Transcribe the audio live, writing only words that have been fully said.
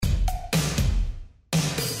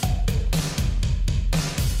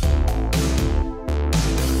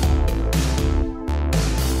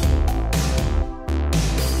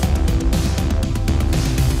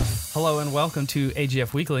and welcome to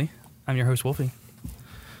AJF Weekly. I'm your host, Wolfie.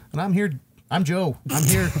 And I'm here. I'm Joe. I'm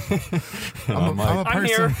here. I'm a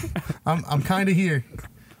person. I'm here. I'm kind of here.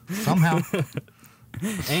 Somehow.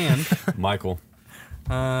 And Michael.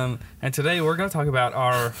 And today we're going to talk about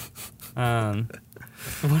our...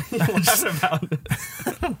 what are you laughing about?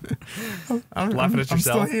 Laughing at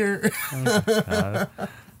yourself? I'm still here.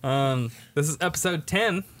 This is episode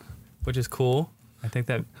 10, which is cool. I think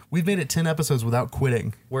that... We've made it 10 episodes without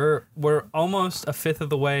quitting. We're almost a fifth of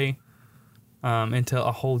the way into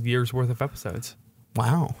a whole year's worth of episodes.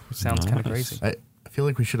 Wow. Which sounds kind of crazy. I feel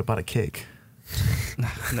like we should have bought a cake. No,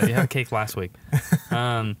 you had a cake last week.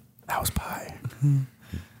 That was pie.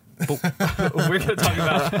 But we're going to talk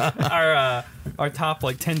about our top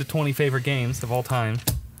like 10 to 20 favorite games of all time.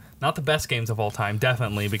 Not the best games of all time,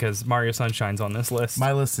 definitely, because Mario Sunshine's on this list.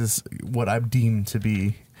 My list is what I've deemed to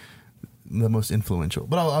be the most influential.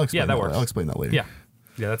 But I'll explain that works. I'll explain that later.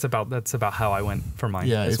 Yeah, that's about how I went for mine.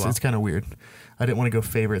 Yeah, as well. It's kind of weird. I didn't want to go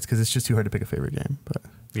favorites because it's just too hard to pick a favorite game. But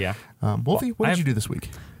yeah. Wolfie, what did you do this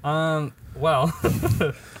week? Well,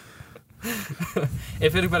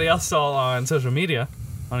 if anybody else saw on social media,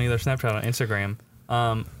 on either Snapchat or Instagram,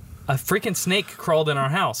 a freaking snake crawled in our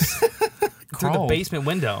house through the basement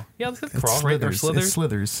window. Yeah, look at the crawl right there. Slithers. It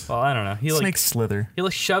slithers. Well, I don't know. Snakes slither. He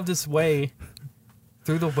like shoved his way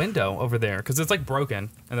through the window over there because it's like broken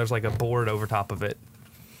and there's like a board over top of it.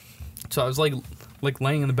 So I was like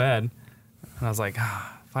laying in the bed and I was like,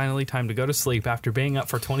 finally time to go to sleep after being up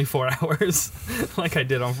for 24 hours like I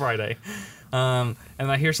did on Friday. And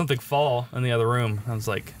I hear something fall in the other room. I was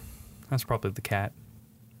like, that's probably the cat.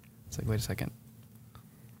 It's like, wait a second.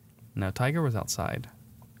 No, Tiger was outside.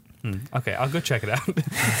 Okay, I'll go check it out.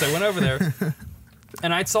 So I went over there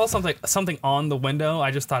and I saw something on the window. I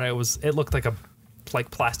just thought it looked like a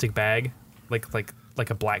plastic bag, like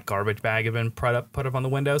a black garbage bag had been put up on the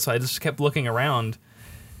window. So I just kept looking around,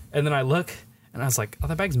 and then I look, and I was like, "Oh,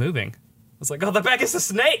 that bag's moving." I was like, "Oh, that bag is a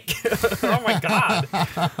snake!" Oh my god!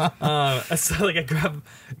 So like I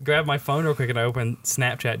grabbed my phone real quick and I opened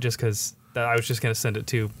Snapchat just because I was just gonna send it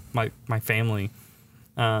to my family,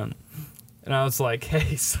 and I was like,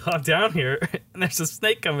 "Hey, so I'm down here, and there's a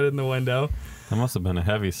snake coming in the window." That must have been a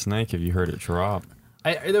heavy snake if you heard it drop.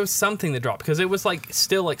 There was something that dropped because it was like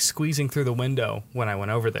still like squeezing through the window when I went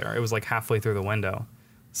over there. It was like halfway through the window,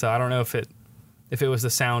 so I don't know if it was the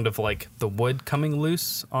sound of like the wood coming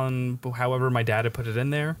loose on however my dad had put it in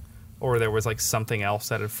there, or there was like something else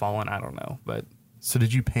that had fallen. I don't know, but so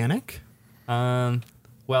did you panic?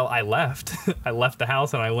 Well, I left. I left the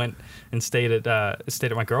house and I went and stayed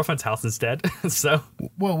at my girlfriend's house instead. So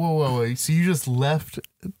whoa! So you just left.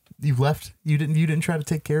 You left? You didn't try to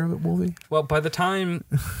take care of it, Wolfie? Well, by the time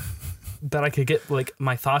that I could get like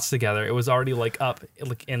my thoughts together, it was already like up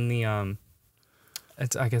like in the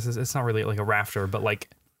I guess it's not really like a rafter, but like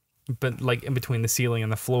in between the ceiling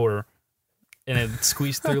and the floor, and it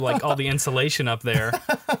squeezed through like all the insulation up there.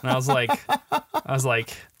 And I was like,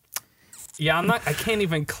 yeah, I can't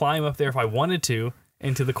even climb up there if I wanted to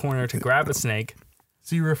into the corner to grab a snake.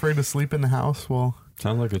 So you were afraid to sleep in the house? Well,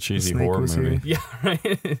 sounds like a cheesy horror movie. Yeah, right.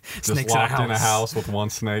 Just locked in a house with one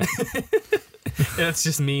snake. Yeah, it's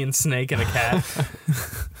just me and Snake and a cat.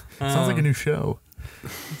 Sounds like a new show.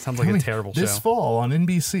 Sounds like a terrible show. This fall on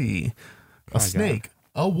NBC, a snake,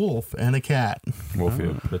 a wolf, and a cat.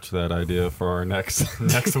 Wolfie, pitch that idea for our next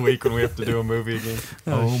week when we have to do a movie again.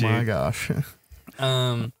 Oh my gosh.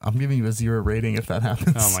 I'm giving you a 0 rating if that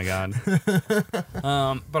happens. Oh my god.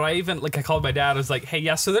 But I called my dad. I was like, "Hey,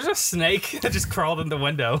 yeah, so there's a snake that just crawled in the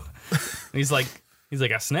window." And he's like,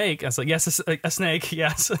 "A snake?" I was like, "Yes, a snake.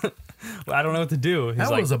 Yes." Well, I don't know what to do. He's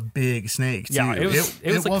that like, was a big snake too. Yeah, it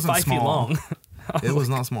was like 5 feet long. It was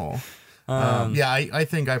not small. I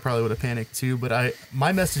think I probably would have panicked too. But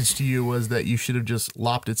my message to you was that you should have just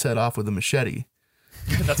lopped its head off with a machete.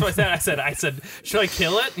 That's what I said. I said, should I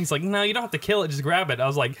kill it? And he's like, no, you don't have to kill it. Just grab it. I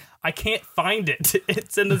was like, I can't find it.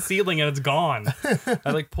 It's in the ceiling and it's gone.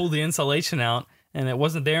 I like pulled the insulation out and it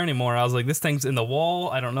wasn't there anymore. I was like, this thing's in the wall.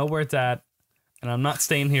 I don't know where it's at. And I'm not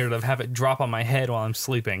staying here to have it drop on my head while I'm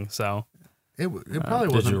sleeping. So it probably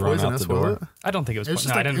wasn't poisonous, was it? I don't think it was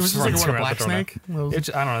poisonous. It was just like a black snake? I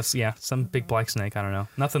don't know. Yeah, some big black snake. I don't know.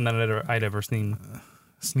 Nothing that I'd ever seen.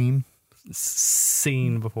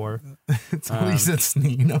 Seen before. It's you said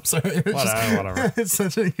sneen. I'm sorry. Whatever. It's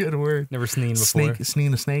such a good word. Never sneen before.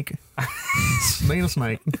 Sneen a snake. Sneen a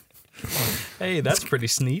snake. Hey, that's pretty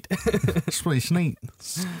sneet. It's pretty sneet.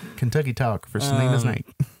 Kentucky talk for sneen a snake.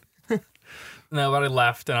 No, but I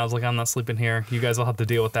left and I was like, I'm not sleeping here. You guys will have to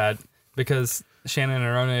deal with that because Shannon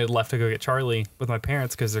and Rona had left to go get Charlie with my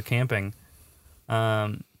parents because they're camping.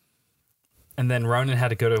 And then Ronan had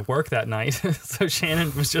to go to work that night, so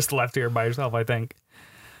Shannon was just left here by herself, I think.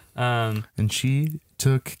 And she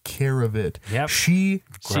took care of it. Yep. She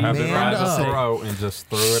Grabbed it by manned the up. throat and just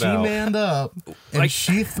threw it She out. manned up, and Like-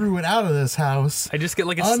 she threw it out of this house. I just get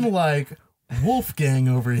like a Unlike Wolfgang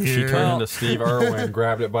over here. She turned into Steve Irwin,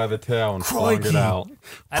 grabbed it by the tail, and flung Crikey. it out.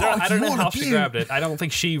 I don't Crikey, know what how a she beard. grabbed it. I don't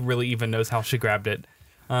think she really even knows how she grabbed it.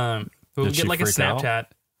 But we Did get she like a freak out? Snapchat.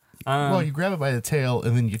 Well, you grab it by the tail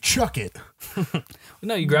and then you chuck it.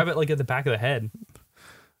 No, you grab it like at the back of the head.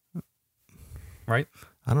 Right?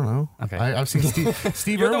 I don't know. Okay. I've seen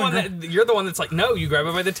Steve You're the Irwin. one you're the one that's like, no, you grab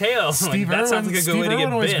it by the tail. Steve Like, that sounds Irwin, like a good Steve way to Irwin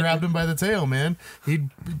get always bit. grabbed him by the tail, man. He'd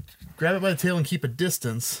grab it by the tail and keep a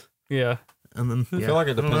distance. Yeah. And then I feel like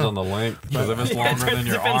it depends on the length, because if it's longer than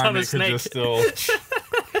your depends on arm, the it could snake. just still...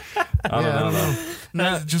 I don't know.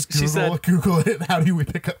 No, Just she said, Google it. How do we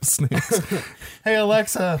pick up snakes? Hey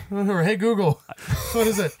Alexa, or hey Google, what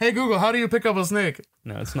is it? Hey Google, how do you pick up a snake?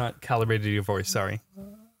 no, it's not calibrated to your voice. Sorry.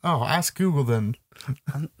 Oh, ask Google then.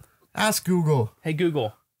 Ask Google. Hey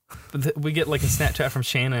Google. We get like a Snapchat from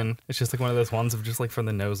Shannon. It's just like one of those ones of just like from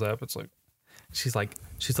the nose up. It's like she's like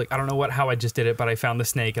I don't know how I just did it, but I found the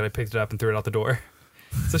snake and I picked it up and threw it out the door.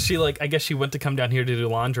 So she I guess she went to come down here to do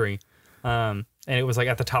laundry, and it was like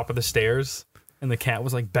at the top of the stairs, and the cat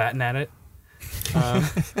was like batting at it,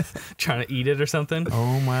 trying to eat it or something.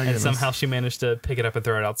 Oh my And goodness. somehow she managed to pick it up and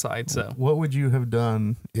throw it outside. So What would you have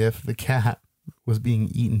done if the cat was being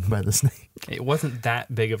eaten by the snake? it wasn't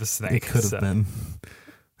that big of a snake. It could have so been.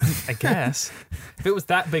 I guess if it was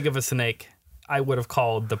that big of a snake, I would have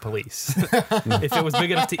called the police. If it was big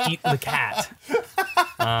enough to eat the cat.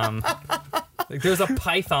 Like there's a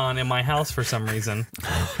python in my house for some reason.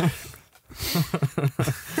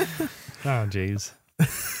 Oh, jeez.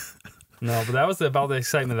 No, but that was about the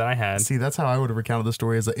excitement that I had. See, that's how I would have recounted the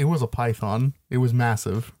story. Is that it was a python. It was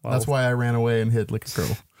massive. That's why I ran away and hid like a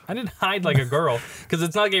girl. I didn't hide like a girl because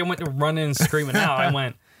it's not like I went to running and screaming out. I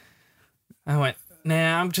went,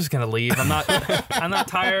 nah, I'm just gonna leave. I'm not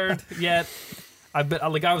tired yet. I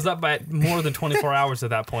was up by more than 24 hours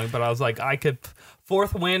at that point, but I was like,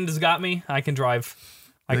 fourth wind has got me. I can drive.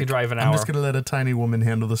 I can drive an hour. I'm just gonna let a tiny woman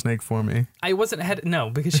handle the snake for me. I wasn't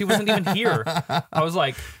because she wasn't even here. I was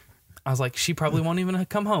like, she probably won't even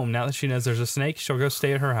come home now that she knows there's a snake. She'll go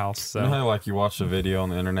stay at her house. So You know how like you watch a video on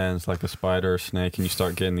the internet and it's like a spider or snake and you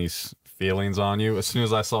start getting these feelings on you? As soon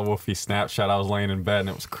as I saw Wolfie's Snapchat, I was laying in bed and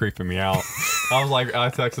it was creeping me out. I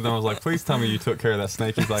texted him, I was like, please tell me you took care of that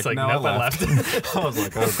snake. He's like, no, nope, I left. I was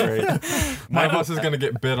like, oh great. One of us is going to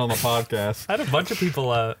get bit on the podcast. I had a bunch of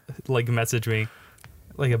people message me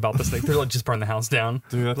about the snake. They're like, just burn the house down.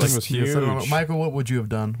 Dude, that thing was huge. Michael, what would you have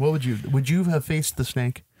done? Would you have faced the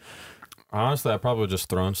snake? Honestly, I probably would just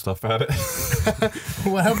thrown stuff at it.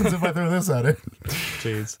 What happens if I throw this at it?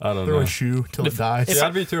 Jeez. I don't Throw know. a shoe till it dies. See,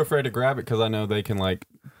 I'd be too afraid to grab it because I know they can like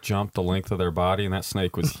jump the length of their body, and that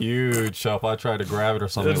snake was huge. So if I tried to grab it or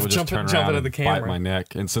something, it would just turn around and bite my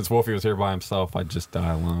neck. And since Wolfie was here by himself, I'd just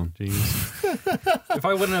die alone. Jeez. If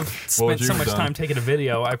I wouldn't have would spent you so have much done? time taking a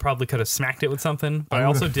video, I probably could have smacked it with something. But I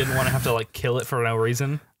also didn't want to have to kill it for no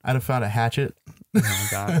reason. I'd have found a hatchet Oh my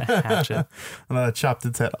god, a hatchet. and I'd have chopped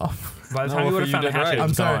its head off. By the No, time you would Wolfie, have found you a did hatchet, right. it I'm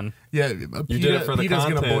was sorry. gone. Yeah, You did it for the PETA's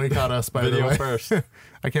content. gonna boycott us, by the Video way. first.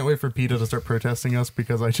 I can't wait for PETA to start protesting us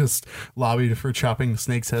because I just lobbied for chopping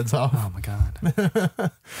snakes' heads off. Oh my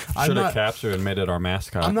god. Should have captured and made it our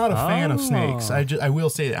mascot. I'm not a fan of Oh. snakes. I will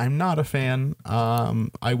say I'm not a fan.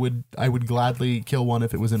 I would gladly kill one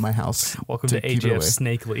if it was in my house. Welcome to keep it AJF away.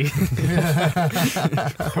 Snakely.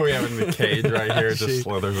 We have it in the cage right here. It just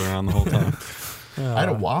slithers around the whole time. I had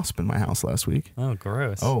a wasp in my house last week. Oh,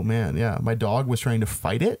 gross. Oh man, yeah. My dog was trying to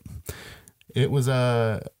fight it. It was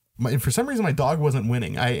for some reason my dog wasn't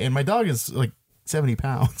winning. And my dog is like 70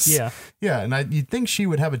 pounds. Yeah. Yeah, and you'd think she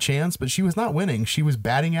would have a chance, but she was not winning. She was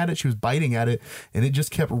batting at it, she was biting at it, and it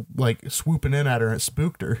just kept swooping in at her and it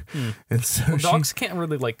spooked her. And so Dogs can't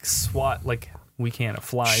really swat like we can at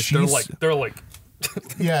flies. She's- They're like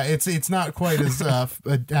yeah, it's not quite as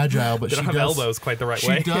agile, but they don't have elbows quite the right she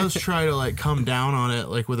way. does try to come down on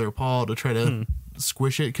it with her paw to try to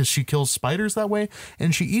squish it because she kills spiders that way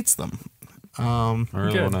and she eats them. I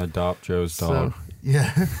really Good. want to adopt Joe's dog. So,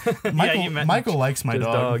 yeah. you met Michael likes my His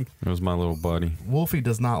dog. It was my little buddy. Wolfie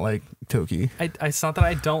does not like Toki. It's not that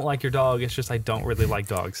I don't like your dog. It's just I don't really like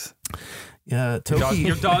dogs. Yeah, Toki.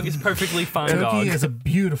 Your dog is perfectly fine Toki dog. is a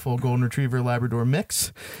beautiful golden retriever Labrador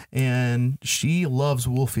mix, and she loves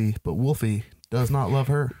Wolfie, but Wolfie does not love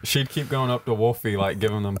her. She'd keep going up to Wolfie,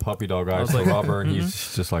 giving them puppy dog eyes to rub her, and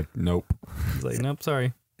he's just like, nope. He's like, nope,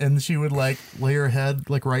 sorry. And she would lay her head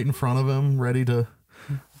right in front of him, ready to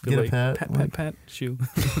Get a pet. Pet. Shoe.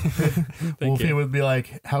 Wolfie would be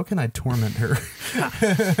like, how can I torment her?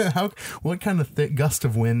 What kind of thick gust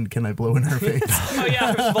of wind can I blow in her face? Oh yeah,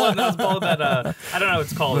 I was blowing that. I don't know what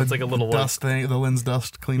it's called. It's like a little dust thing, the lens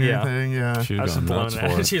dust cleaner thing. Yeah, She I was was just going blowing nuts for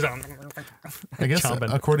that. it. She's on. I guess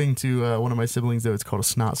chomping. according to one of my siblings, though, it's called a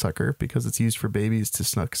snot sucker because it's used for babies to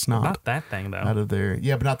suck snot Not that thing though. out of their.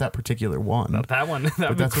 Yeah, but not that particular one. Not that one.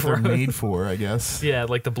 But that's what they're made for, I guess. Yeah,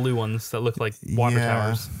 like the blue ones that look like water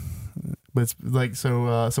towers. But it's like,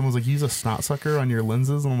 so someone's like, use a snot sucker on your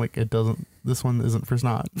lenses. And I'm like, it doesn't, this one isn't for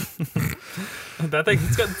snot. That thing,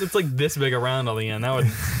 it's like this big around on the end.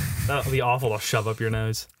 That would be awful to shove up your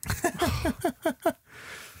nose.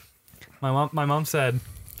 My mom said,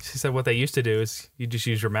 she said what they used to do is you just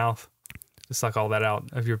use your mouth to suck all that out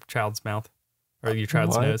of your child's mouth or your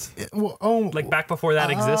child's What? nose. Well, Like back before that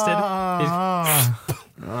existed,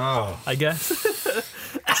 I guess.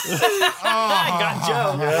 I got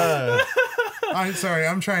Joe. Yeah. I'm sorry.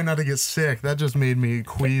 I'm trying not to get sick. That just made me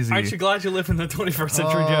queasy. Aren't you glad you live in the 21st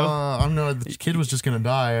century, Joe? I'm no. The kid was just gonna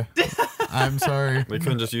die. I'm sorry. They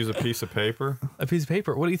couldn't just use a piece of paper. A piece of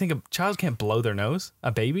paper. What do you think? A child can't blow their nose?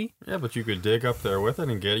 A baby? Yeah, but you could dig up there with it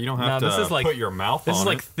and get it. You don't have No, to this is like- put your mouth on This is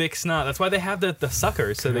like it. thick snot. That's why they have the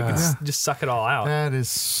suckers so they can just suck it all out. That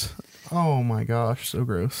is. Oh my gosh, so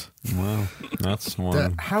gross. Wow, that's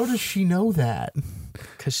one. How does she know that?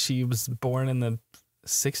 Because she was born in the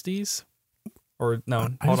 60s? Or no,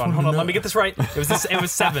 I hold just on. wanna know- Let me get this right. It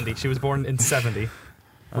was 70. She was born in 70.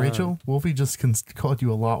 Rachel, Wolfie just called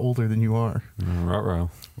you a lot older than you are. Ruh-roh.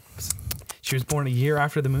 She was born a year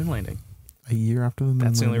after the moon landing. A year after the moon.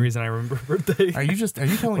 That's the only landing. reason I remember her birthday. Are you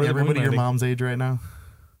telling Or the everybody moon your landing. mom's age right now?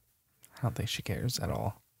 I don't think she cares at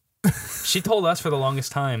all. She told us for the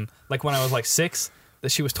longest time, like when I was like 6, that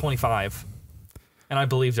she was 25. And I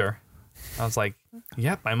believed her. I was like,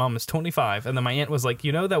 yep, my mom is 25. And then my aunt was like,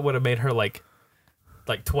 you know, that would have made her like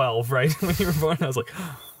 12, right? When you were born. I was like,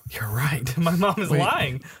 oh, you're right. My mom is Wait.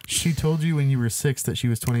 lying. She told you when you were 6 that she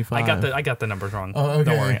was 25. I got the numbers wrong. Oh, okay.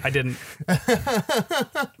 Don't worry. I didn't.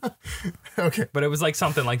 Okay. But it was like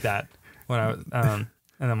something like that. When I was, and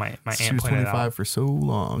then my She aunt was pointed 25 out. for so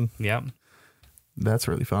long. Yep. That's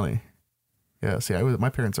really funny. Yeah, see, my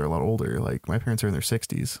parents are a lot older. Like, my parents are in their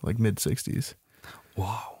 60s, like mid-60s.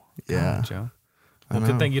 Whoa. Yeah. Oh, Joe. I Well,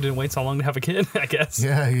 good know. thing you didn't wait so long to have a kid, I guess.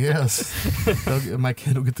 Yeah, yes. My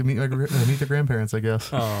kid will get to meet the grandparents, I guess.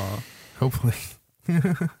 Oh. Hopefully.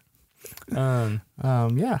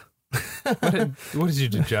 Yeah. What did you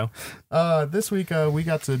do, Joe? This week I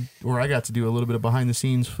got to do a little bit of behind the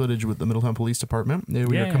scenes footage with the Middletown Police Department.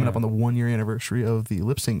 We are coming up on the 1-year anniversary of the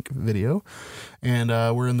lip sync video, and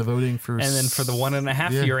we're in the voting for. And then for the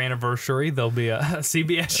 1.5 year anniversary, there'll be a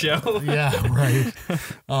CBS show. Yeah, right.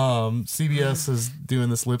 CBS is doing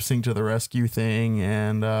this lip sync to the rescue thing,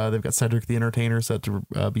 and they've got Cedric the Entertainer set to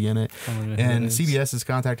be in it. And CBS has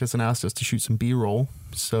contacted us and asked us to shoot some B-roll.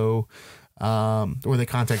 So. Or they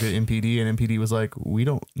contacted MPD, and MPD was like, we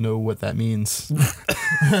don't know what that means.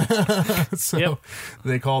 So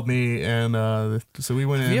they called me, and so we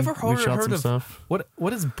went in. Have you ever we shot heard some of stuff. What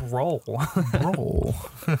is Brawl? Roll.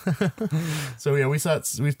 So yeah, we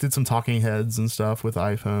did some talking heads and stuff with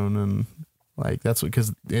iPhone, and like that's because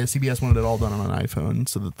CBS wanted it all done on an iPhone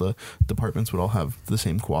so that the departments would all have the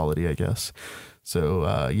same quality, I guess.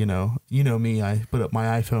 So you know me, I put up my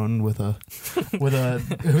iPhone with a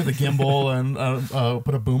gimbal and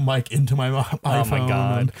put a boom mic into my iPhone. Oh my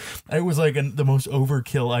God. And it was like the most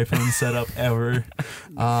overkill iPhone setup ever.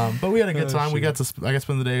 But we had a good time. I got to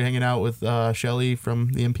spend the day hanging out with Shelly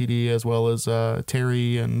from the MPD, as well as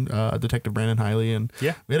Terry and Detective Brandon Hiley, and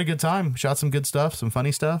Yeah. we had a good time. Shot some good stuff, some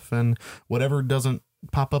funny stuff, and whatever doesn't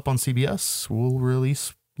pop up on CBS, we'll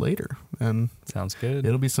release later, and Sounds good.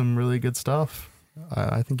 it'll be some really good stuff.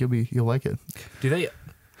 I think you'll like it. Do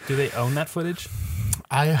they own that footage?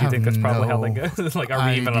 I Do you think that's probably how they go? Like, are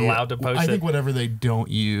we even allowed to post I it? think whatever they don't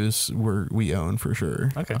use, we own for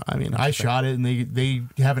sure. Okay. I mean, I shot it, and they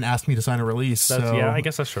haven't asked me to sign a release. So, Yeah, I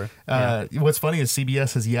guess that's true. What's funny is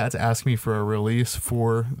CBS has yet to ask me for a release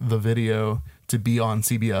for the video to be on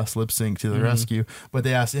CBS Lip Sync to the Rescue, but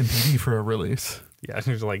they asked MPD for a release. Yeah,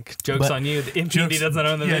 it's like, joke's But on you. The MPD doesn't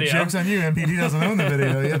own the video. Joke's on you. MPD doesn't own the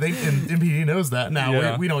video. Yeah, and MPD knows that. Now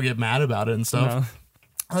Yeah. we don't get mad about it and stuff.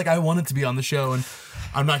 Like, I want it to be on the show, and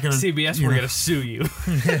I'm not gonna. CBS, we're gonna sue you.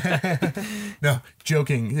 No,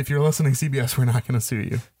 joking. If you're listening, CBS, we're not gonna sue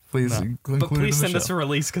you. Please include But it please in send the us a show.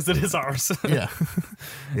 release because it is ours. Yeah,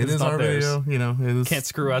 it is not our theirs. video. You know, it is. Can't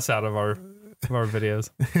screw us out of our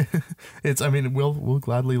videos. It's. I mean, we'll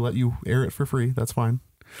gladly let you air it for free. That's fine.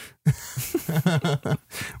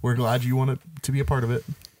 We're glad you want it to be a part of it.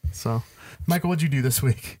 So, Michael, what'd you do this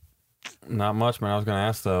week? Not much, man. I was going to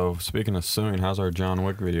ask, though, speaking of suing, how's our John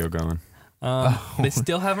Wick video going? They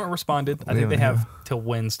still haven't responded. I think they have till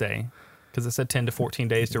Wednesday because it said 10 to 14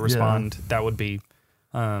 days to respond. Yeah. That would be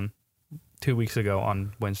 2 weeks ago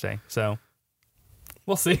on Wednesday. So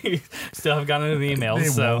we'll see. Still haven't gotten any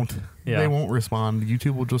emails. They won't respond.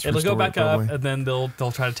 YouTube will just it'll go back up, and then they'll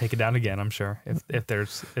try to take it down again. I'm sure if they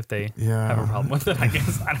have a problem with it. I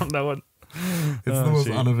guess I don't know what. It's the most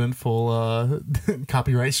uneventful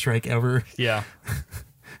copyright strike ever. Yeah.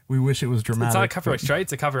 We wish it was dramatic. It's not a copyright strike.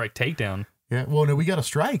 It's a copyright takedown. Yeah. Well, no, we got a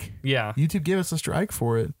strike. Yeah. YouTube gave us a strike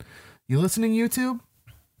for it. You listening, YouTube?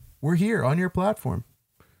 We're here on your platform.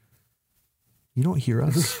 You don't hear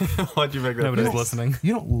us. Why'd you make that? Nobody's listening.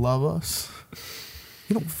 You don't love us.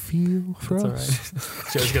 You don't feel for us. All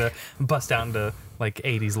right. Joe's gonna bust out into like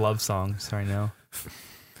 80s love songs right now.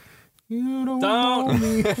 You don't know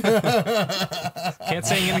me. Can't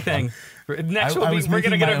sing anything. Next we're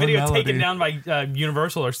gonna get our video taken down by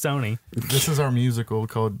Universal or Sony. This is our musical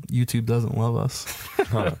called "YouTube Doesn't Love Us."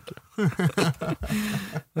 Oh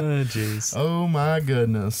jeez. Oh my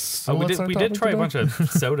goodness. So we did try a bunch of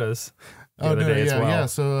sodas. Yeah.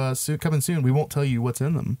 So coming soon. We won't tell you what's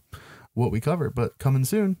in them, what we cover, but coming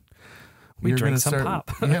soon. We drank some pop.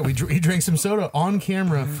 Yeah, we drank some soda on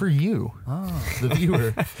camera for you, the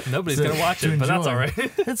viewer. Nobody's going to watch it, but that's all right.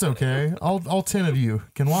 It's okay. All 10 of you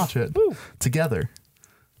can watch it together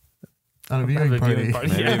on a viewing party.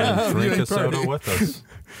 Maybe even drink a soda with us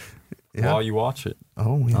while you watch it.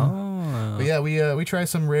 Oh, yeah. But yeah, we try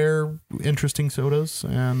some rare, interesting sodas,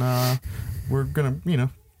 and we're going to,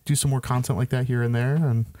 do some more content like that here and there.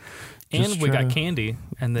 And we got candy,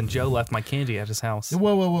 and then Joe left my candy at his house.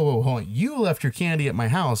 Whoa, hold on. You left your candy at my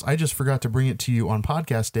house. I just forgot to bring it to you on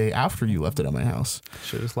podcast day after you left it at my house.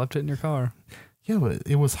 Should have just left it in your car. Yeah, but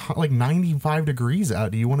it was like 95 degrees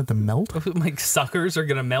out. Do you want it to melt? Like suckers are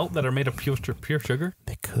going to melt that are made of pure sugar?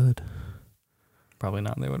 They could. Probably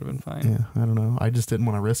not. They would have been fine. Yeah, I don't know. I just didn't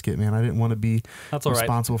want to risk it, man. I didn't want to be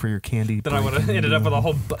responsible for your candy. Then I would have ended up with a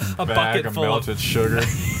whole bucket full melted sugar.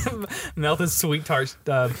 Melted sweet tart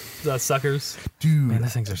suckers. Dude. Man,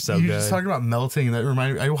 those things are so good. You're just talking about melting, and that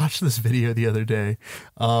reminded me. I watched this video the other day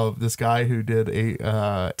of this guy who did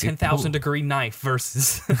a 10,000 degree knife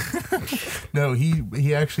versus. No,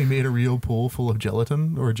 he actually made a real pool full of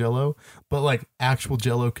gelatin or Jello, but like actual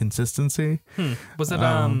Jello consistency. Was it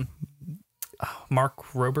Mark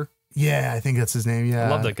Rober? Yeah, I think that's his name.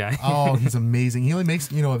 Yeah. Love that guy. Oh, he's amazing. He only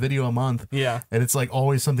makes, a video a month. Yeah. And it's like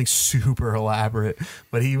always something super elaborate.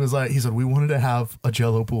 But he said, we wanted to have a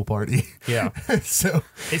Jello pool party. Yeah. So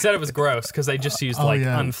he said it was gross because they just used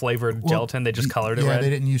unflavored gelatin. They just colored it red. Yeah,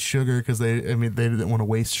 they didn't use sugar because they didn't want to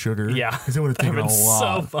waste sugar. Yeah. Because it would have taken a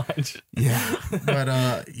lot. So much. Yeah.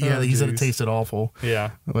 But he said it tasted awful.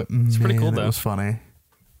 Yeah. But it's pretty cool though. It was funny.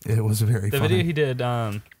 It was very funny. The video he did,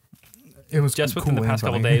 it was just cool within the past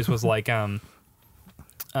couple of days was like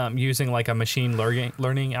using like a machine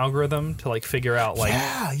learning algorithm to like figure out like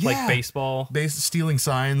baseball, stealing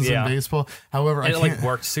signs in baseball. However, it like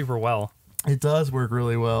worked super well. It does work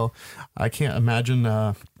really well. I can't imagine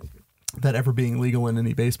that ever being legal in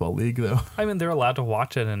any baseball league, though. I mean, they're allowed to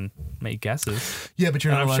watch it and make guesses. Yeah, but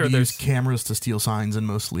you're not allowed to use cameras to steal signs in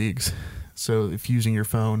most leagues. So if using your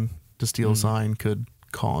phone to steal a sign could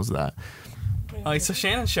cause that. So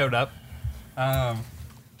Shannon showed up.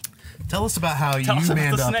 Tell us about how you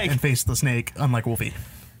manned up and faced the snake, unlike Wolfie.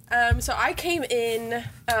 So I came in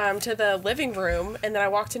to the living room, and then I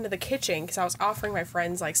walked into the kitchen because I was offering my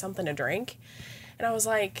friends like something to drink, and I was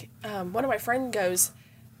like, one of my friends goes,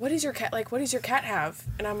 "What is your cat like? What does your cat have?"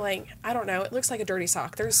 And I'm like, "I don't know. It looks like a dirty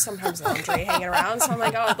sock." There's sometimes laundry hanging around, so I'm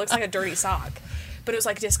like, "Oh, it looks like a dirty sock." But it was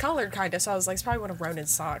like discolored kind of, so I was like, it's probably one of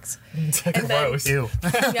Ronan's socks. Gross. Ew.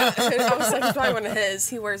 Yeah, I was like, it's probably one of his.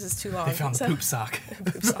 He wears his too long. They found a poop sock.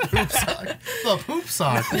 Poop sock. The poop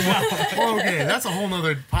sock. Okay, that's a whole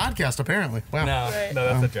nother podcast, apparently. Wow. No,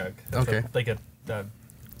 that's a joke. That's okay. Like a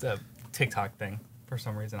TikTok thing for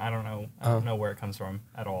some reason. I don't know. I don't know where it comes from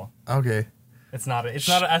at all. Okay. It's not an S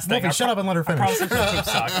thing. Shut up and let her finish. Poop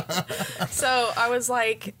sock. So I was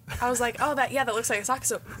like, oh, that looks like a sock.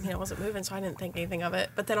 So it wasn't moving, so I didn't think anything of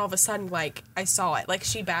it. But then all of a sudden, like I saw it. Like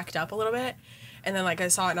she backed up a little bit, and then like I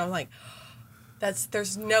saw it, and I was like,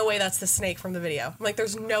 there's no way that's the snake from the video. I'm like,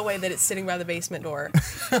 there's no way that it's sitting by the basement door.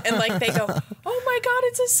 And like they go, oh my god,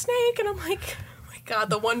 it's a snake, and I'm like, oh my god,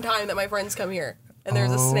 the one time that my friends come here and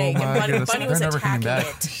there's a snake, and Bunny was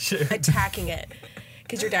attacking it.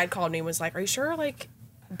 Because your dad called me and was like, are you sure, like,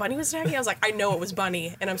 Bunny was attacking? I was like, I know it was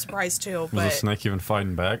Bunny, and I'm surprised, too. Was the snake even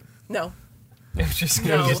fighting back? No. It was just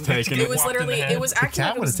No, just taking it was walked in the literally, head. it was The acting like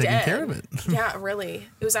cat it would was have taken dead. care of it. Yeah, really.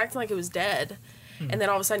 It was acting like it was dead. And then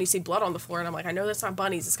all of a sudden you see blood on the floor, and I'm like, I know that's not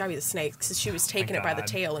bunnies. It's got to be the snake, because she was taking it by the God.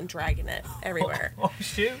 tail and dragging it everywhere. Oh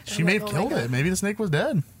shoot! She may have Oh my killed God. it. Maybe the snake was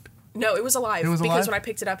dead. No, it was alive. It was because alive? when I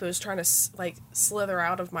picked it up, it was trying to slither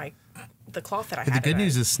out of the cloth that I The had. good in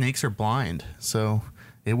news it. is snakes are blind, so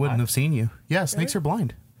it wouldn't have seen you. Yeah, snakes are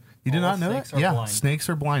blind. You did All not know snakes that? are Yeah, blind. snakes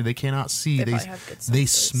are blind. They cannot see. They They probably have good they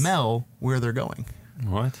senses. smell where they're going.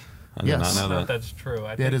 What? I did Yes. not I know don't know if that. that's true. I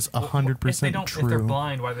That think, is well, 100% If they're true.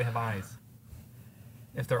 blind, why do they have eyes?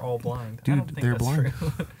 If they're all blind, I Dude, don't think they're that's blind.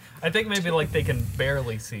 true. I think maybe like they can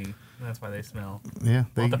barely see. And that's why they smell. Yeah, I'll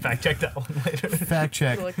they have to fact check that one later. fact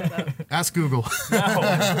check. Look that up. Ask Google.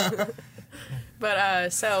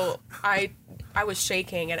 But so I was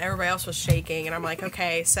shaking, and everybody else was shaking, and I'm like,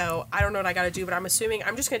 okay, so I don't know what I got to do, but I'm assuming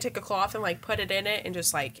I'm just gonna take a cloth and like put it in it and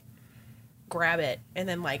just like grab it, and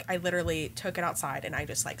then like I literally took it outside and I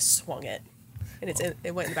just like swung it, and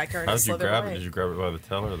it went in the backyard. How And did you slithered grab away. it? Did you grab it by the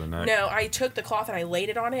tail or the neck? No, I took the cloth and I laid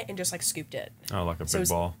it on it and just like scooped it. Oh, like a So it big was,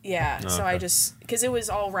 ball. yeah. Oh, So I okay. just because it was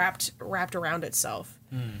all wrapped around itself.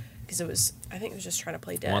 Because it was, I think it was just trying to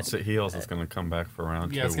play dead. Once it heals, it's going to come back for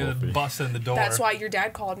round Yeah, two. it's gonna Wolfie. bust in the door. That's why your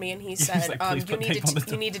dad called me and he said, like, "Please you put need tape on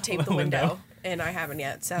the you need to tape the the window. window." And I haven't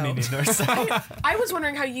yet. So Me neither. So I was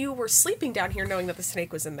wondering how you were sleeping down here knowing that the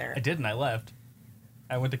snake was in there. I did, and I left.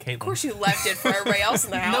 I went to Caitlin. Of course you left it for everybody else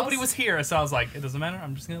in the house. Nobody was here, so I was like, it doesn't matter.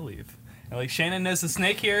 I'm just gonna leave. And like Shannon knows the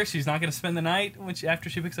snake here. She's not gonna spend the night after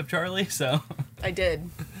she picks up Charlie. So, I did.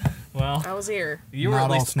 well, I was here. you were Not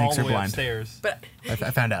at all least all snakes the are way blind. upstairs. But I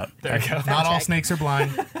found out. There you go. Not all check. snakes are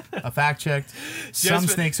blind. I fact checked. Some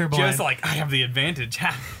Just- snakes are blind. Just like I have the advantage.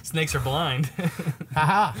 Ha, snakes are blind.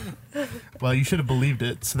 Haha. Well, you should have believed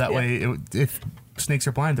it, so that Yeah. way, if snakes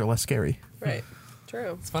are blind, they're less scary. right.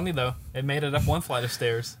 True. It's funny though. It made it up one flight of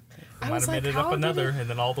stairs. It I might was have like, made it how up did another, it- and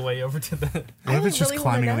then all the way over to the. What if I it's just really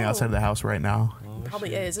wanna climbing on the know. outside of the house right now?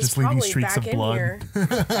 Probably is. Just It's leaving probably streaks back of in blood. here.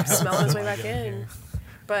 Smelling his way back in.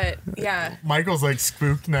 But yeah. Michael's like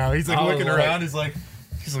spooked now. He's like I was looking like- around. He's like,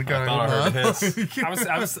 I thought I heard a hiss.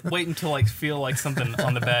 I was waiting to like feel like something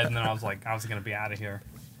on the bed, and then I was like, I was gonna be out of here.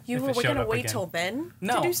 You If were it showed gonna up wait again. till then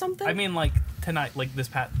No, to do something? I mean like tonight, like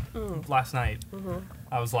last night.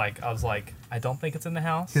 I was like, I don't think it's in the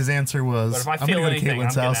house. his answer was, But if I I'm feel gonna go to anything,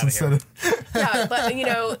 Caitlin's I'm house getting instead outta of. yeah,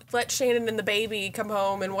 but let Shannon and the baby come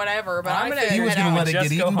home and whatever. But I I'm gonna figured He was head gonna out. let it Just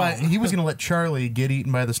get go eaten by. home. He was gonna let Charlie get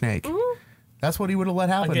eaten by the snake. That's what he would have let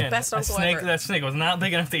happen. Again, Best that uncle snake, ever. that snake was not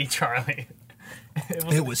big enough to eat Charlie.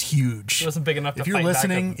 It was huge. It wasn't big enough to If you're fight back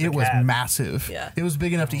listening, the it was cat. massive. Yeah. It was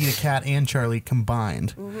big enough to eat a cat and Charlie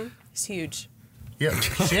combined. It's huge. Yeah,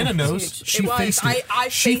 Shannon knows. Huge. She it was. faced it. I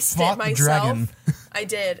She faced fought it the myself. dragon. I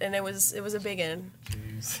did, and it was a big one.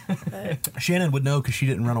 Shannon would know because she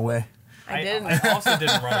didn't run away. I didn't. I also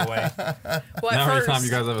didn't run away. Well, at Now, first, anytime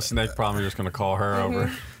you guys have a snake problem, you're just going to call her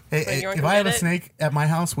over. Hey, So you want if to I have a get it? snake at my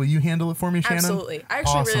house, will you handle it for me, Shannon? absolutely. I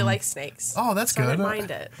actually really Awesome. like snakes. Oh, that's so I good. didn't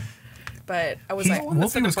mind it. But I was like, one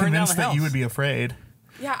that's Wolfie gonna was burn down convinced the that you house. would be afraid.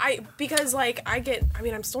 yeah, because like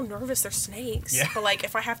I'm still nervous. They're snakes. Yeah. But like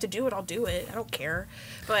if I have to do it, I'll do it. I don't care.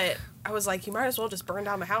 But I was like, you might as well just burn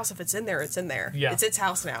down the house. If it's in there, it's in there. Yeah. It's its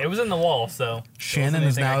house now. It was in the wall, so Shannon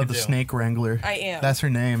is now the snake wrangler. I am. That's her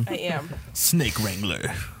name. I am. Snake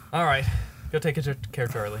wrangler. All right, go take care,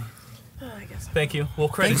 Charlie. Oh, I guess. Thank you. We'll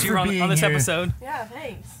credit Thanks you for on being this here. episode. Yeah.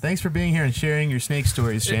 Thanks. Thanks for being here and sharing your snake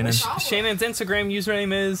stories, Shannon. Shannon's Instagram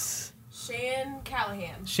username is Shan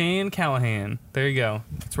Callahan. Shane Callahan. There you go.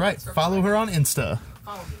 That's right. Follow her on Insta.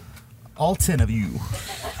 Follow me. All 10 of you.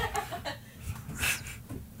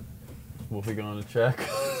 Wolfie going to check?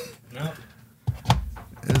 No,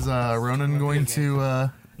 Is Ronan going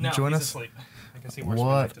to no, join he's us? asleep. I can see where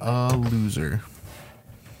What a loser.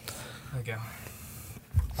 There you go.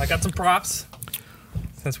 I got some props.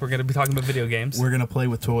 Since we're going to be talking about video games. We're going to play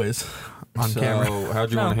with toys on So, camera.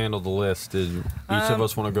 how'd you No. want to handle the list? Did each of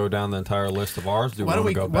us want to go down the entire list of ours? Do Why don't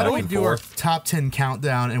want to we go back and do our forth? top 10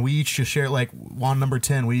 countdown and we each just share, like, on number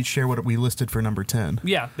 10, we each share what we listed for number 10.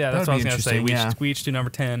 Yeah, That that's would what I was be going to say. We, interesting, we each do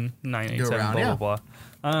number 10, 9, 8, Go 7, around, blah, yeah. blah,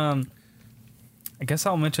 blah. I guess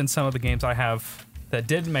I'll mention some of the games I have that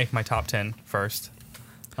did make my top 10 first.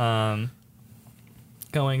 Going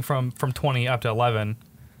from 20 up to 11.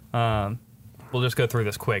 We'll just go through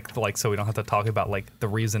this quick, like, so we don't have to talk about, like, the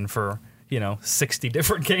reason for, 60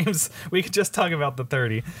 different games. We could just talk about the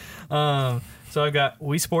 30. So I've got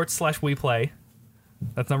Wii Sports / Wii Play.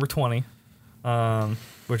 That's number 20,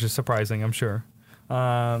 which is surprising, I'm sure.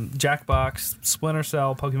 Jackbox, Splinter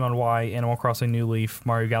Cell, Pokemon Y, Animal Crossing New Leaf,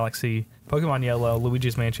 Mario Galaxy, Pokemon Yellow,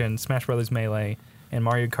 Luigi's Mansion, Smash Bros. Melee, and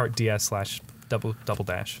Mario Kart DS / Double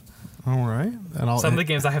Dash. All right. And Some of the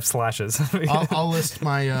games I have slashes. I'll list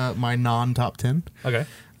my my non-top 10. Okay.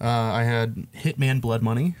 I had Hitman Blood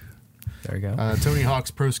Money. There you go. Tony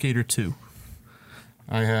Hawk's Pro Skater 2.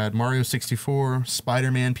 I had Mario 64,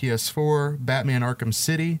 Spider-Man PS4, Batman Arkham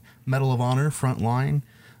City, Medal of Honor Frontline,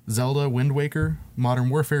 Zelda Wind Waker, Modern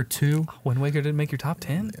Warfare 2, Wind Waker didn't make your top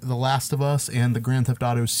 10? The Last of Us, and the Grand Theft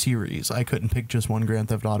Auto series. I couldn't pick just one Grand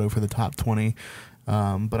Theft Auto for the top 20,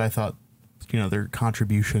 but I thought, their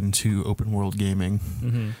contribution to open world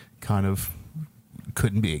gaming kind of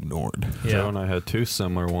couldn't be ignored. Yeah. Joe and I had two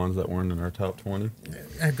similar ones that weren't in our top 20.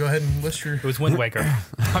 Go ahead and list your... It was Wind Waker.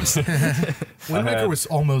 Wind Waker was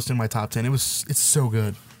almost in my top 10. It's so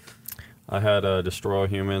good. I had Destroy All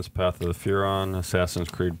Humans, Path of the Furon, Assassin's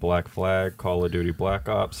Creed Black Flag, Call of Duty Black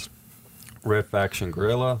Ops, Red Faction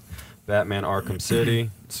Guerrilla, Batman Arkham City,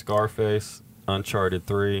 Scarface, Uncharted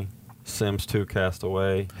 3, Sims 2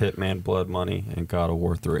 Castaway, Hitman Blood Money, and God of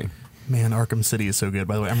War 3. Man, Arkham City is so good.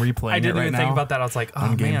 By the way, I'm replaying it right now. I didn't even think about that. I was like,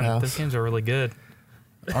 oh Game man, Pass. those games are really good.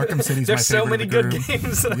 Arkham City's There's my so favorite many of the good group.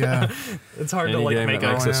 games. Yeah. It's hard Any to game make that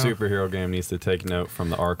a... makes Oh, a yeah. superhero game needs to take note from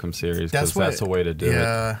the Arkham series because what- that's the way to do it.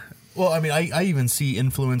 Yeah. Well, I mean, I even see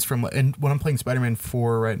influence from, and when I'm playing Spider-Man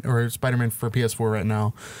 4 or Spider-Man for PS4 right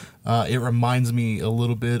now, it reminds me a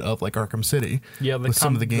little bit of like Arkham City. Yeah, with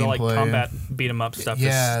some of the gameplay. like combat beat 'em up stuff.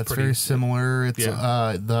 Yeah, is it's pretty, very similar. It's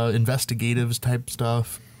Yeah. the investigatives type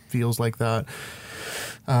stuff feels like that.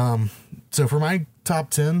 So for my top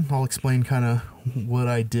 10, I'll explain kind of what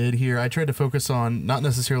I did here. I tried to focus on not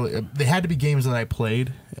necessarily, they had to be games that I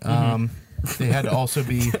played. They had to also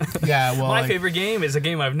be, My favorite game is a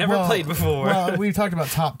game I've never played before. Well, we've talked about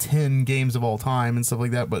top 10 games of all time and stuff like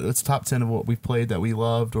that, but it's top 10 of what we've played that we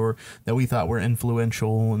loved or that we thought were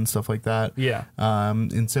influential and stuff like that. Yeah.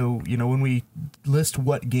 And so, when we list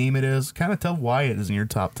what game it is, kind of tell why it is in your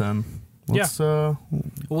top 10.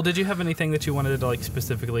 Well, did you have anything that you wanted to like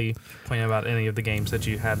specifically point out about any of the games that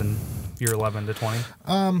you had in your 11 to 20?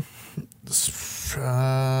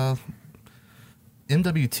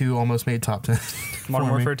 MW2 almost made top 10. Modern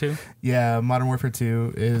Warfare 2? Yeah, Modern Warfare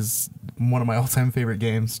 2 is one of my all-time favorite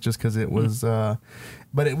games just because it was...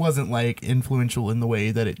 but it wasn't like influential in the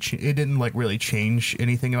way that it didn't like really change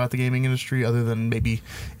anything about the gaming industry other than maybe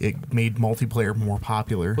it made multiplayer more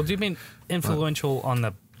popular. Well, do you mean influential on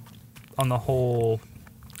the whole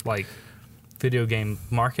like video game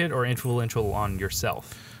market or influential on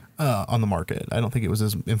yourself? On the market. I don't think it was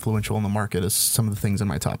as influential on the market as some of the things in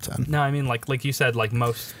my top 10. No, I mean like you said, like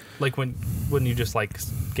most, like when you just like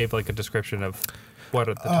gave like a description of what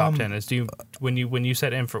the top 10 is. Do you when you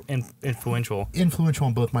said influential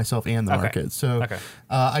on both myself and the market. So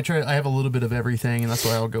I have a little bit of everything, and that's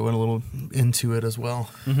why I'll go in a little into it as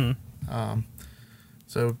well.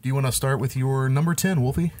 So do you want to start with your number 10,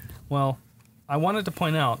 Wolfie? Well, I wanted to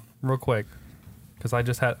point out real quick because I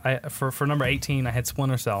just had for number 18 I had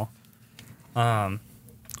Splinter Cell,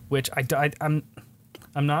 which I'm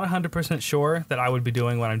not 100% sure that I would be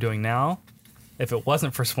doing what I'm doing now if it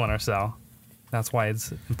wasn't for Splinter Cell. That's why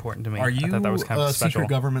it's important to me. Are you I thought that was kind of a special. secret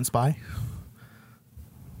government spy?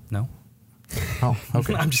 No, Oh,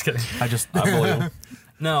 okay. I'm just kidding. I believe.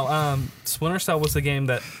 No, Splinter Cell was the game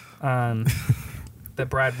that that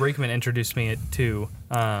Brad Riekman introduced me to.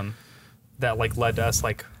 That like led to us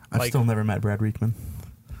like. I've still never met Brad Riekman.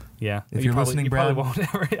 Yeah, If you're listening, Brad, probably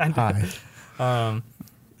won't ever. Hi.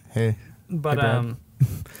 Hey. But Brad.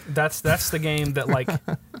 that's the game that like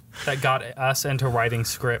that got us into writing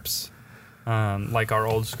scripts, like our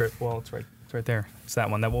old script. Well, it's right there. It's that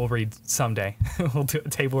one that we'll read someday. We'll do a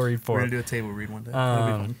table read for. We're gonna do a table read one day.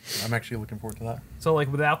 That'll be fun. I'm actually looking forward to that. So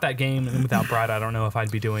like without that game and without Brad, I don't know if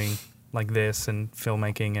I'd be doing like this and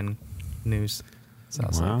filmmaking and news. So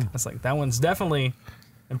I was like that one's definitely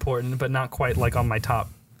important, but not quite like on my top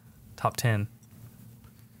 10.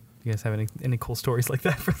 You guys have any cool stories like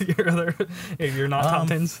that for your not top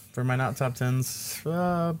 10s? For my not top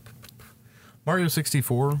 10s, Mario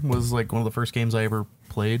 64 was like one of the first games I ever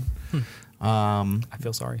played. I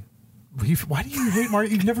feel sorry. Why do you hate Mario?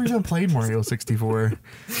 You've never even played Mario 64.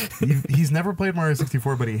 He's never played Mario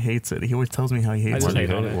 64, but he hates it. He always tells me how he hates just it.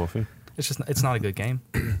 hate on it, it. Wolfie? It's not a good game.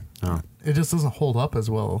 Oh. It just doesn't hold up as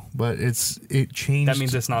well. But it changed. That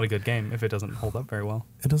means it's not a good game if it doesn't hold up very well.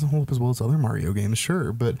 It doesn't hold up as well as other Mario games,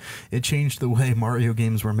 sure, but it changed the way Mario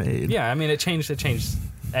games were made. Yeah, I mean it changed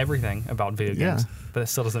everything about video games. Yeah. But it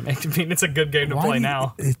still doesn't make it mean it's a good game to play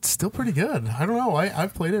now. It's still pretty good. I don't know.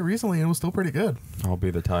 I've played it recently and it was still pretty good. I'll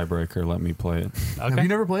be the tiebreaker. Let me play it. Okay. Have you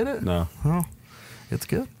never played it? No. Oh, it's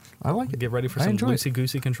good. I like it. Get ready for I some enjoy it.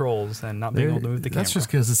 loosey-goosey controls and not being able to move the camera. That's just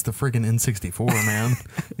because it's the friggin' N64, man.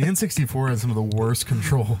 The N64 has some of the worst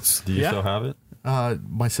controls. Do you Yeah. still have it?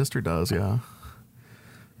 My sister does, yeah.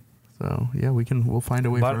 So yeah, we'll find a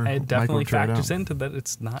way But for it definitely Michael to try it factors out. into that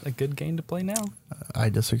it's not a good game to play now. I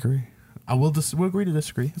disagree. We'll agree to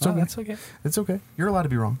disagree. It's Oh, okay. that's okay. It's okay. You're allowed to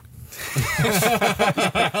be wrong.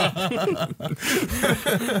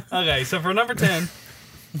 Okay, so for number 10,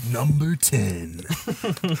 Number 10.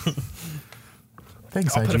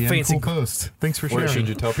 Thanks, I'll put a IGN. fancy- Cool post. Thanks for sharing. Wait, should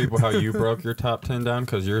you tell people how you broke your top 10 down?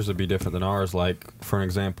 Because yours would be different than ours. Like, for an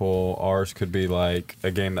example, ours could be like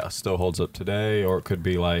a game that still holds up today, or it could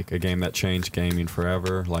be like a game that changed gaming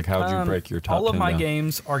forever. Like, how would you break your top 10 all of my down?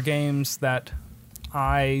 games are games that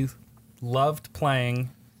I loved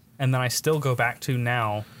playing and that I still go back to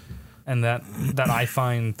now and that I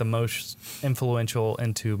find the most influential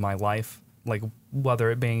into my life. Like,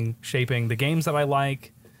 whether it being shaping the games that I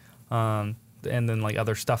like, and then like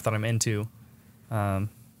other stuff that I'm into. So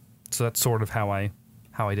that's sort of how I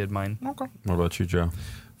did mine. Okay. What about you, Joe?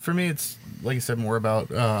 For me, it's like I said, more about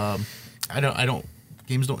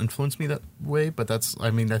games don't influence me that way, but I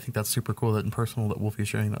think that's super cool that in personal that Wolfie is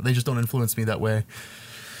sharing that. They just don't influence me that way.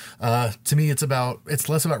 To me, it's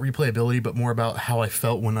less about replayability, but more about how I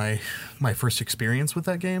felt when my first experience with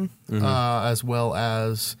that game, as well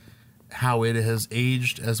as how it has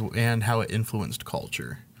aged and how it influenced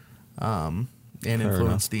culture, and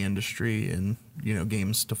influenced the industry and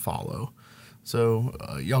games to follow. So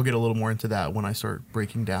y'all get a little more into that when I start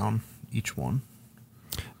breaking down each one.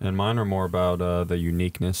 And mine are more about the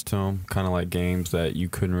uniqueness to them, kind of like games that you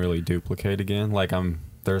couldn't really duplicate again. Like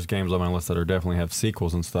there's games on my list that are definitely have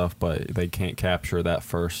sequels and stuff, but they can't capture that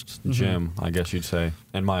first gem, I guess you'd say,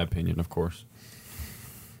 in my opinion, of course.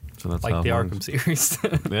 So that's Like how the mine's- Arkham series.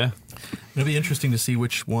 Yeah. It'll be interesting to see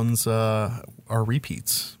which ones are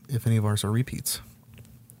repeats, if any of ours are repeats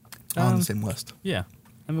on the same list. Yeah.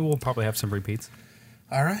 I mean, we'll probably have some repeats.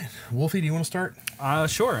 All right. Wolfie, do you want to start?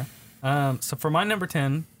 Sure. So for my number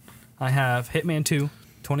 10, I have Hitman 2,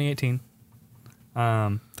 2018.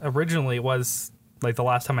 Originally, it was like the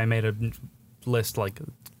last time I made a list like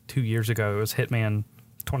 2 years ago. It was Hitman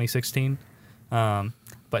 2016.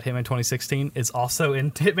 But Hitman 2016 is also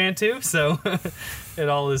in Hitman 2, so it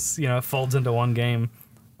all is, folds into one game.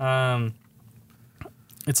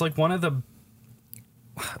 It's like one of the...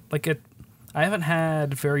 I haven't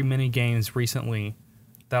had very many games recently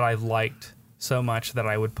that I've liked so much that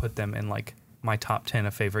I would put them in, like, my top 10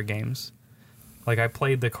 of favorite games. Like, I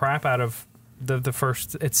played the crap out of the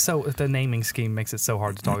first... The naming scheme makes it so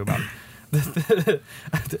hard to talk about.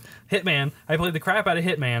 Hitman. I played the crap out of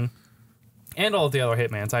Hitman. And all of the other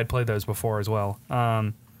Hitmans. I'd played those before as well.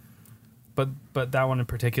 But that one in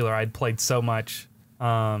particular, I'd played so much.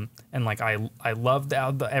 And like I loved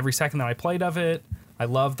every second that I played of it. I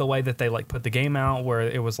loved the way that they like put the game out, where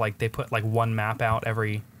it was like they put like one map out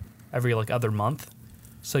every like other month.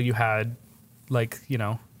 So you had like,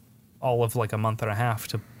 all of like a month and a half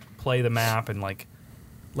to play the map and like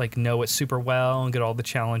know it super well and get all the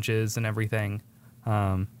challenges and everything.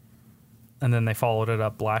 And then they followed it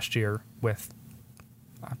up last year with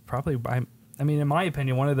in my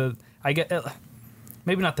opinion, one of the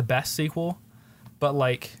maybe not the best sequel, but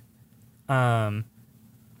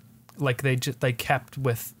they kept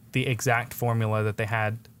with the exact formula that they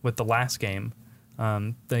had with the last game,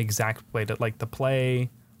 the exact way to like to play,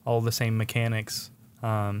 all the same mechanics.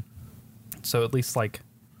 So at least like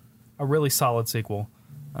a really solid sequel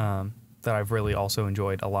that I've really also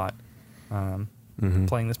enjoyed a lot.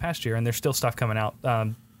 Playing this past year, and there's still stuff coming out.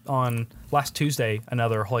 On last Tuesday,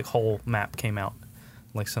 another like whole map came out,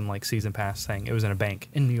 like some like season pass thing. It was in a bank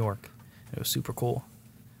in New York. It was super cool,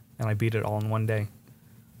 and I beat it all in one day.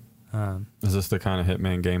 Is this the kind of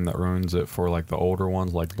Hitman game that ruins it for like the older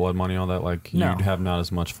ones, like Blood Money and all that? Like No. you'd have not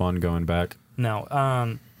as much fun going back.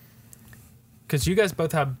 No, because you guys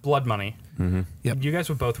both have Blood Money. Mm-hmm. Yep. You guys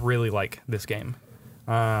would both really like this game.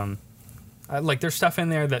 Like there's stuff in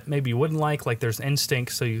there that maybe you wouldn't like. Like there's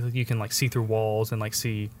instinct, so you can like see through walls and like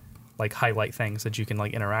see like highlight things that you can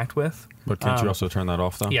like interact with. But can't you also turn that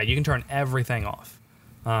off though? Yeah, you can turn everything off.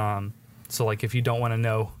 So like if you don't want to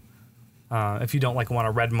know, if you don't like want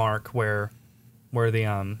a red mark where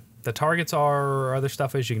the targets are or other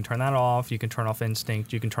stuff is, you can turn that off. You can turn off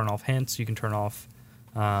instinct. You can turn off hints. You can turn off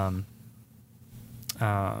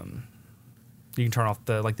you can turn off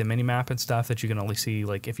the like the mini map and stuff that you can only see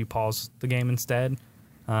like if you pause the game instead.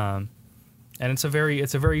 And it's a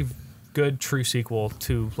very good true sequel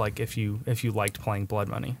to like if you liked playing Blood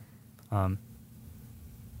Money. And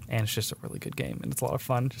it's just a really good game, and it's a lot of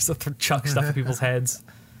fun just to chuck stuff at people's heads.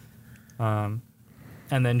 And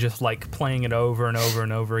then just like playing it over and over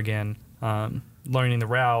and over again, learning the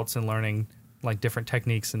routes and learning like different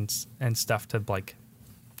techniques and stuff to like,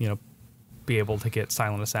 be able to get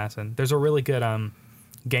Silent Assassin. There's a really good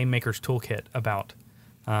game maker's toolkit about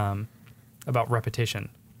repetition,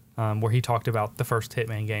 where he talked about the first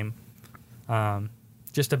Hitman game,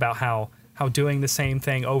 just about how doing the same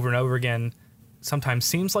thing over and over again sometimes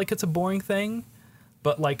seems like it's a boring thing,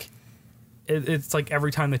 but like it's like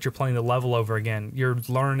every time that you're playing the level over again, you're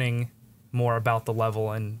learning more about the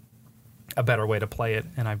level and a better way to play it.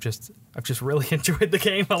 And I've just really enjoyed the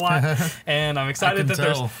game a lot, and I'm excited that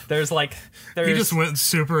there's He just went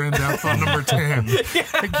super in depth on number 10. Yeah.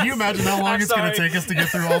 Like, can you imagine how long it's going to take us to get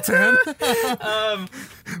through all 10?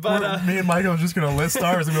 But me and Michael are just going to list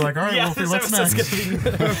ours and be like, all right, Wolfie, what's this next? episode's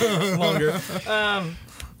gonna be longer.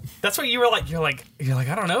 That's what you were like. You're like,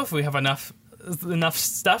 I don't know if we have enough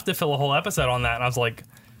stuff to fill a whole episode on that. And I was like,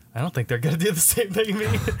 I don't think they're gonna do the same thing to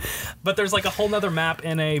me. But there's like a whole nother map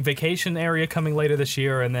in a vacation area coming later this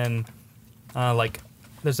year, and then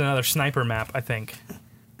there's another sniper map, I think,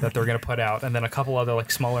 that they're gonna put out, and then a couple other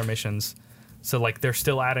like smaller missions. So like they're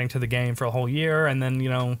still adding to the game for a whole year, and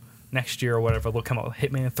then next year or whatever they'll come out with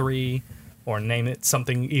Hitman 3. Or name it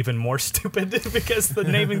something even more stupid, because the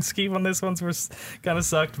naming scheme on this one's kind of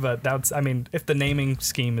sucked. But if the naming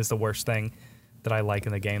scheme is the worst thing that I like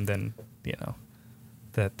in the game, then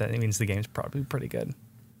that means the game's probably pretty good.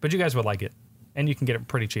 But you guys would like it, and you can get it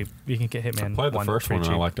pretty cheap. You can get Hitman. I played the first one, and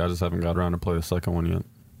I liked it. I just haven't got around to play the second one yet.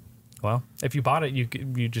 Well, if you bought it, you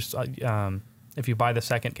just if you buy the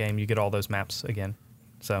second game, you get all those maps again.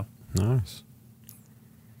 So nice.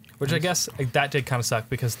 Which I guess that did kind of suck,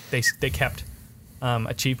 because they kept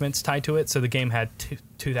achievements tied to it. So the game had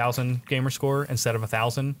 2,000 gamer score instead of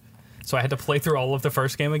 1,000. So I had to play through all of the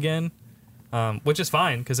first game again, which is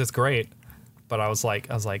fine because it's great. But I was like,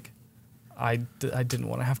 I didn't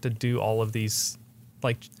want to have to do all of these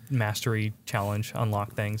like mastery challenge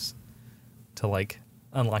unlock things to like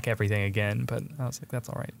unlock everything again. But I was like, that's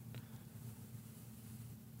all right.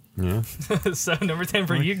 Yeah. So number 10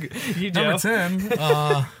 for you Joe. Number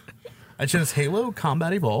 10. I chose Halo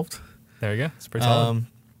Combat Evolved. There you go. It's pretty solid.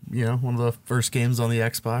 One of the first games on the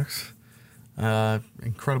Xbox.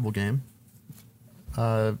 Incredible game.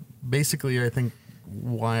 Basically, I think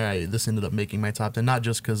why this ended up making my top 10, not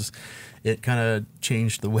just because it kind of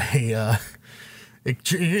changed the way it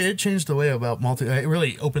changed the way about it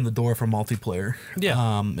really opened the door for multiplayer.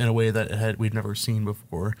 Yeah. In a way that we'd never seen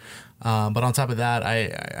before. But on top of that,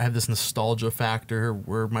 I have this nostalgia factor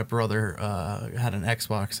where my brother had an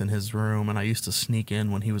Xbox in his room, and I used to sneak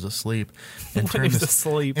in when he was asleep and turn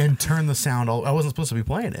the sound. I wasn't supposed to be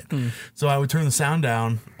playing it, so I would turn the sound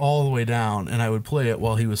down all the way down, and I would play it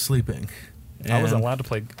while he was sleeping. I wasn't allowed to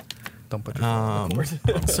play. Don't put your phone on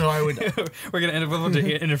record. So I would. We're gonna end up with a bunch of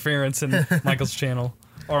interference in Michael's channel,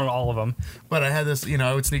 or on all of them. But I had this,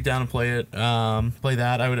 I would sneak down and play it. Play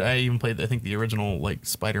that. I even played, I think, the original like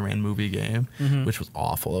Spider-Man movie game, which was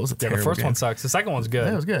awful. It was a terrible the first game. one sucks. The second one's good.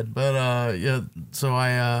 Yeah, it was good. But so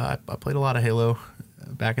I played a lot of Halo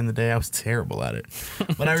back in the day. I was terrible at it,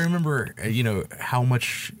 but I remember how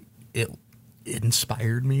much it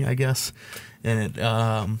inspired me, I guess, and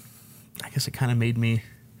I guess it kind of made me.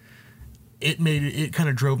 It kind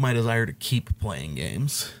of drove my desire to keep playing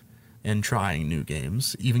games and trying new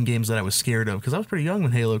games, even games that I was scared of, because I was pretty young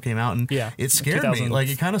when Halo came out, and it scared me. Like,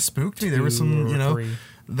 it kind of spooked me. There was some,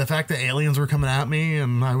 the fact that aliens were coming at me,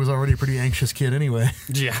 and I was already a pretty anxious kid anyway.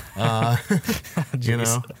 Yeah.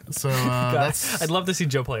 So that's. I'd love to see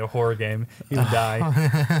Joe play a horror game. He would die.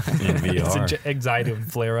 In VR. His anxiety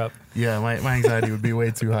would flare up. Yeah, my anxiety would be way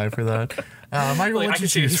too high for that. Michael, I can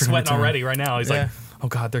see he's sweating already right now. He's like, oh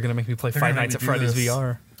God, they're going to make me play Five Nights at Freddy's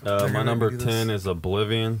VR. My number 10 is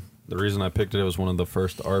Oblivion. The reason I picked it was one of the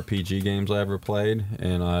first RPG games I ever played,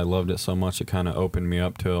 and I loved it so much it kind of opened me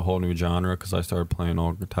up to a whole new genre because I started playing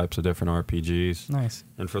all types of different RPGs. Nice.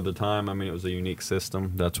 And for the time, it was a unique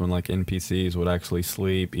system. That's when like NPCs would actually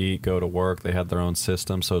sleep, eat, go to work. They had their own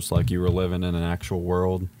system, so it's like you were living in an actual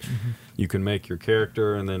world. Mm-hmm. You can make your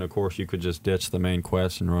character, and then of course you could just ditch the main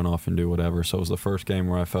quest and run off and do whatever. So it was the first game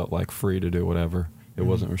where I felt like free to do whatever. It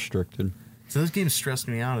wasn't restricted. So this game stressed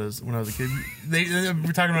me out as when I was a kid.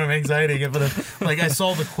 We're talking about anxiety, but I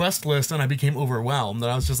saw the quest list and I became overwhelmed.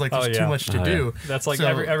 And I was just like, "There's too much to do." That's like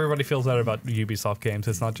everybody feels that about Ubisoft games.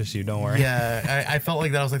 It's not just you. Don't worry. Yeah, I felt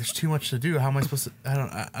like that. I was like, "There's too much to do. How am I supposed to?" I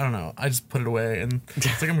don't know. I just put it away, and it's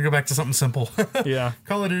like I'm gonna go back to something simple. Yeah.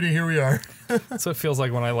 Call of Duty. Here we are. So it feels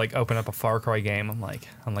like when I like open up a Far Cry game. I'm like,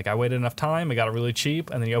 I waited enough time. I got it really cheap,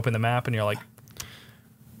 and then you open the map, and you're like.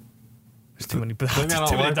 Too many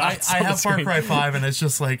dots. I have Far Cry 5, and it's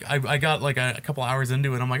just like I got like a couple hours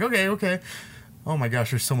into it. I'm like, okay. Oh my gosh,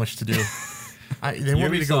 there's so much to do. They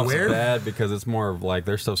want me to go where? Bad because it's more of like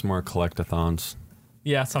their stuff's more collectathons.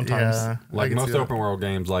 Yeah, sometimes. Yeah, I Like can see most that. open world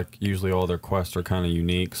games, like usually all their quests are kind of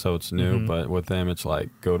unique, so it's new. But with them, it's like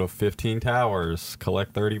go to 15 towers,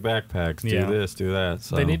 collect 30 backpacks, Yeah. do this, do that.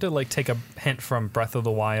 So They need to like take a hint from Breath of the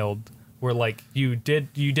Wild, where like you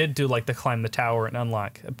did do like the climb the tower and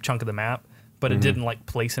unlock a chunk of the map, but it didn't like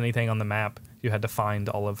place anything on the map. You had to find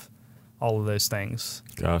all of those things.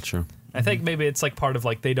 Gotcha. I think maybe it's like part of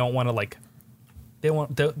like they don't want to like they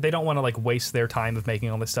don't want to like waste their time of making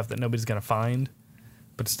all this stuff that nobody's gonna find.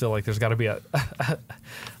 But still, like, there's got to be a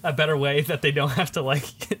better way that they don't have to like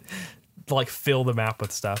fill the map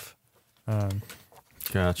with stuff.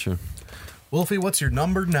 Gotcha. Wolfie, what's your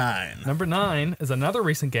number 9? Number 9 is another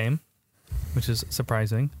recent game, which is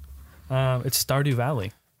surprising. It's Stardew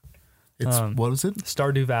Valley. It's what is it?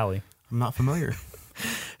 Stardew Valley. I'm not familiar.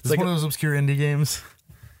 It's like one of those obscure indie games.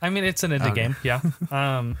 I mean, it's an indie game, yeah.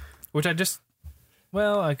 Which I just,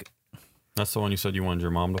 That's the one you said you wanted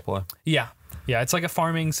your mom to play? yeah. It's like a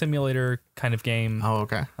farming simulator kind of game. Oh,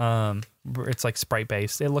 okay. It's like sprite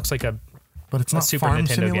based. It looks like a But it's not Super Farm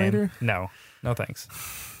Nintendo Simulator? game. No thanks.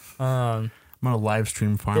 I'm going to live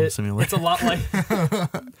stream Farm Simulator. It's a lot like.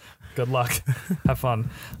 Good luck. Have fun.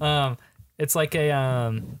 It's like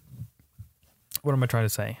a. What am I trying to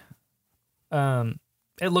say?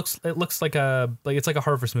 It looks like it's like a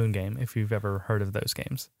Harvest Moon game. If you've ever heard of those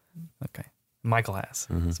games, okay. Michael has.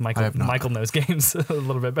 It's I have not. Michael knows games a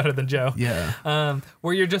little bit better than Joe. Yeah.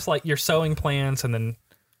 Where you're just like you're sowing plants and then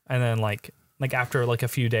like after like a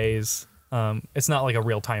few days, it's not like a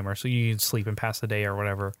real timer, so you sleep and pass the day or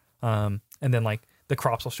whatever. And then like the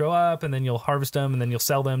crops will show up, and then you'll harvest them, and then you'll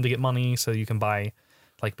sell them to get money, so you can buy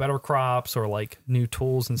like better crops or like new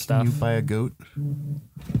tools and stuff. Can you buy a goat?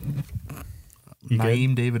 You good?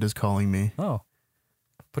 Naeem David is calling me. Oh,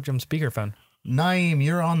 put you on speakerphone. Naeem,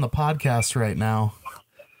 you're on the podcast right now.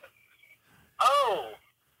 Oh,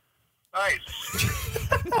 nice.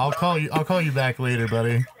 I'll call you back later,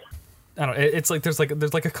 buddy. I don't know. It's like there's like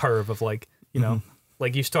a curve of like, you know,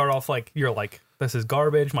 like you start off like you're like, this is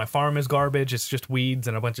garbage. My farm is garbage. It's just weeds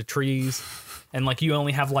and a bunch of trees, and like you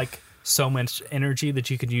only have like so much energy that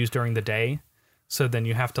you could use during the day. So then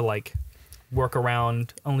you have to like work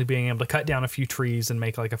around only being able to cut down a few trees and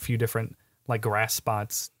make like a few different like grass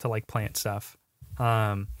spots to like plant stuff.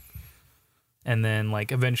 And then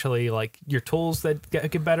like eventually like your tools that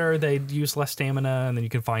get better, they use less stamina, and then you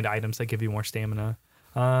can find items that give you more stamina.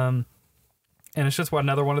 And it's just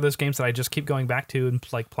another one of those games that I just keep going back to and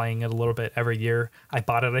like playing it a little bit every year. I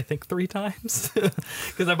bought it I think 3 times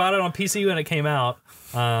because I bought it on PC when it came out.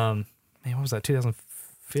 Man, what was that?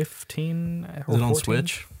 2015 or Is it 14? on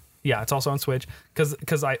Switch? Yeah, it's also on Switch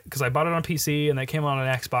because I bought it on PC and that came out on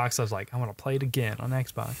Xbox. I was like, I want to play it again on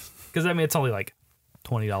Xbox because I mean it's only like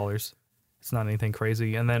 $20. It's not anything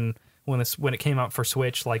crazy. And then when it came out for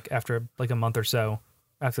Switch, like after like a month or so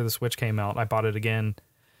after the Switch came out, I bought it again,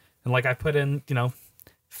 and like I put in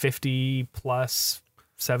 50 plus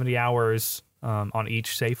 70 hours on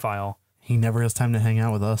each save file. He never has time to hang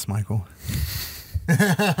out with us, Michael.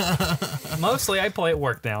 Mostly I play at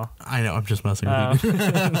work now. I know, I'm just messing with you.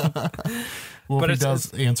 Well, But he it's-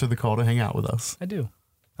 does answer the call to hang out with us. I do.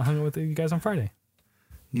 I hung out with you guys on Friday.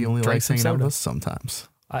 He only Drank likes some hanging out with soda. us sometimes.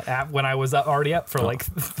 When I was already up for like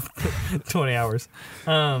 20 hours.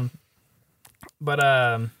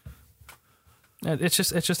 It's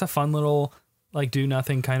just a fun little like do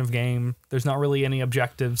nothing kind of game. There's not really any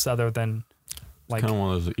objectives other than like Kind of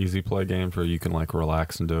one of those easy play games where you can like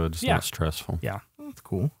relax and do it. It's Yeah. not stressful. yeah. That's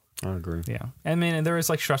cool. I agree. Yeah. I mean, and there is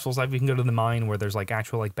like stressful stuff. You can go to the mine where there's like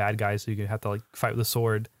actual like bad guys, so you can have to like fight with a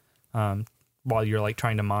sword while you're like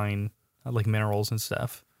trying to mine like minerals and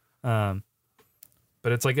stuff. But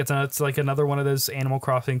it's like another one of those Animal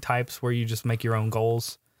Crossing types where you just make your own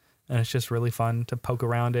goals, and it's just really fun to poke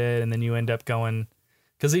around it. And then you end up going,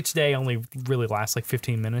 because each day only really lasts like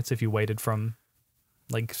 15 minutes if you waited from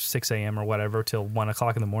like 6 a.m. or whatever till 1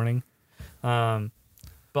 o'clock in the morning.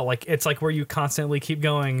 But like it's like where you constantly keep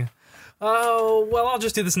going, oh well, I'll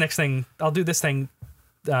just do this next thing. I'll do this thing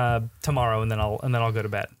tomorrow, and then I'll go to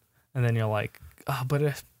bed. And then you're like, oh, but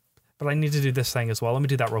I need to do this thing as well. Let me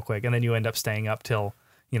do that real quick. And then you end up staying up till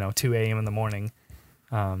 2 a.m. in the morning,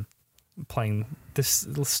 playing this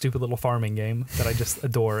stupid little farming game that I just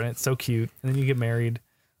adore, and it's so cute. And then you get married,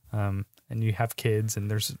 and you have kids, and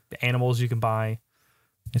there's animals you can buy.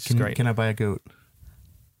 It's just great. Can I buy a goat?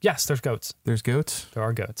 Yes, there's goats. There's goats? There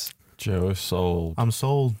are goats. Joe is sold. I'm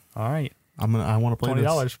sold. All right. I want to play this.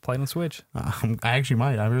 $20 play on Switch. I actually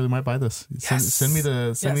might. I really might buy this. Send me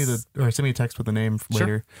a text with the name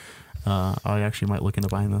later. I actually might look into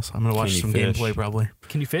buying this. I'm gonna watch you some fish? gameplay probably.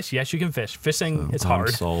 Can you fish? Yes, you can fish. Fishing is I'm hard.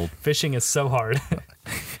 sold. Fishing is so hard.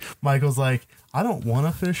 Michael's like, I don't want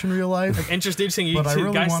to fish in real life. Introducing you But I to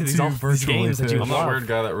really guys want to these to all these virtually games that you fish. I'm that love. weird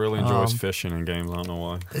guy that really enjoys fishing in games. I don't know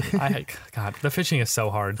why. God, the fishing is so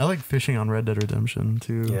hard. I like fishing on Red Dead Redemption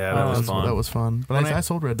too. Yeah, that was fun. That was fun. But I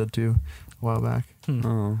sold Red Dead 2 a while back.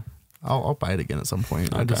 Oh. I'll buy it again at some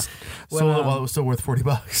point. I Okay. just sold it while it was still worth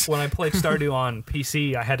 $40. When I played Stardew on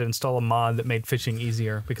PC, I had to install a mod that made fishing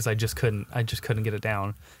easier because I just couldn't get it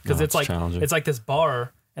down because No, it's like challenging. it's like this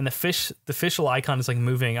bar and the fish icon is like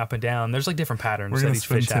moving up and down. There's like different patterns We're that gonna each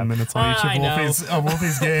spend fish 10 have. minutes on each I know. of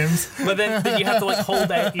Wolfie's games. But then you have to like hold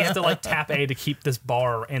A. You have to like tap A to keep this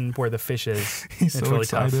bar in where the fish is. He's It's so really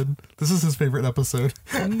excited. This is his favorite episode.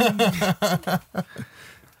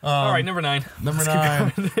 All right, number 9. Number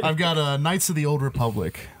 9, I've got Knights of the Old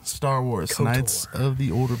Republic, Star Wars, KOTOR. Knights of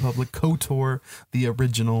the Old Republic, KOTOR, the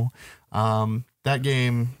original. That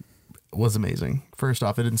game was amazing. First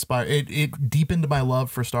off, it deepened my love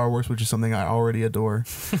for Star Wars, which is something I already adore.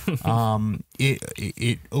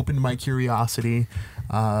 It opened my curiosity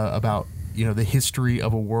about the history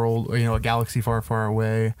of a world, a galaxy far, far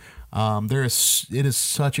away. It is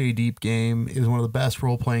such a deep game. It is one of the best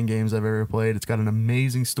role-playing games I've ever played. It's got an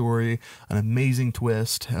amazing story, an amazing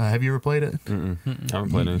twist. Have you ever played it? I haven't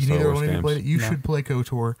played any Star Neither Wars one of you games. played it. You should play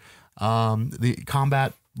KOTOR. The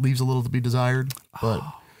combat leaves a little to be desired, but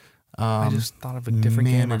I just thought of a different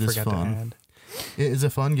man, game I it is forgot to fun. add. it is a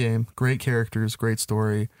fun game. Great characters, great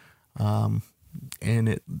story.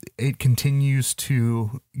 And it continues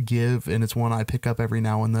to give, and it's one I pick up every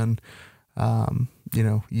now and then,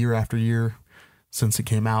 year after year since it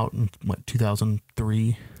came out in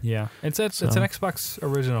 2003. Yeah, it's an Xbox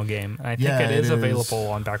original game. And I think Yeah, it is it is.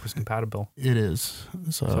 available on backwards compatible. It is.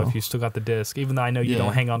 So if you still got the disc, even though I know you Yeah.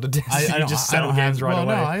 don't hang on to discs, I you don't- just I sell don't games have, right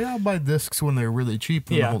well, away. No, I'll buy discs when they're really cheap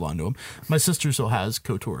and Yeah. hold on to them. My sister still has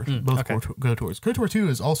KOTOR, both okay. KOTORs. KOTOR 2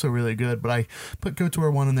 is also really good, but I put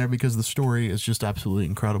KOTOR 1 in there because the story is just absolutely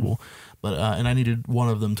incredible. But and I needed one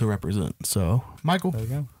of them to represent. So, Michael, There you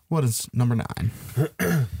go. what is number 9?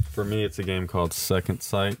 For me, it's a game called Second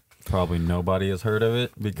Sight. Probably nobody has heard of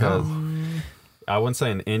it because I wouldn't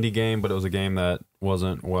say an indie game, but it was a game that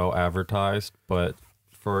wasn't well advertised. But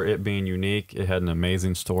for it being unique, it had an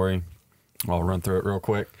amazing story. I'll run through it real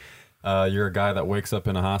quick. You're a guy that wakes up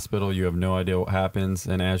in a hospital. You have no idea what happens.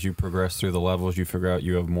 And as you progress through the levels, you figure out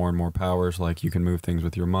you have more and more powers. Like you can move things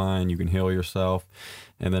with your mind. You can heal yourself.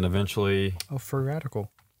 And then eventually... Oh, Free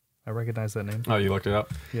Radical. I recognize that name. Oh, you looked it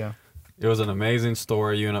up? Yeah. It was an amazing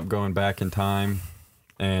story. You end up going back in time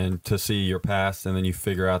and to see your past, and then you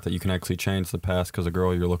figure out that you can actually change the past because the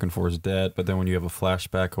girl you're looking for is dead. But then when you have a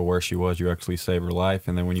flashback of where she was, you actually save her life.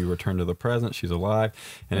 And then when you return to the present, she's alive.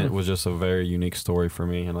 And it was just a very unique story for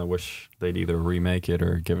me. And I wish they'd either remake it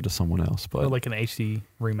or give it to someone else. But Or like an HD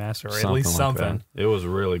remaster, or at something least like something. that. It was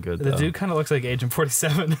really good. The though. dude kind of looks like Agent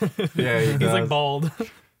 47. Yeah, he He's does. like bald.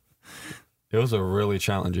 It was a really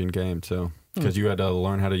challenging game too, because you had to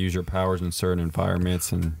learn how to use your powers in certain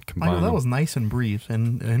environments and combine Michael, that them. was nice and brief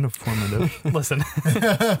and informative. Listen,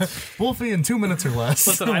 Wolfie in 2 minutes or less.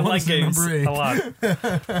 listen, I What like is your games number 8? a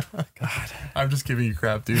lot. I'm just giving you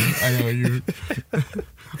crap, dude. I know you.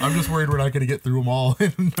 I'm just worried we're not going to get through them all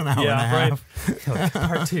in an hour and a Yeah, right. half.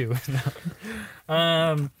 Part 2.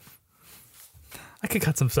 No. I could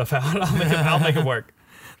cut some stuff out. I'll make it work.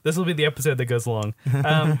 This will be the episode that goes long.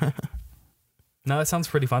 No, it sounds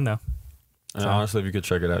pretty fun though. And honestly, if you could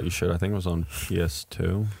check it out, you should. I think it was on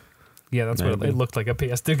PS2. Yeah, that's what Maybe. it looked like, a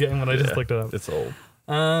PS2 game when I just Yeah, looked it up. It's old.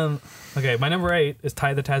 Okay, my number 8 is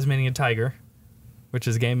Ty the Tasmanian Tiger, which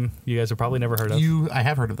is a game you guys have probably never heard of. I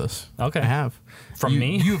have heard of this. Okay. I have. From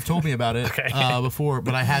me? You have told me about it Okay. before,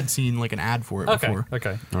 but I had seen like an ad for it Okay, before.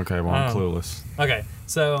 okay. Okay, well, I'm clueless. Okay,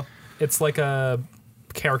 so it's like a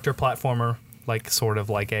character platformer, like sort of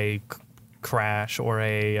like a Crash or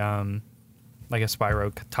a like a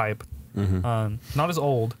Spyro type. Not as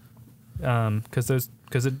old, because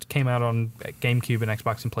it came out on GameCube and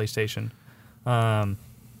Xbox and PlayStation.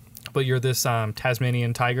 But you're this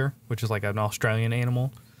Tasmanian tiger, which is like an Australian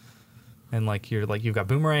animal, and you've got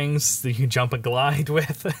boomerangs that you can jump and glide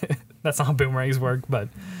with. That's not how boomerangs work, but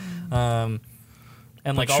and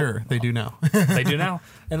Like sure, they do now. they do now.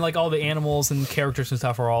 And like all the animals and characters and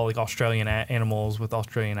stuff are all like Australian animals with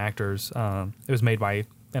Australian actors. It was made by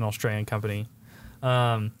an Australian company.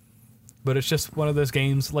 But it's just one of those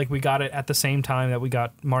games, like we got it at the same time that we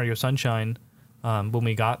got Mario Sunshine when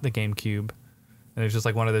we got the GameCube. And it was just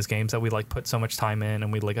like one of those games that we like put so much time in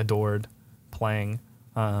and we like adored playing.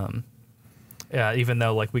 Yeah, even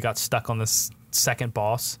though like we got stuck on this second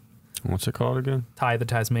boss, What's it called again? Ty the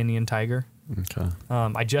Tasmanian Tiger. Okay.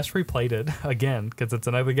 I just replayed it again because it's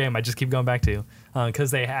another game I just keep going back to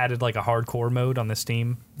because they added like a hardcore mode on the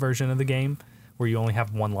Steam version of the game where you only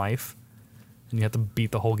have one life, and you have to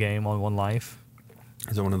beat the whole game on one life.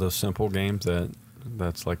 Is it one of those simple games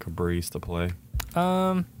that's like a breeze to play?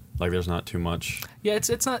 Like there's not too much. Yeah,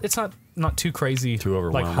 it's not too crazy. Too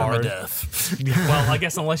overwhelming. Like hard. Permadeath. Yeah, well, I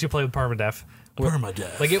guess unless you play with permadeath.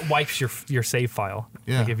 Permadeath. Like it wipes your save file.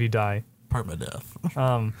 Yeah. Like if you die. Permadeath.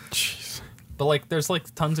 Jeez. But like there's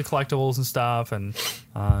like tons of collectibles and stuff, and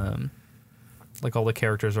like all the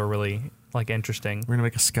characters are really like interesting. We're gonna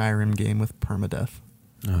make a Skyrim game with permadeath.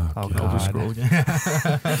 Oh, Oh, God. Elder God. Scroll game.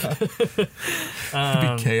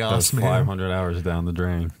 It'd be chaos, That's man. 500 hours down the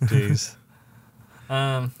drain. Jeez.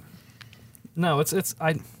 No, it's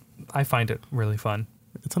I find it really fun.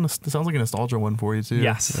 It sounds like a nostalgia one for you too.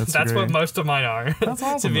 Yes, that's great. what most of mine are. That's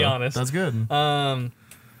awesome. to be though. honest. That's good.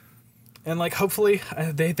 And like hopefully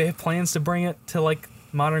they have plans to bring it to like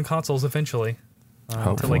modern consoles eventually. To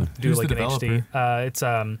Hopefully. like do Who's like the an HD. developer? It's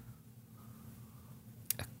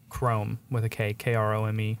Chrome with a K,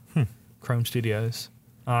 Krome, Chrome Studios.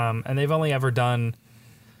 And they've only ever done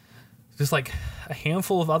just like a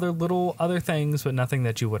handful of other things, but nothing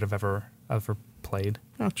that you would have ever played.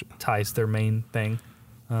 Gotcha. Ties their main thing,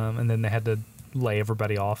 and then they had to lay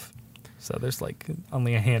everybody off. So there's like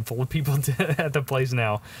only a handful of people at the place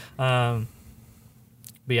now. But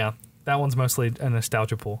yeah, that one's mostly a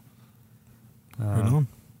nostalgia pool. Right on.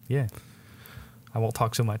 Yeah, I won't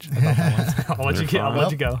talk so much about that one. I'll let you get. I'll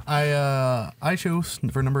let you go. I chose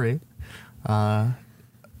for number 8,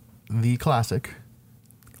 the classic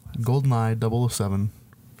GoldenEye 007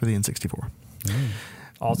 for the N64.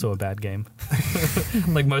 Also a bad game,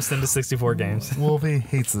 like most N64 games. Wolfie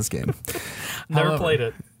hates this game. Never However, played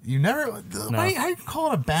it You never. Why, how you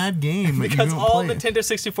call it a bad game? that you because don't all play it? Nintendo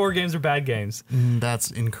 64 games are bad games.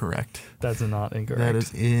 That's incorrect. That's not incorrect. That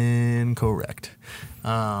is incorrect.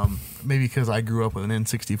 Maybe because I grew up with an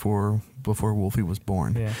N64 before Wolfie was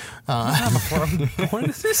born. Yeah. Before I was born.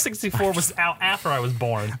 The 64 was out after I was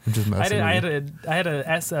born. I'm just messing I with had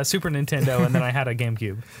a Super Nintendo and then I had a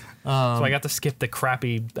GameCube. So I got to skip the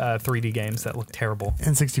crappy 3D games that looked terrible.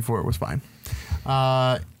 N64 was fine.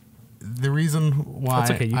 The reason why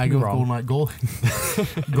That's okay, you I can go be with wrong.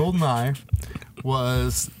 GoldenEye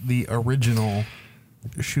was the original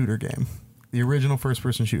shooter game. The original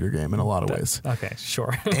first-person shooter game in a lot of ways. Okay,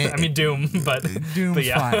 sure. I mean Doom, but Doom's but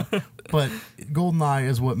yeah. fine. But GoldenEye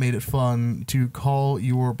is what made it fun to call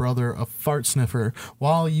your brother a fart sniffer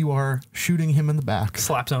while you are shooting him in the back.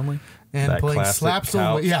 Slaps only. And That playing classic slaps couch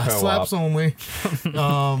only. Yeah, co-op. slaps only.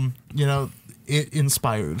 It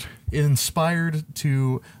inspired. It inspired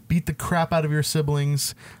to beat the crap out of your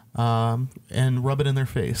siblings and rub it in their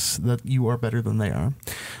face that you are better than they are.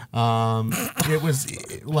 It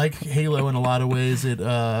was like Halo in a lot of ways. It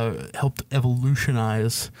helped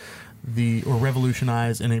revolutionize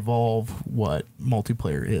and evolve what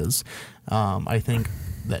multiplayer is. I think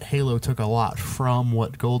that Halo took a lot from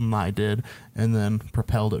what GoldenEye did and then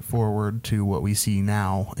propelled it forward to what we see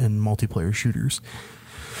now in multiplayer shooters.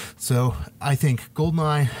 So I think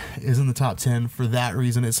GoldenEye is in the top 10 for that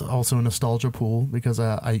reason. It's also a nostalgia pool because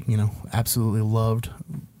I absolutely loved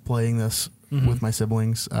playing this with my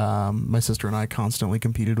siblings. My sister and I constantly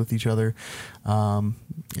competed with each other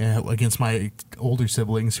against my older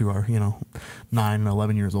siblings who are 9 and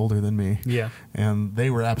 11 years older than me. Yeah. And they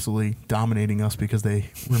were absolutely dominating us because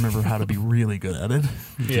they remember how to be really good at it.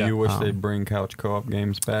 Do you wish they'd bring couch co-op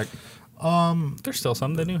games back? There's still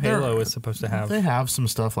some. The new Halo is supposed to have. They have some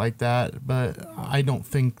stuff like that, but I don't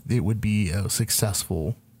think it would be a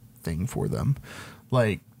successful thing for them.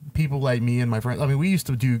 Like people like me and my friends. I mean, we used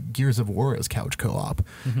to do Gears of War as couch co-op,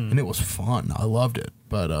 and it was fun. I loved it,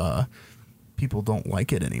 but people don't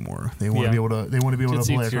like it anymore. They want to be able to. They want to be able It's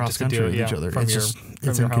to play easier across just to do country it, with each other. from It's your- just from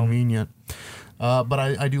it's your home. inconvenient. But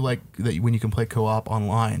I do like that when you can play co-op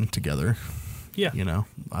online together. Yeah.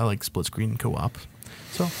 I like split screen co-op.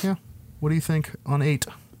 So yeah. What do you think on 8?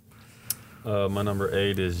 My number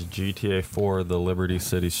 8 is GTA 4: The Liberty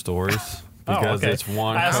City Stories because it's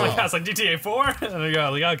one. I was like GTA 4. And we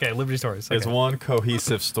go like okay, Liberty Stories. Okay. It's one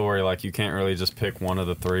cohesive story. Like you can't really just pick one of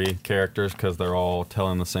the 3 characters because they're all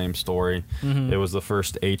telling the same story. It was the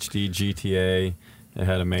first HD GTA. It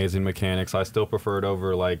had amazing mechanics. I still prefer it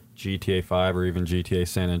over like GTA 5 or even GTA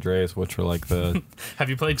San Andreas, which were like the. Have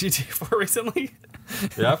you played GTA 4 recently?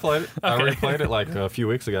 Yeah, I played it. I already played it like a few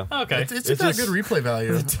weeks ago. Okay. It's got just- good replay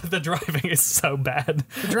value. The driving is so bad.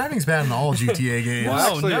 The driving's bad in all GTA games. Well,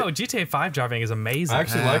 Oh actually- no, GTA 5 driving is amazing. I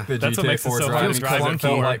actually like the That's what GTA makes it 4 so fun driving to because drive it it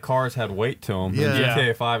felt for. like cars had weight to them. Yeah. In Yeah.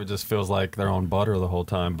 GTA 5, it just feels like they're on butter the whole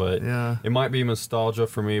time. But Yeah. it might be nostalgia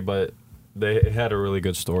for me, but it had a really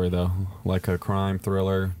good story, though. Like a crime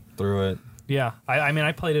thriller through it. Yeah, I mean,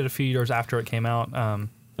 I played it a few years after it came out. And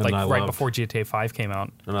like I right loved- before GTA 5 came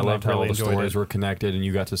out. And I loved how all the enjoyed stories it. were connected, and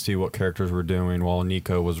you got to see what characters were doing while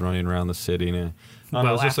Nico was running around the city. And it Well,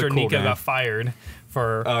 was just a after cool Nico game. got fired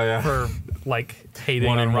for Oh, yeah. for like hating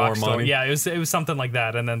Wanting on more Rockstar. money. Yeah, it was something like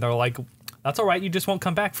that, and then they're like, "That's all right, you just won't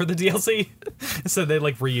come back for the DLC." So they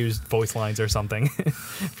like reused voice lines or something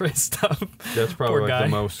for his stuff. That's probably Poor like guy. the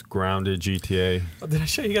most grounded GTA. Oh, did I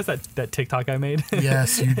show you guys that TikTok I made?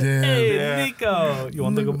 Yes, you did. Hey, Yeah. Nico, you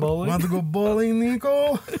want to go bowling? Want to go bowling,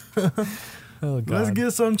 Nico? Oh God. Let's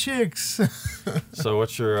get some chicks. So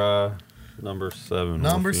what's your number 7?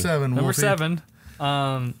 Number Wolfie? 7. Number Wolfie. 7.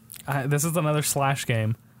 This is another Slash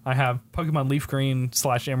game. I have Pokemon Leaf Green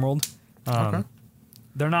 / Emerald. Okay.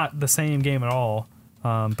 They're not the same game at all,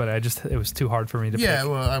 but it was too hard for me to Yeah,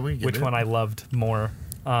 pick well, we get which it. one I loved more.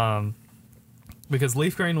 Because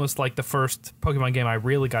Leaf Green was like the first Pokemon game I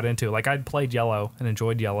really got into. Like I'd played Yellow and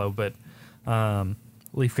enjoyed Yellow, but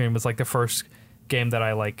Leaf Green was like the first game that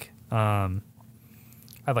I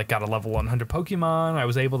got a level 100 Pokemon. I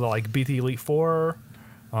was able to like beat the Elite Four.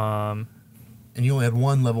 And you only had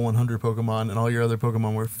one level 100 Pokemon, and all your other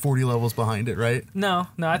Pokemon were 40 levels behind it, right? No,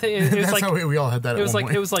 I think it was That's like how we all had that. it was at one like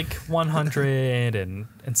point. it was like 100 and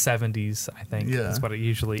 70s. I think Yeah. is what it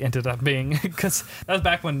usually ended up being, because that was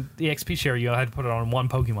back when the XP share you had to put it on one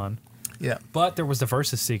Pokemon. Yeah. But there was the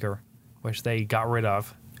Versus Seeker, which they got rid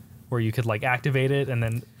of, where you could like activate it and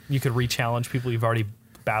then you could re-challenge people you've already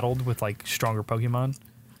battled with like stronger Pokemon.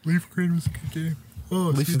 Leaf Green was a good game. Oh,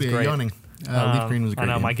 Leaf excuse is me, great. yawning. Leaf Green was a great I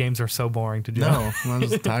know game. my games are so boring to do. No, I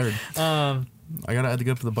was tired. I had to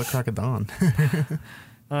get up to the butt crack of dawn.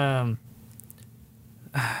 And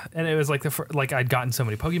it was like like I'd gotten so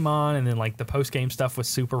many Pokemon, and then like the post game stuff was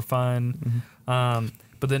super fun.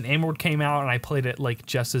 But then Emerald came out, and I played it like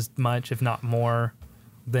just as much, if not more,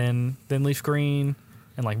 than Leaf Green.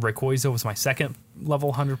 And like Rayquaza was my second level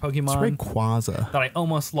 100 It's Pokemon Rayquaza. that I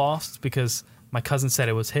almost lost because my cousin said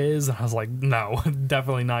it was his, and I was like, no,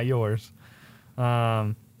 definitely not yours.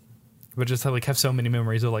 But just like have so many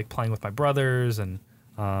memories of like playing with my brothers and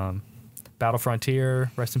Battle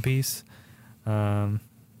Frontier, rest in peace. No,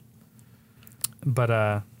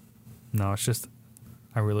 it's just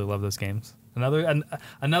I really love those games.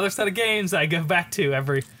 Another set of games that I go back to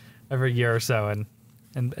every year or so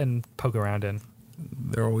and poke around in.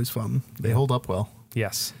 They're always fun. They hold up well.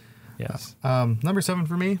 Yes. Number 7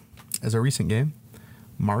 for me is a recent game,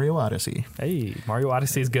 Mario Odyssey. Hey, Mario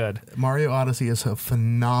Odyssey is good. Mario Odyssey is a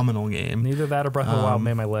phenomenal game. Neither that or Breath of the Wild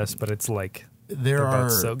made my list, but it's like They're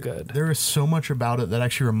both so good. There is so much about it that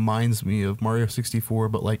actually reminds me of Mario 64,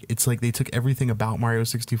 but like it's like they took everything about Mario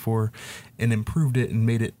 64 and improved it and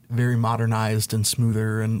made it very modernized and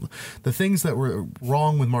smoother. And the things that were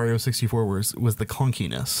wrong with Mario 64 was the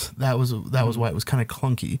clunkiness. That was why it was kind of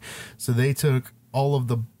clunky. So they took all of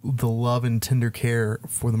the love and tender care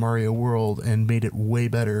for the Mario world and made it way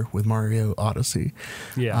better with Mario Odyssey.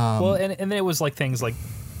 Yeah. Well, and it was like things like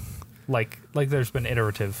there's been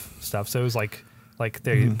iterative stuff. So it was like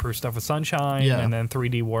they improved stuff with Sunshine Yeah. and then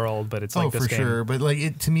 3D World, but it's like this for game. sure. But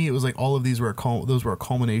like to me, it was like all of these were those were a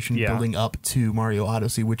culmination Yeah. building up to Mario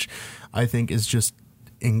Odyssey, which I think is just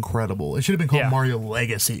incredible. It should have been called Yeah. Mario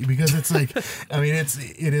Legacy because it's like, I mean,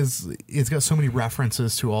 it's got so many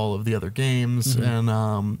references to all of the other games,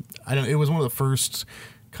 Mm-hmm. and it was one of the first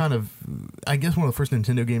one of the first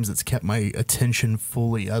Nintendo games that's kept my attention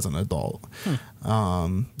fully as an adult. A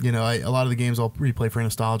lot of the games I'll replay for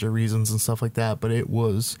nostalgia reasons and stuff like that, but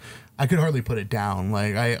I could hardly put it down.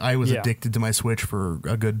 Like I was Yeah. addicted to my Switch for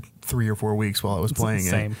a good 3 or 4 weeks while I was playing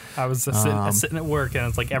Same. it. I was sitting at work, and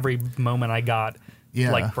it's like every moment I got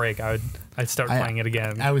Yeah. like break, I'd start playing it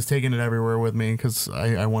again. I was taking it everywhere with me because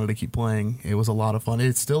I wanted to keep playing. It was a lot of fun.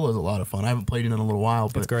 It still is a lot of fun. I haven't played it in a little while,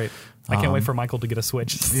 but It's great. I can't wait for Michael to get a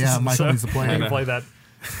Switch. Yeah, Michael needs to play I it. can play that.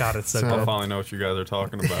 God, it's so, So- I good. finally know what you guys are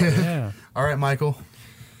talking about. Yeah. All right, Michael.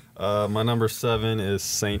 My number 7 is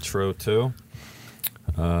Saints Row 2.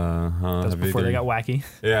 That's before they got wacky.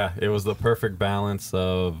 Yeah, it was the perfect balance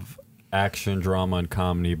of action, drama, and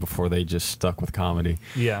comedy before they just stuck with comedy.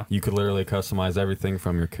 Yeah. You could literally customize everything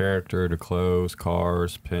from your character to clothes,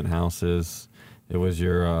 cars, penthouses. It was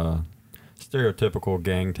your stereotypical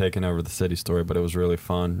gang taking over the city story, but it was really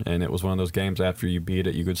fun. And it was one of those games after you beat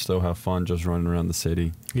it, you could still have fun just running around the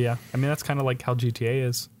city. Yeah. I mean, that's kind of like how GTA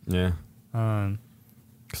is. Yeah.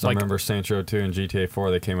 Because I remember Saints Row 2 and GTA 4,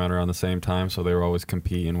 they came out around the same time, so they were always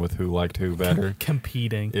competing with who liked who better.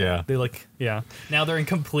 Competing. Yeah. They now they're in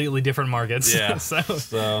completely different markets. Yeah.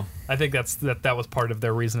 So I think that was part of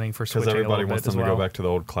their reasoning for Because switching everybody a little wants bit as them to well. go back to the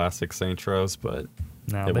old classic Saints Rows, but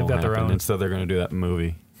No, it they've won't got their happen. own. Instead, they're going to do that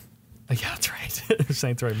movie. Yeah, that's right.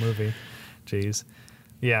 Saints Row movie. Jeez.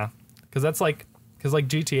 Yeah. Because that's like Because like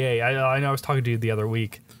GTA, I know I was talking to you the other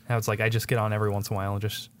week. And it's like I just get on every once in a while and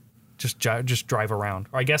just drive around.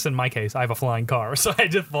 Or I guess in my case, I have a flying car, so I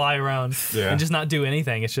just fly around and just not do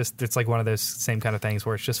anything. It's like one of those same kind of things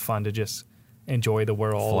where it's just fun to just enjoy the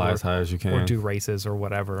world, fly as high as you can, or do races or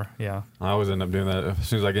whatever. Yeah, I always end up doing that. As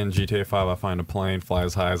soon as I get in GTA 5, I find a plane, fly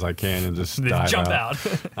as high as I can, and just dive jump out.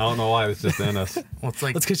 I don't know why, it's just in us. Well, it's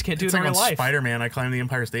like that's because you can't do it it's in like real on life. Spider-Man. I climb the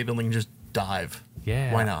Empire State Building and just dive.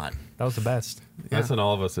 Yeah, Why not? That was the best. That's in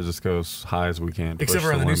all of us. It just goes high as we can. Except push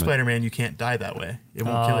for on the new limit. Spider-Man, you can't die that way. It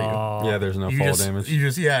won't kill you. Yeah, there's no You fall just, damage.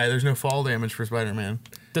 there's no fall damage for Spider-Man.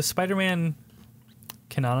 Does Spider-Man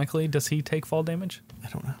canonically does he take fall damage? I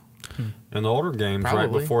don't know. In the older games, right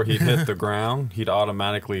Probably. before he'd hit the ground, he'd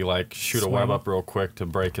automatically like shoot a web Swim. up real quick to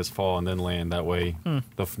break his fall and then land. That way,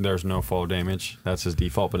 there's no fall damage. That's his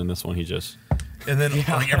default. But in this one, he just And then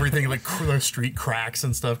like everything, like the street cracks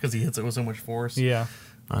and stuff because he hits it with so much force. Yeah.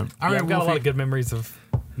 All Yeah, right, I've got a lot Wolfie. of good memories of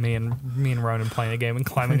me and Ronan playing a game and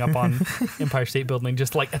climbing up on Empire State Building.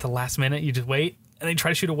 Just like at the last minute, you just wait and then you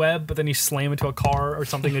try to shoot a web, but then you slam into a car or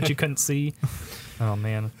something that you couldn't see. Oh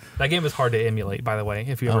man, that game is hard to emulate. By the way,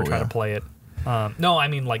 if you ever try to play it, no, I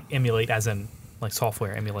mean like emulate as in like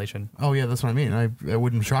software emulation. Oh yeah, that's what I mean. It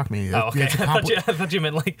wouldn't shock me. Oh, okay. It's a I thought you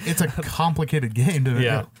meant like it's a complicated game to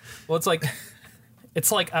yeah. Well, it's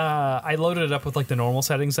like I loaded it up with like the normal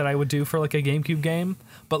settings that I would do for like a GameCube game,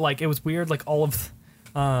 but like it was weird. Like all of,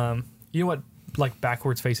 you know what like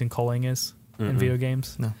backwards facing culling is in video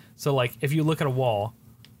games? No. So like if you look at a wall,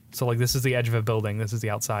 so like this is the edge of a building, this is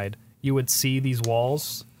the outside. You would see these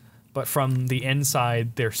walls, but from the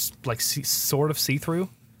inside they're like sort of see through.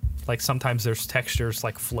 Like sometimes there's textures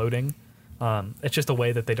like floating. It's just a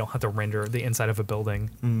way that they don't have to render the inside of a building.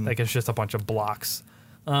 Like it's just a bunch of blocks.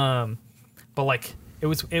 But like it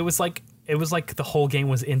was like the whole game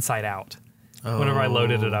was inside out. Whenever I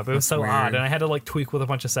loaded it up, it was so odd, and I had to like tweak with a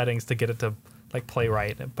bunch of settings to get it to like play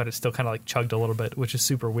right. But it still kind of like chugged a little bit, which is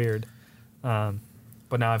super weird.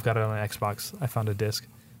 But now I've got it on an Xbox. I found a disc.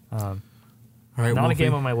 All right, Not Wolfie. a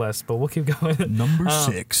game on my list, but we'll keep going. Number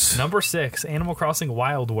 6. Number 6, Animal Crossing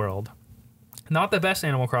Wild World. Not the best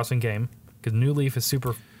Animal Crossing game because New Leaf is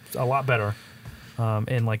a lot better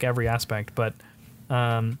in like every aspect, but.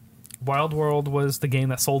 Wild World was the game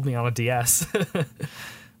that sold me on a DS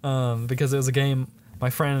because it was a game my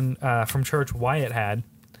friend from church Wyatt had,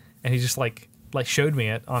 and he just like showed me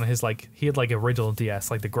it on his he had like original DS,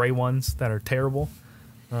 like the gray ones that are terrible,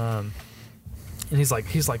 and he's like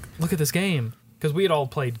look at this game, because we had all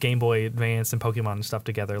played Game Boy Advance and Pokemon and stuff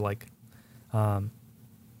together like all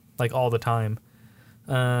the time,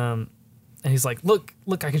 and he's like look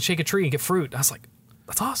I can shake a tree and get fruit. I was like,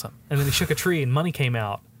 that's awesome. And then he shook a tree and money came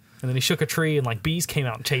out. And then he shook a tree and like bees came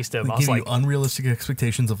out and chased him. They I was give like, you unrealistic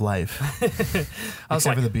expectations of life. I was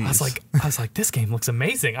like, this game looks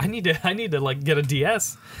amazing. I need to like get a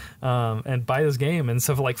DS and buy this game. And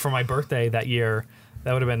so for my birthday that year,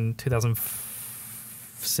 that would have been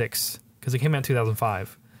 2006 because it came out in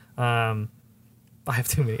 2005. I have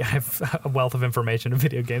too many. I have a wealth of information in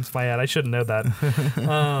video games in my head. I shouldn't know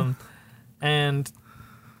that. And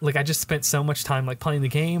like I just spent so much time like playing the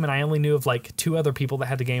game, and I only knew of like 2 other people that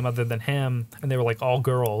had the game other than him, and they were like all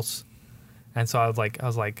girls. And so I was like,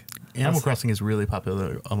 Animal Crossing is really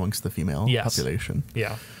popular amongst the female population.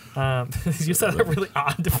 Yeah. You said that really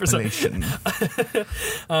odd for some Population.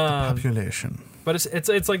 Population. But it's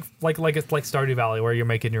like Stardew Valley, where you're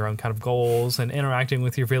making your own kind of goals and interacting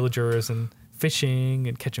with your villagers and fishing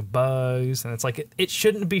and catching bugs, and it's like it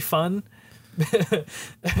shouldn't be fun.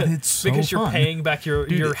 It's so because you're fun. paying back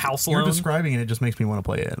your house loan. You're describing it. It just makes me want to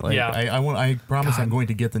play it. Like, Yeah. I promise I'm going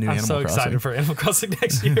to get the new I'm Animal so Crossing. excited for Animal Crossing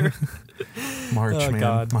next year. March, Oh, man.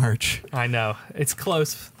 God. March. I know it's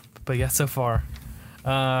close, but yeah, so far.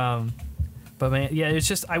 But man, yeah, it's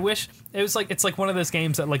just I wish it was like it's like one of those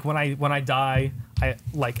games that like when I die,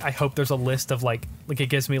 I hope there's a list of like it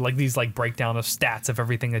gives me like these like breakdown of stats of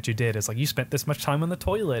everything that you did. It's like you spent this much time on the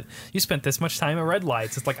toilet, you spent this much time at red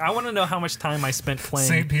lights. It's like I want to know how much time I spent playing.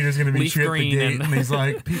 St. Peter's going to meet Leaf you at the Green gate, and he's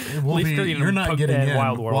like, Wolfie, Leaf Green you're and not getting in.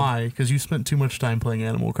 Wild World. Why? Because you spent too much time playing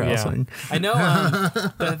Animal Crossing. Yeah. I know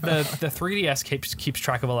the 3DS keeps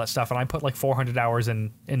track of all that stuff, and I put like 400 hours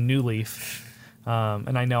in New Leaf.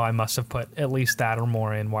 And I know I must have put at least that or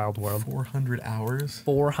more in Wild World. 400 hours?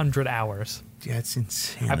 400 hours. Yeah, it's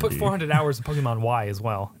insane. I put 400 hours in Pokemon Y as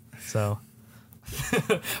well. So,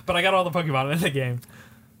 but I got all the Pokemon in the game.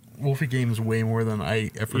 Wolfie games way more than I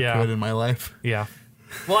ever Yeah. could in my life. Yeah.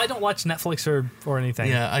 Well, I don't watch Netflix or anything.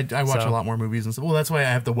 Yeah, I watch So- a lot more movies and stuff. Well, that's why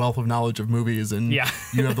I have the wealth of knowledge of movies, and Yeah.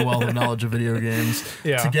 you have the wealth of knowledge of video games.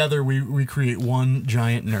 Yeah. Together, we create one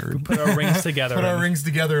giant nerd. Put our rings together. Put our and- rings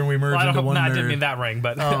together and we merge Well, into one I nerd. didn't mean that ring,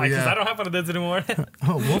 but Oh, because yeah. I don't have one of those anymore.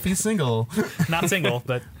 Oh, Wolfie's single. Not single,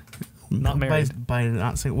 but not married. By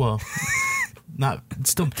not single. Well, not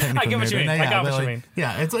still technically. I get what you married, mean. but I got but what you mean.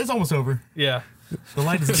 Yeah, it's almost over. Yeah. The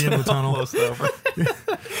light is at the end of the tunnel. Almost over. The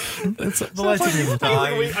light's at the end of the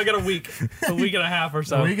tunnel. I got a week and a half or The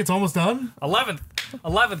so. week it's almost done. 11th.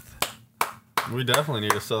 We definitely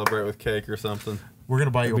need to celebrate with cake or something. We're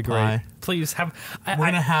gonna buy you a Be great. pie. Please have. We're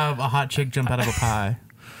gonna have a hot chick jump out of a pie.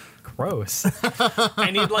 Gross.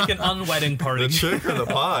 I need like an unwedding party. The chick or the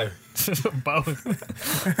pie?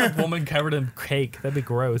 Both. A woman covered in cake. That'd be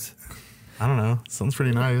gross. I don't know. Sounds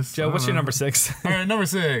pretty nice. Joe, what's your number 6? All right, number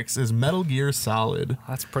 6 is Metal Gear Solid.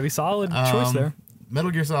 That's a pretty solid choice there. Metal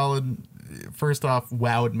Gear Solid, first off,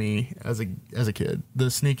 wowed me as a kid. The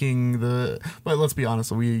sneaking, but let's be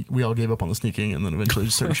honest, we all gave up on the sneaking and then eventually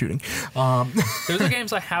just started shooting. Those are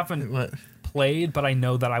games I haven't What? played, but I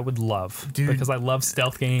know that I would love Dude. because I love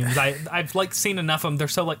stealth games. I've like seen enough of them. They're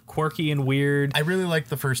so like quirky and weird. I really liked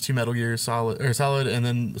the first 2 Metal Gear Solid, and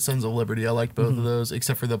then Sons of Liberty. I liked both of those,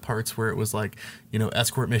 except for the parts where it was like,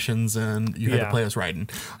 escort missions and you had to Yeah. play as Raiden.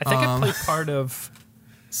 I think I played part of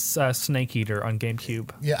Snake Eater on GameCube.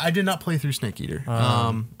 Yeah, I did not play through Snake Eater. I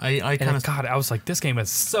And kind of God, I was like, this game is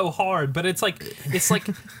so hard, but it's like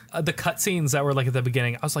the cutscenes that were like at the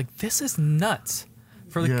beginning. I was like, this is nuts.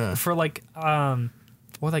 For that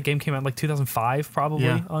game came out in like 2005 probably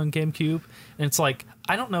Yeah. on GameCube, and it's like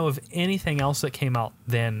I don't know of anything else that came out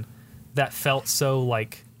then that felt so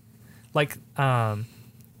like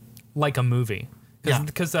a movie. Yeah.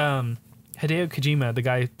 Because Hideo Kojima, the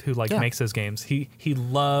guy who Yeah. makes those games, he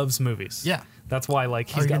loves movies. Yeah. That's why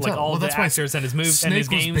he's you got can like tell. all Well, the that's why actors and his movies Snake and his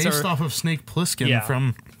games was based are off of Snake Plissken Yeah.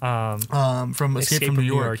 from Escape from New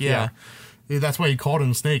York. Yeah. That's why he called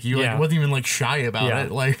him Snake. He Yeah. wasn't even like shy about Yeah.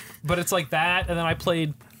 it. Like, But it's like that, and then I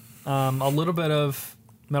played a little bit of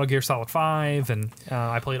Metal Gear Solid 5, and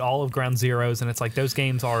I played all of Ground Zeroes, and it's like those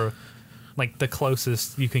games are like the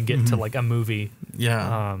closest you can get to like a movie.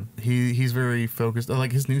 yeah, he's very focused.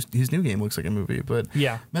 Like his new game looks like a movie, but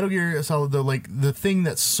Yeah. Metal Gear Solid though, like the thing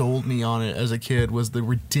that sold me on it as a kid was the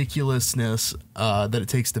ridiculousness that it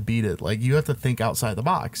takes to beat it. Like you have to think outside the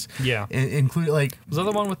box. Yeah. Include like. Was that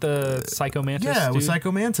the one with the Psycho Mantis? Yeah, with dude?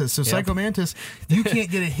 Psycho Mantis. So Yep. Psycho Mantis, you can't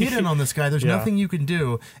get a hit in on this guy. There's Yeah. nothing you can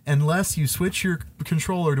do unless you switch your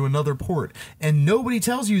controller to another port. And nobody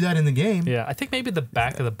tells you that in the game. Yeah, I think maybe the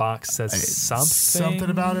back of the box says something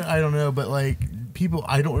about it. I don't know, but like people,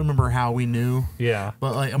 I don't remember how we knew. Yeah,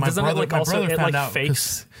 But like my doesn't brother, it like my also brother it found like out 'cause-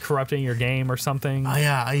 fakes corrupting your game or something?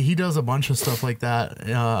 yeah, he does a bunch of stuff like that.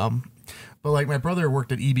 But like my brother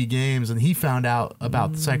worked at EB Games and he found out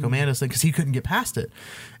about the Psycho Mantis thing because he couldn't get past it.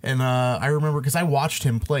 And I remember because I watched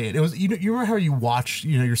him play it. It was you remember how you watch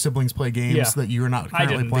your siblings play games Yeah. that you're not I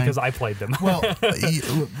currently didn't playing. because I played them. Well,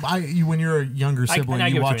 when you're a younger sibling, I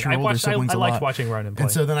you get what watch you your mean. older siblings I a liked lot. watching Ronan play.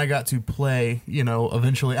 And so then I got to play,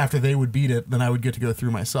 eventually after they would beat it, then I would get to go through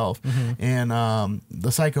myself. Mm-hmm. And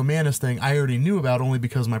the Psycho Mantis thing I already knew about only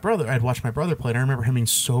because I'd watched my brother play it. I remember him being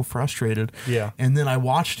so frustrated. Yeah. And then I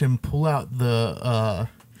watched him pull out the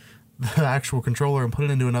actual controller and put it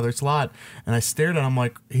into another slot, and I stared at him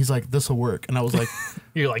like, he's like, this'll work. And I was like,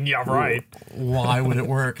 You're like, yeah, right. why would it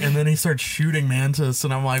work? And then he starts shooting Mantis,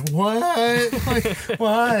 and I'm like, what? Like,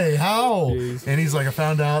 why? How? Jeez. And he's like, I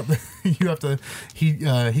found out that you have to. He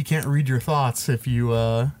can't read your thoughts if you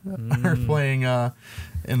are playing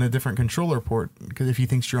in a different controller port, because if he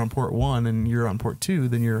thinks you're on port 1 and you're on port 2,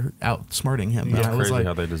 then you're outsmarting him. It's And I was crazy like,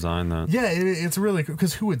 how they designed that. yeah, it's really cool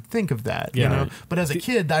because who would think of that? Yeah. You know? But as a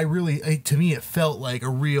kid, to me, it felt like a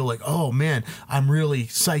real, like, oh man, I'm really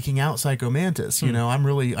psyching out Psycho Mantis. You know, I'm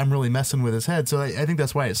really messing with his head. So I think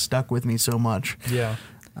that's why it stuck with me so much. Yeah.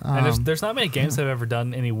 And there's not many games that have ever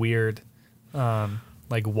done any weird,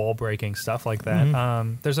 like wall breaking stuff like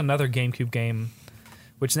that. There's another GameCube game,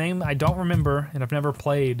 which name I don't remember and I've never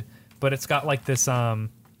played, but it's got like this.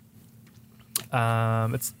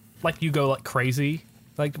 It's like you go like crazy,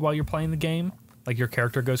 like while you're playing the game, like your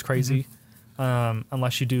character goes crazy.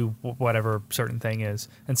 Unless you do whatever certain thing is,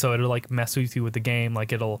 and so it'll like mess with you with the game.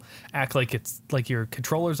 Like it'll act like it's like your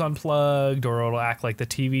controller's unplugged, or it'll act like the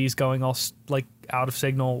TV's going all like out of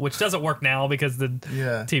signal, which doesn't work now because the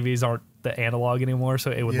Yeah. TVs aren't the analog anymore,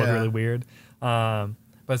 so it would look Yeah. really weird.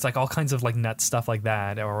 But it's like all kinds of like nut stuff like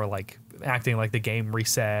that, or like acting like the game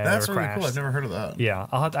reset That's or really crashed. cool. I've never heard of that. Yeah,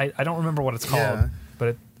 I don't remember what it's called, Yeah.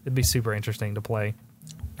 but it'd be super interesting to play.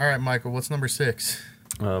 All right, Michael, what's number 6?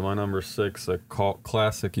 My number 6, a cult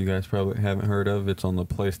classic you guys probably haven't heard of. It's on the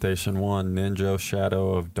PlayStation 1, Ninja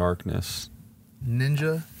Shadow of Darkness.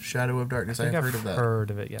 Ninja Shadow of Darkness. I have heard of that.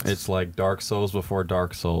 Heard of it, yes. It's like Dark Souls before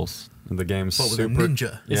Dark Souls. The game's But with a super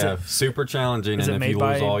ninja. Yeah, super challenging, is it and if you made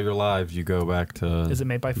lose by- all your lives, you go back to... Is it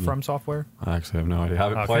made by From Software? I actually have no idea. I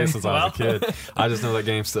haven't Okay. played since I was a Well. kid. I just know that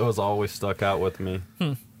game still has always stuck out with me.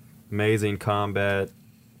 Amazing combat.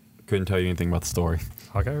 Couldn't tell you anything about the story.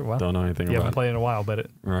 Okay, well. Don't know anything You about haven't it. played in a while, but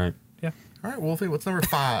Right. yeah. All right, Wolfie, what's number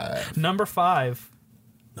 5? Number 5.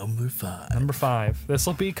 Number 5. Number 5. This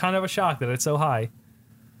will be kind of a shock that it's so high,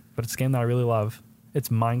 but it's a game that I really love. It's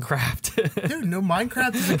Minecraft. Dude, no,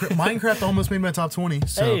 Minecraft is Minecraft almost made my top 20.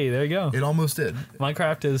 So Hey, there you go. it almost did.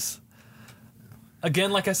 Minecraft is,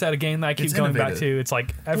 again, like I said, a game that I keep It's going back innovative. to. It's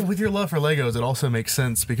like Well, with your love for Legos, it also makes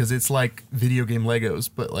sense because it's like video game Legos,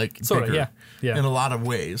 but like Sorta, bigger yeah. in a lot of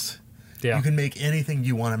ways. yeah, You can make anything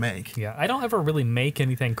you want to make. yeah. I don't ever really make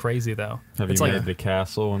anything crazy though. Have it's you like made the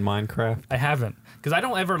castle in Minecraft? I haven't, because I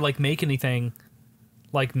don't ever like make anything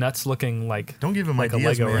like nuts looking like Don't give him like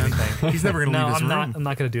ideas, a Lego man. or anything. He's never gonna No, leave his I'm room. not. I'm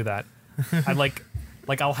not gonna do that. I like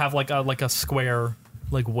I'll have like a square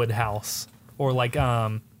like wood house, or like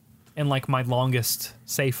in like my longest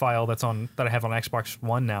save file that I have on Xbox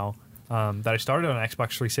One now, that I started on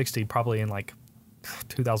Xbox 360 probably in like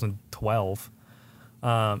 2012.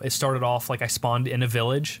 It started off like I spawned in a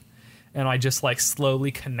village, and I just like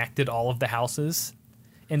slowly connected all of the houses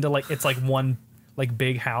into like it's like one like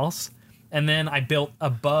big house, and then I built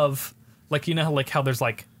above, like you know like how there's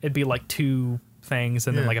like it'd be like two things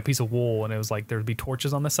and then Yeah. like a piece of wool, and it was like there'd be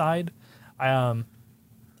torches on the side. I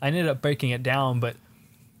ended up breaking it down, but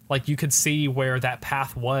like you could see where that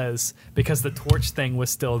path was because the torch thing was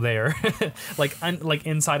still there, like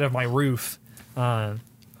inside of my roof.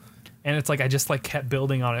 And it's like I just like kept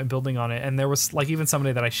building on it, and there was like even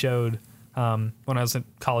somebody that I showed when I was in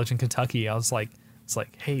college in Kentucky. I was like, it's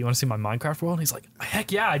like, hey, you want to see my Minecraft world? And he's like,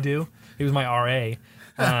 heck yeah, I do. He was my RA,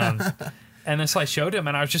 and then so I showed him,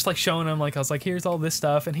 and I was just like showing him, like I was like, here's all this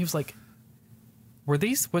stuff, and he was like,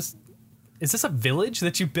 is this a village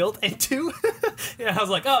that you built into? Yeah, I was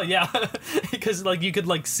like, oh yeah, because like you could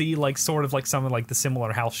like see like sort of like some of like the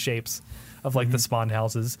similar house shapes of like the spawned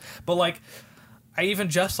houses, but like I even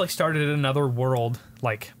just like started another world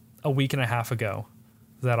like a week and a half ago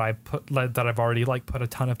that I've already like put a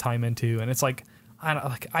ton of time into, and it's like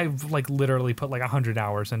I've like literally put like 100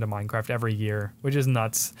 hours into Minecraft every year, which is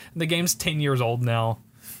nuts. The game's 10 years old now.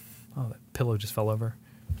 Oh, that pillow just fell over.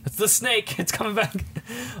 It's the snake. It's coming back.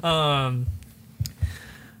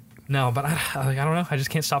 No, but I don't know. I just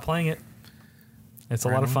can't stop playing it. It's a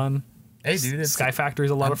lot of fun. Hey, dude, it's Sky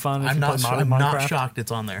Factory's a lot of fun. I'm not Minecraft. shocked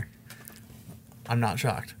it's on there. I'm not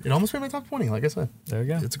shocked. It almost made my top 20, like I said. There you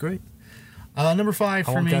go. It's great. Number 5 I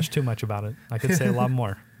for won't me. gush too much about it. I could say a lot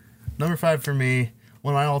more. Number 5 for me,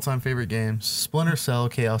 one of my all-time favorite games, Splinter Cell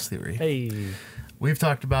Chaos Theory. Hey. We've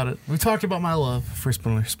talked about it. We've talked about my love for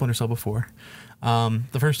Splinter Cell before.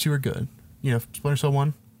 The first two are good. You know, Splinter Cell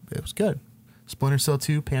 1, it was good. Splinter Cell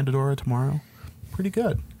 2, Pandora Tomorrow, pretty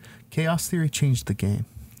good. Chaos Theory changed the game.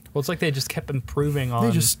 Well, it's like they just kept improving on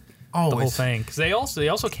They just the whole always thing, because they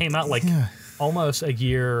also came out like Yeah. almost a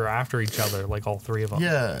year after each other, like all three of them.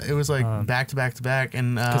 Yeah, it was like back to back to back,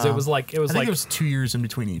 and because it was I think like it was 2 years in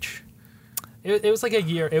between each. it was like a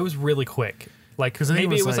year. It was really quick. Like 'Cause I think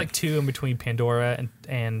maybe it it was was like- like 2 in between Pandora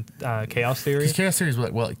and Chaos Theory. Because Chaos Theory was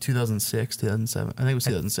like 2006, 2007. I think it was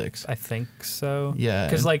 2006. I think so. Yeah,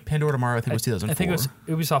 because and like Pandora Tomorrow, I think was 2004. I think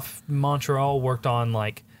it was Ubisoft Montreal worked on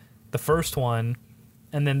like the first one,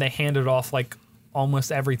 and then they handed off like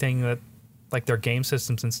almost everything that like their game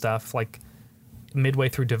systems and stuff like midway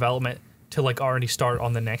through development to like already start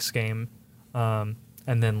on the next game. And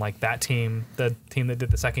then like the team that did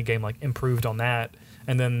the second game like improved on that,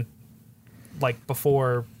 and then like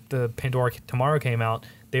before the Pandora Tomorrow came out,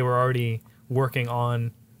 they were already working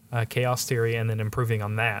on Chaos Theory and then improving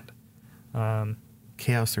on that.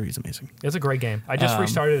 Chaos Theory is amazing. It's a great game. I just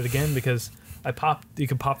restarted it again because you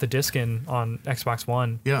could pop the disc in on Xbox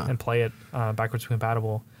One and play it backwards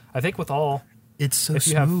compatible. I think with all, It's so if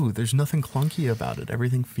you have- smooth. There's nothing clunky about it.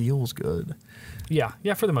 Everything feels good. yeah,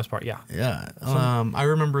 for the most part, yeah. Yeah. I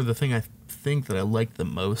remember the thing I think that I liked the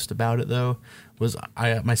most about it though was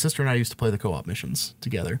my sister and I used to play the co-op missions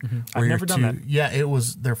together. I've never done that. Yeah,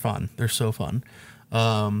 they're fun. They're so fun.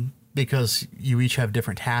 Because you each have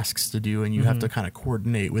different tasks to do and you have to kind of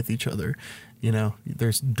coordinate with each other. You know,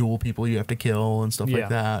 there's dual people you have to kill and stuff Yeah. like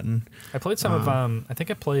that. And I played some of I think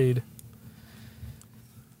I played.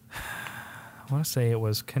 I want to say it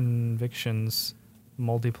was Convictions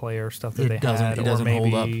multiplayer stuff that It they doesn't- had, it or doesn't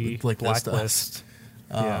hold maybe up like this does. Blacklist.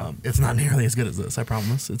 Yeah. It's not nearly as good as this, I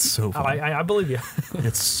promise. It's so fun. I believe you.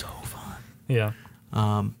 It's so fun. Yeah.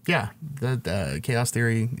 Yeah, the Chaos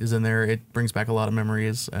Theory is in there. It brings back a lot of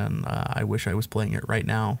memories, and I wish I was playing it right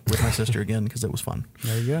now with my sister again because it was fun.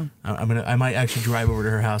 There you go. I might actually drive over to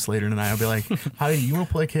her house later tonight. I'll be like, "Hi, you want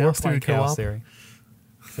to play Chaos Theory Chaos co-op?" Theory.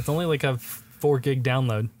 It's only like a 4 gig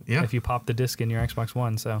download. Yeah. If you pop the disc in your Xbox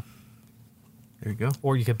One, so. There you go.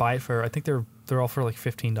 Or you could buy it for. I think they're all for like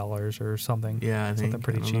 $15 or something. Yeah, I think something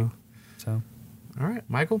pretty I don't cheap. know. So. All right,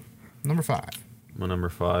 Michael, number 5. My number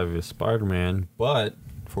 5 is Spider-Man, but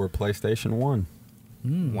for PlayStation 1.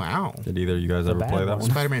 Wow. Did either of you guys ever bad play that one. one?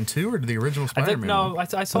 Spider-Man 2 or the original I Spider-Man? think no. one?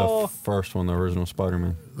 I saw. The first one, the original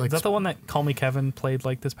Spider-Man. Like, Is that the one that Call Me Kevin played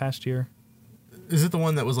like this past year? is it the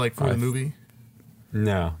one that was like for the movie?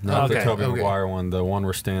 No, not the Okay, Tobey okay. Maguire one. The one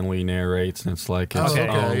where Stan Lee narrates, and it's like its Okay.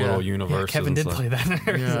 own Yeah. little Yeah, universe. Kevin and did stuff. play that.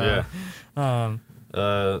 Yeah. Yeah.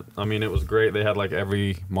 I mean, it was great. They had like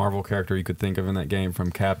every Marvel character you could think of in that game, from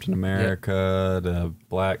Captain America to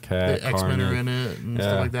Black Cat, The X-Men are Carnage. in it and Yeah.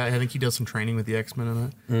 stuff like that. I think he does some training with the X-Men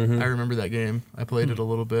in it. I remember that game. I played it a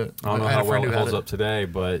little bit. I don't know had how a friend well it who had holds up today,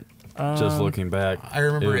 but just looking back, I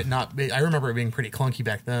remember was- it not. I remember it being pretty clunky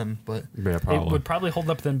back then, but Yeah, It probably. would probably hold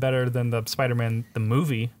up then better than the Spider-Man the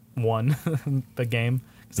movie one, the game.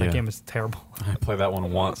 Because that Yeah. game is terrible. I played that one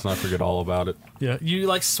once and I forget all about it. Yeah, you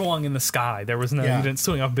like swung in the sky. There was no, Yeah. you didn't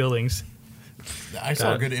swing off buildings. I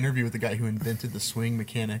saw a God. good interview with the guy who invented the swing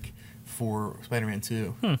mechanic for Spider-Man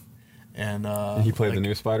 2. And He played like, the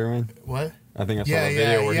new Spider-Man. what? I think I saw the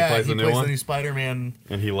video where he plays the new plays one, the new Spider-Man.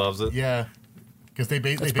 and he loves it. Yeah, because they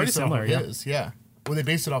pretty based it off similar, of yeah. his. Yeah, well, they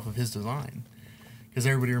based it off of his design because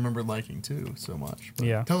everybody remembered liking 2 so much. But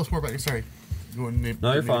Yeah. tell us more about your. Sorry,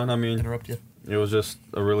 No, you're fine. I mean, interrupt you. It was just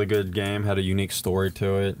a really good game. Had a unique story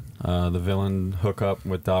to it. The villain hookup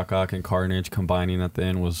with Doc Ock and Carnage combining at the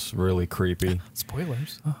end was really creepy.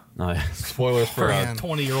 Spoilers. Oh, Spoilers for Man.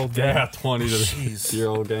 20-year-old game. yeah, 20 to Jeez. year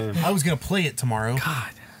old game. I was gonna play it tomorrow.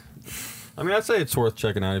 God. I mean, I'd say it's worth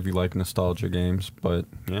checking out if you like nostalgia games. But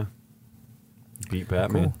yeah, beat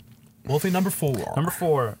Batman. Cool. Wolfie, number 4. Number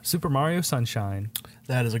 4, Super Mario Sunshine.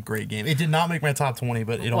 That is a great game. It did not make my top 20,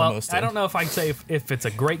 but it Well, almost did. I don't know if I'd say if it's a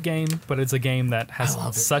great game, but it's a game that has I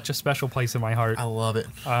love it. such a special place in my heart. I love it.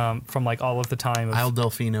 From like all of the time. Of, Isle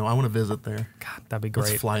Delfino. I want to visit there. God, that'd be Let's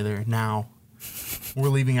great. fly there now. We're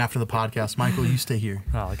leaving after the podcast. Michael, you stay here.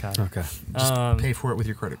 Oh God. Okay. Just pay for it with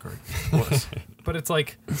your credit card. But it's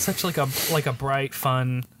like such like a bright,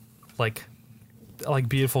 fun, like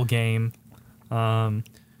beautiful game. And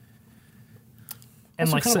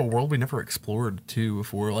Also like kind of a world we never explored too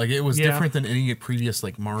before. Like it was Yeah. different than any previous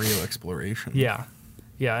like Mario exploration. yeah,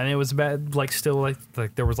 and it was bad. Like still like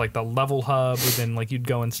there was like the level hub, and then like you'd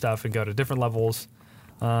go and stuff and go to different levels.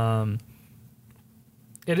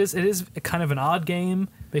 It is kind of an odd game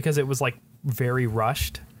because it was like very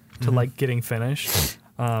rushed to like getting finished.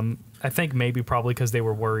 I think maybe probably because they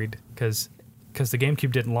were worried because the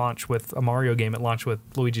GameCube didn't launch with a Mario game. It launched with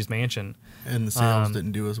Luigi's Mansion. And the sales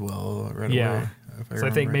didn't do as well right Yeah. away. if So I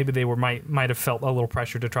think remember. maybe they were might have felt a little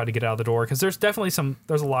pressure to try to get out of the door because there's definitely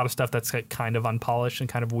there's a lot of stuff that's like kind of unpolished and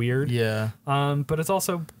kind of weird. Yeah, But it's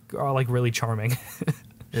also like really charming.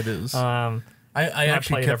 it is. I I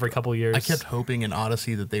actually play it kept, every couple years. I kept hoping in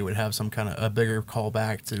Odyssey that they would have some kind of a bigger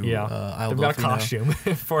callback to yeah. Isle They've got a Delfino. costume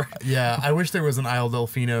for Yeah, I wish there was an Isle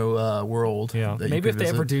Delfino world. yeah. that you Maybe could if they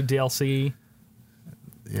ever visit. do DLC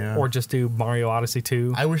yeah. or just do Mario Odyssey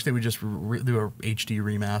 2. I wish they would just do a HD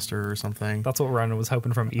remaster or something. That's what Ryan was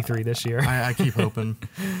hoping from E3 this year. I keep hoping.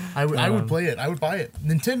 I would play it. I would buy it.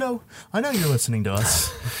 Nintendo, I know you're listening to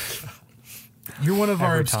us. You're one of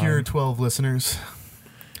our Every obscure time. 12 listeners.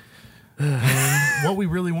 And what we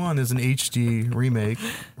really want is an HD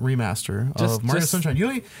remaster of Mario Sunshine. You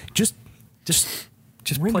know, just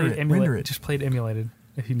play render it, it, emulate. render it. Just play it emulated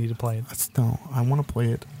if you need to play it. no. I want to play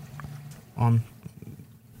it on.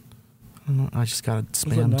 I don't know. I just got a What's that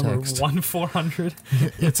spam number? text. 1-400.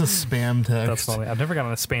 It's a spam text. That's funny. I've never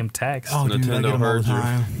gotten a spam text. Oh, dude, I Nintendo get them all the heard you.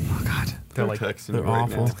 time. Oh, God, they're like texting They're me right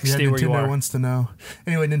awful. now. Yeah, Stay where you Nintendo are. wants to know.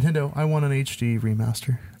 Anyway, Nintendo, I want an HD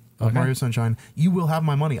remaster of Okay. Mario Sunshine. You will have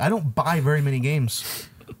my money. I don't buy very many games,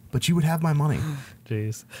 but you would have my money.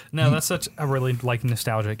 Jeez. No, that's such a really like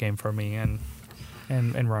nostalgic game for me and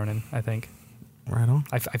Ronan, I think. Right on.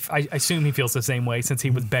 I assume he feels the same way since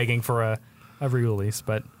he was begging for a re-release,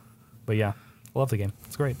 but yeah, I love the game.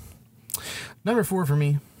 It's great. Number 4 for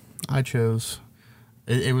me, I chose.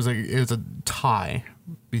 It was a tie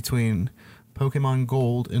between Pokemon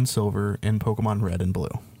Gold and Silver and Pokemon Red and Blue.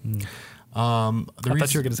 I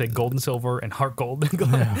thought you were going to say Gold and Silver and Heart Gold.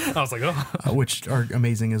 I was like, oh. Which are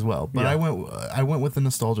amazing as well. But Yeah. I went with the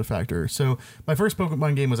nostalgia factor. So my first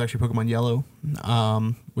Pokemon game was actually Pokemon Yellow,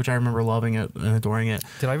 which I remember loving it and adoring it.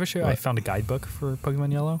 Did I ever show you I found a guidebook for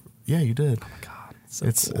Pokemon Yellow? Yeah, you did. Oh my God.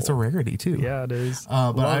 It's a rarity too. Yeah, it is.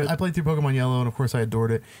 But I played through Pokemon Yellow, and of course I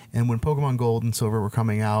adored it. And when Pokemon Gold and Silver were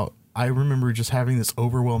coming out, I remember just having this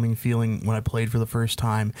overwhelming feeling when I played for the first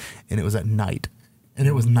time, and it was at night. And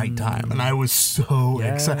it was nighttime, and I was so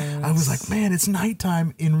excited. I was like, man, it's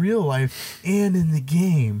nighttime in real life and in the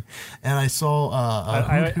game. And I saw...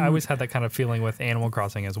 I always had that kind of feeling with Animal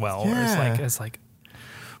Crossing as well. Yeah. Where it's like...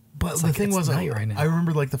 But It's the like thing it's was, night right now. I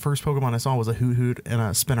remember like the first Pokemon I saw was a Hoot and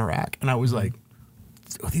a Spinarak, and I was like,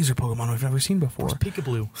 oh, these are Pokemon I've never seen before.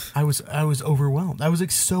 Peekaboo. I was overwhelmed. I was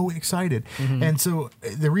like so excited. And so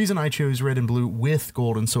the reason I chose Red and Blue with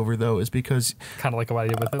Gold and Silver though is because Kind of like what I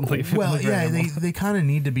did with them. well, yeah, they kind of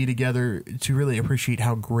need to be together to really appreciate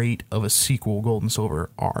how great of a sequel Gold and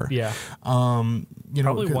Silver are. Yeah. You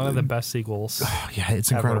know, Probably one of the best sequels. yeah,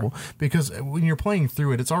 it's incredible because when you're playing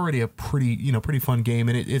through it, it's already a pretty fun game,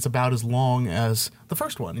 and it's about as long as the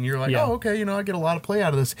first one. And you're like, Yeah. oh, okay, I get a lot of play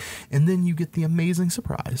out of this, and then you get the amazing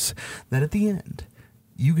surprise that at the end,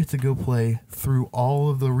 you get to go play through all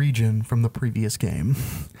of the region from the previous game.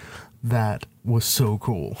 That was so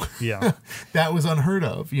cool. Yeah. That was unheard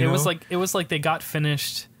of. You know? It was like they got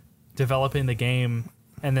finished developing the game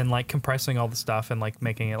and then like compressing all the stuff and like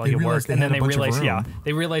making it like They it realized worked. they And had then a bunch of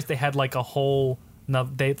they room. realized they had like a whole no,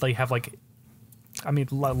 they have like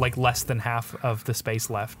like less than half of the space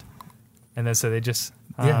left. And then so they just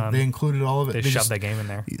they included all of it. they just- shoved that game in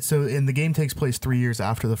there. So, and the game takes place 3 years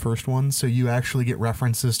after the first one, so you actually get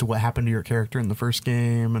references to what happened to your character in the first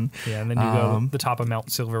game, and Yeah, and then you go to the top of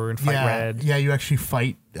Mount Silver and fight Red. Yeah, you actually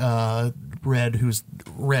fight Red, who's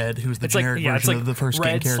the It's generic like version it's like of the first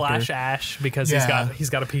game Red character. / Ash because Yeah. he's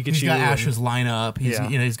got a Pikachu. He's got and Ash's lineup. He's Yeah.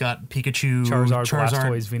 he's got Pikachu, Charizard,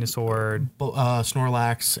 Blastoise, Venusaur.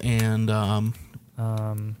 Snorlax, and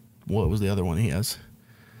what was the other one he has?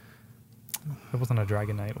 It wasn't a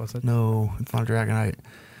Dragonite, was it? No, it's not a Dragonite.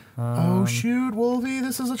 Oh shoot, Wolvie!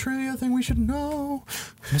 This is a trivia thing we should know.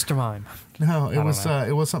 Mr. Mime. No, it don't was know.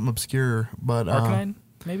 it was something obscure, but Arcanine,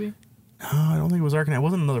 maybe? no, I don't think it was Arcanine. It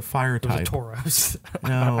wasn't another fire It was a type. Tauros.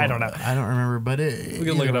 No, I don't know. I don't remember, but We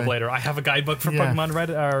can look it up later. I have a guidebook for Yeah. Pokemon Red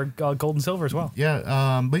or Gold and Silver as well.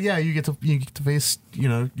 Yeah, but yeah, you get to face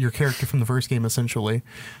your character from the first game essentially,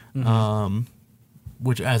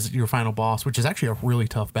 which as your final boss, which is actually a really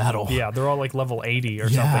tough battle. Yeah, they're all like level 80 or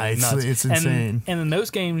Yeah, something. it's nuts. insane. And in those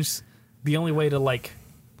games, the only way to like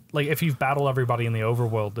if you've battled everybody in the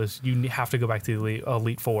overworld is you have to go back to the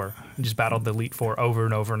Elite Four and just battle the Elite Four over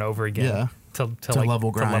and over and over again. Yeah. To To level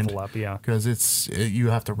grind. To level up, yeah. because you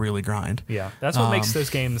have to really grind. Yeah. That's what makes those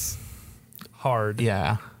games hard.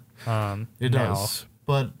 Yeah, it now. does.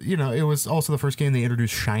 But it was also the first game they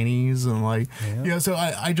introduced shinies and like So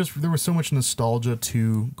I just there was so much nostalgia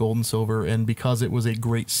to Gold and Silver, and because it was a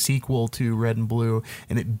great sequel to Red and Blue,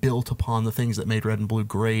 and it built upon the things that made Red and Blue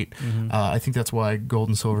great. I think that's why Gold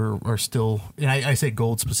and Silver are still. And I say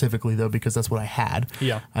Gold specifically though because that's what I had.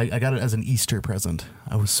 Yeah. I got it as an Easter present.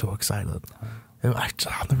 I was so excited. I'll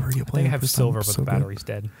never I think I have Silver, but the battery's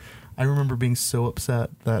dead. I remember being so upset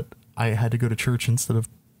that I had to go to church instead of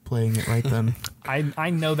playing it right then. I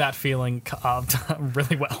know that feeling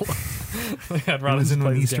really well. I'd It rather was just in play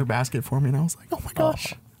an this Easter game. basket for me, and I was like, oh my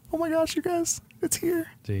gosh, you guys, it's here.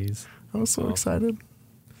 Jeez. I was so excited.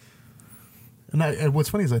 And what's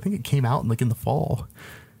funny is I think it came out in the fall.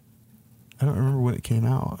 I don't remember when it came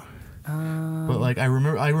out. But like I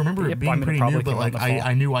remember Yeah, it being I mean, it pretty probably new, but came out in like the fall.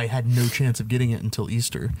 I knew I had no chance of getting it until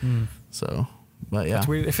Easter. So, but yeah. It's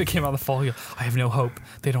weird if it came out in the fall. I have no hope.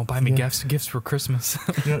 They don't buy me gifts for Christmas.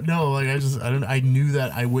 No, like I knew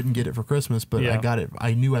that I wouldn't get it for Christmas, but Yeah. I got it.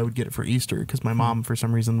 I knew I would get it for Easter because my mom, for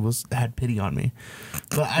some reason, had pity on me.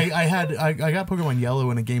 But I got Pokemon Yellow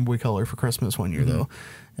and a Game Boy Color for Christmas one year though,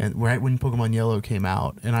 and right when Pokemon Yellow came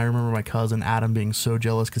out, and I remember my cousin Adam being so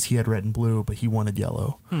jealous because he had Red and Blue, but he wanted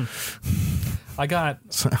Yellow. I got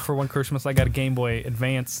for one Christmas. I got a Game Boy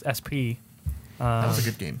Advance SP. That was a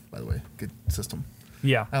good game, by the way. Good system.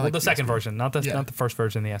 Yeah, I well, like the the second SP. version, not the first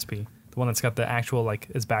version, the SP, the one that's got the actual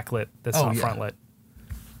is backlit. That's Oh, not yeah. front lit.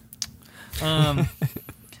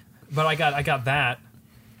 But I got that,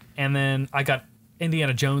 and then I got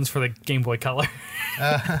Indiana Jones for the Game Boy Color.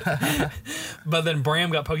 But then Bram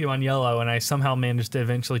got Pokemon Yellow, and I somehow managed to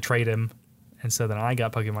eventually trade him, and so then I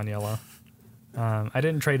got Pokemon Yellow. I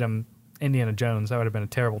didn't trade him Indiana Jones. That would have been a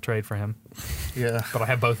terrible trade for him. Yeah. But I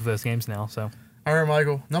have both of those games now, so. All right,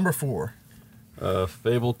 Michael. Number 4.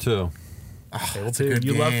 Fable 2. Fable that's a 2. good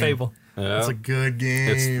You love game. Fable. Yeah. It's a good game.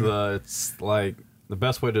 It's like the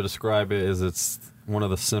best way to describe it is it's one of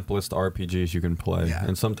the simplest RPGs you can play. Yeah.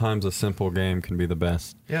 And sometimes a simple game can be the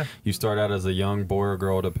best. Yeah. You start out as a young boy or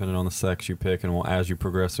girl, depending on the sex you pick, and as you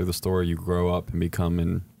progress through the story, you grow up and become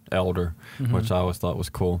an elder, which I always thought was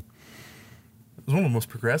cool. It was one of the most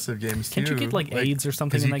progressive games, too. Can't you get like AIDS or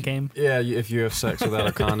something in that game? Yeah, if you have sex without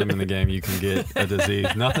a condom in the game, you can get a disease.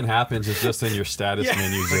 Nothing happens. It's just in your status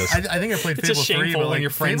menu. I think I played It's Fable just 3, shameful but when your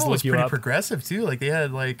friends Fable was look you pretty up. progressive, too. Like, they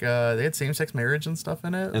had same-sex marriage and stuff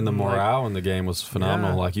in it. And the like, morale in the game was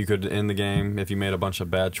phenomenal. Yeah. Like, you could end the game if you made a bunch of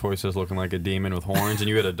bad choices looking like a demon with horns, and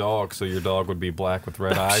you had a dog, so your dog would be black with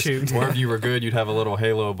red eyes. shoot. Or if you were good, you'd have a little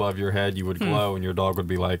halo above your head. You would glow, and your dog would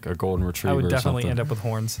be like a golden retriever I would or definitely something. end up with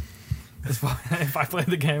horns. If I played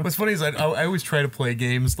the game. What's funny is I always try to play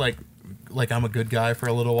games like I'm a good guy for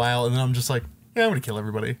a little while, and then I'm just like, yeah, I'm going to kill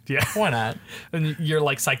everybody. Yeah. Why not? And your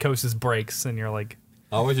like psychosis breaks, and you're like,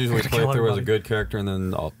 I always usually To play kill through as a everybody. good character, and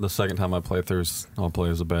then the second time I play through, I'll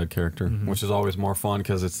play as a bad character, which is always more fun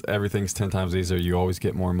because everything's 10 times easier. You always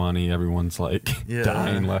get more money. Everyone's like Yeah.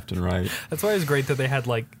 dying left and right. that's why it's great that they had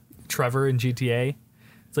like Trevor in GTA.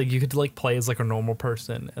 It's like you could like play as like a normal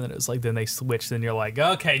person, and then it's like then they switched, and you're like,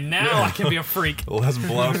 okay, now I can be a freak. Let's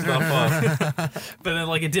blow stuff up. But then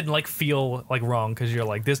like it didn't like feel like wrong because you're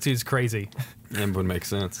like, this dude's crazy. It would make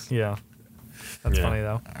sense. Yeah, that's Yeah. funny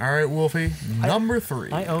though. All right, Wolfie, number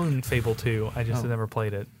 3. I own Fable 2. I just have never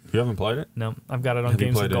played it. You haven't played it? No, I've got it on Have you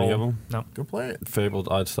Games played with any Gold. of them? No, Go play it. Fable,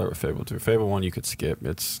 I'd start with Fable 2. Fable 1 you could skip.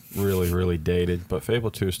 It's really, really dated, but Fable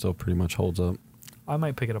 2 still pretty much holds up. I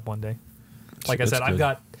might pick it up one day. Like I It's said, I've good.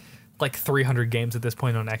 got like 300 games at this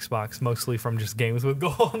point on Xbox, mostly from just Games with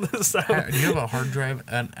Gold. So Do you have a hard drive,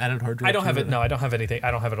 an added hard drive? I don't have to it. No, I don't have anything.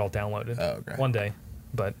 I don't have it all downloaded. Oh, okay. One day,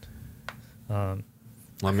 but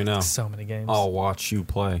Let me know. so many games. I'll watch you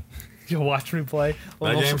play. You'll watch me play.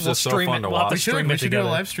 That game's just so fun to We'll have watch. to We stream should it do a together.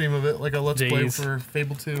 live stream of it, like a let's play Jeez. for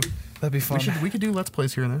Fable 2. That'd be fun. We could do let's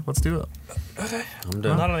plays here and there. Let's do it. I'm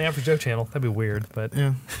Not done. on the Average Joe channel. That'd be weird. But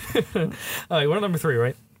Yeah. all right, we're on number 3,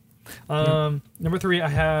 right? Number 3, I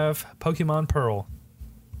have Pokemon Pearl.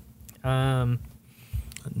 Another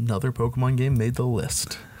Pokemon game made the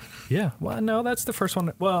list. Yeah. Well, no, that's the first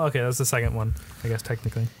one. Well, okay, that's the second one, I guess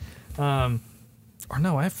technically. Or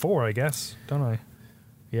no, I have 4, I guess, don't I?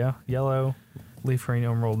 Yeah, Yellow, Leaf Green,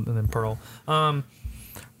 Emerald, and then Pearl.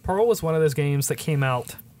 Pearl was one of those games that came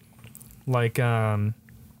out like I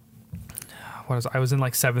was in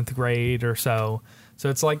like 7th grade or so. So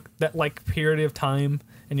it's like that like period of time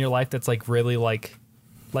in your life that's like really like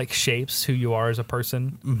shapes who you are as a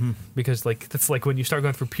person. Because like that's like when you start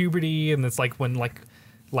going through puberty, and it's like when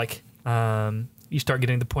you start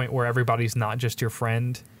getting to the point where everybody's not just your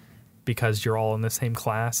friend because you're all in the same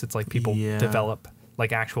class. It's like people Yeah. develop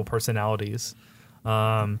like actual personalities.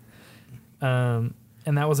 And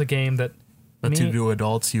that was a game that But me- to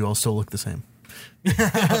adults, you all still look the same.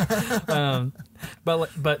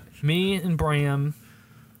 But me and Bram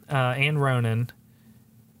and Ronan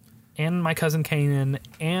and my cousin Kanan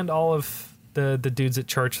and all of the dudes at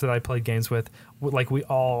church that I played games with, like we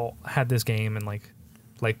all had this game and like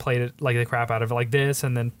played it like the crap out of it, like this,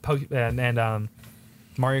 and then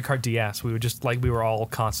Mario Kart DS. We would just like we were all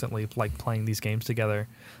constantly like playing these games together,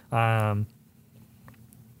 and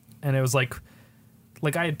it was like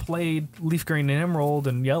I had played Leaf Green and Emerald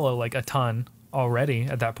and Yellow like a ton already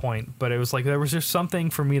at that point, but it was like there was just something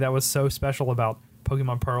for me that was so special about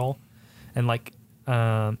Pokemon Pearl, and like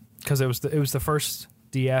because it was the first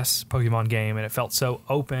DS Pokemon game, and it felt so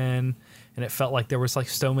open, and it felt like there was like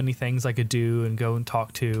so many things I could do and go and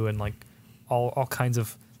talk to, and like all kinds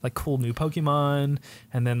of like cool new Pokemon,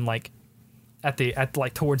 and then like at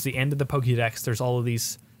like towards the end of the Pokédex, there's all of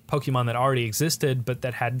these Pokemon that already existed, but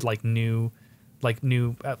that had like new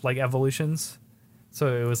evolutions.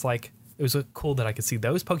 So it was cool that I could see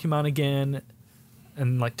those Pokemon again,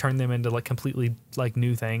 and like turn them into like completely like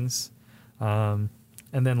new things.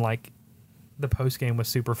 And then like the post game was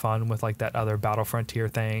super fun with like that other Battle Frontier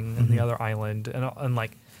thing and the other island and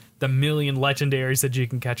like the million legendaries that you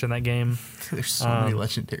can catch in that game. There's so many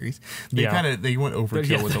legendaries. They yeah. they went overkill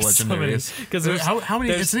Yeah, with the there's so many. legendaries. 'Cause there's- how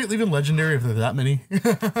many? there's- Is it even legendary if there are that many?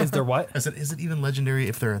 Is there what? I said, is it even legendary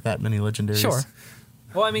if there are that many legendaries? Sure.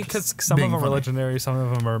 Well, I mean, because some of being them are funny. legendary, some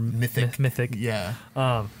of them are Mythic. Mythic. Yeah.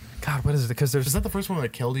 God, what is it? Because there's Is that the first one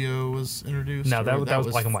that Keldeo was introduced? no, Or that was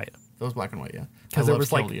black and white. That was black and white, yeah. Because there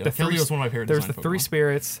was like Keldeo. the three. Keldeo is one of my favorite. There's the design 3 Pokemon.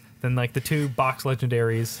 spirits, then like the 2 box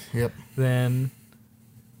legendaries, Yep. then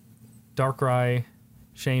Darkrai,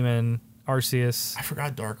 Shaman, Arceus, I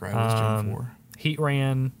forgot Darkrai was Gen 4.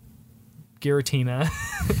 Heatran, Giratina,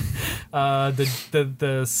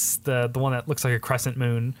 the one that looks like a crescent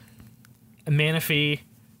moon, Manaphy,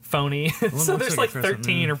 Phony. So looks there's like like a crescent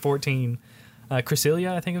 13 moon. or 14.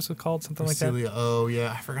 Cresselia, I think it was called, something like that. Celia. Oh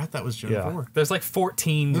yeah, I forgot that was Gen 4. There's like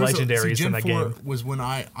 14 There was legendaries Gen in that 4 game. was when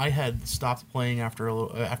I had stopped playing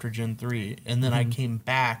after Gen 3, and then I Mm-hmm. came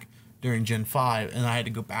back during Gen 5, and I had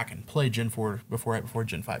to go back and play Gen 4 before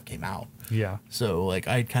Gen 5 came out. Yeah. So like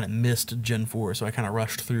I kind of missed Gen 4, so I kind of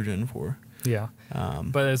rushed through Gen 4. Yeah.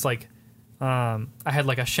 But it's like, I had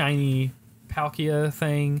like a shiny Palkia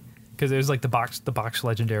thing because it was like the box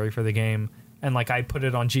legendary for the game, and like I put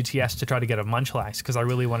it on GTS to try to get a Munchlax because I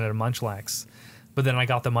really wanted a Munchlax. But then I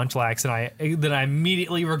got the Munchlax, and I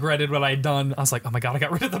immediately regretted what I had done. I was like, oh my god, I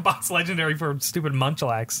got rid of the box legendary for stupid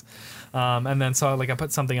Munchlax. And then so like I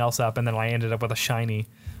put something else up, and then I ended up with a shiny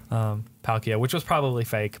Palkia, which was probably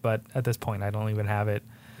fake, but at this point I don't even have it.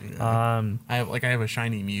 Yeah. I have a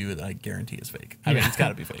shiny Mew that I guarantee is fake. I mean, it's got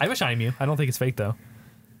to be fake. I have a shiny Mew. I don't think it's fake though.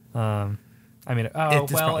 I mean, It's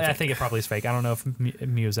probably I fake. think it probably is fake. I don't know if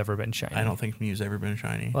Mew's ever been shiny. I don't think Mew's ever been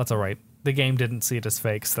shiny. Well, that's all right. The game didn't see it as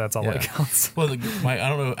fake, so that's all that counts. Well, I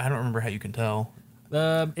don't know. I don't remember how you can tell.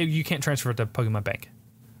 You can't transfer it to Pokemon Bank.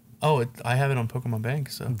 Oh, I have it on Pokemon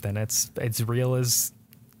Bank, so Then it's real as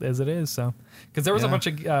it is. So, because there was a bunch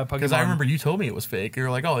of Pokemon. because I remember you told me it was fake. You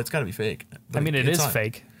were like, "Oh, it's got to be fake." But I mean, it is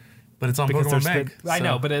fake but it's on because Pokemon there's Bank. I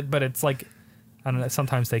know, so- but it's like I don't know.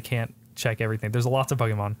 Sometimes they can't check everything. There's lots of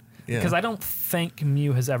Pokemon. Yeah. Because I don't think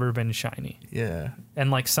Mew has ever been shiny. yeah,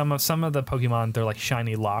 And like some of the Pokemon, they're like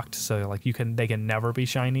shiny locked, so like they can never be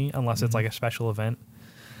shiny unless it's like a special event.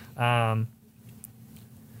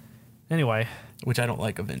 Anyway, which I don't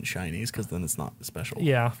like event shinies because then it's not special.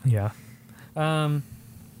 yeah.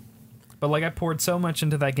 But like I poured so much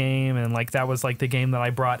into that game, and like that was like the game that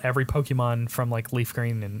I brought every Pokemon from like Leaf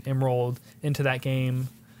Green and Emerald into that game.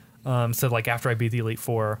 So like after I beat the Elite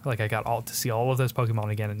Four, like I got to see all of those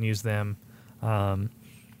Pokemon again and use them. And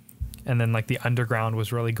then like the Underground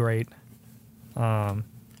was really great,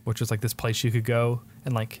 which was like this place you could go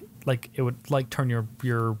and like it would like turn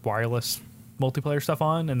your wireless multiplayer stuff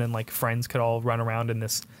on, and then like friends could all run around in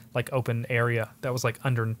this like open area that was like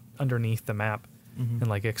underneath the map. And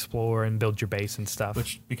like explore and build your base and stuff.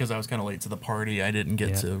 Which, because I was kind of late to the party, I didn't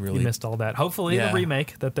get to really. You missed all that. Hopefully, Yeah. the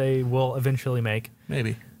remake that they will eventually make.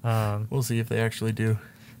 Maybe. We'll see if they actually do.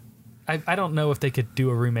 I don't know if they could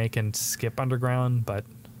do a remake and skip Underground, but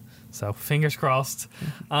so fingers crossed.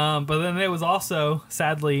 But then it was also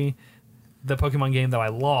sadly the Pokemon game that I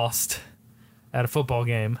lost at a football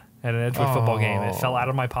game, at an Edgewood football game. It fell out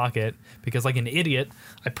of my pocket because, like an idiot,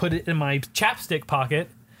 I put it in my chapstick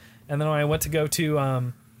pocket. And then when I went to go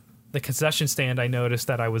to the concession stand, I noticed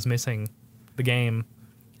that I was missing the game.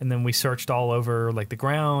 And then we searched all over like the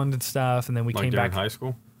ground and stuff. And then we Like came during back. high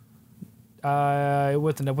school? It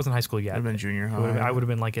wasn't high school yet. I've been junior high. I would have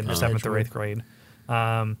been like in 7th or 8th grade.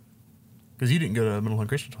 Because you didn't go to Middletown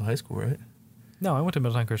Christian until high school, right? No, I went to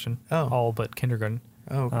Middletown Christian. Oh. All but kindergarten.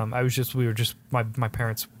 Oh, okay. We were just my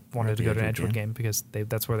parents wanted At to the go to an Edgewood Edgewood game because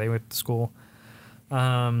that's where they went to school.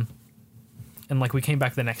 And like we came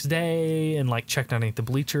back the next day and like checked underneath the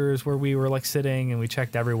bleachers where we were like sitting, and we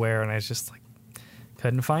checked everywhere, and I was just like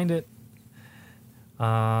couldn't find it.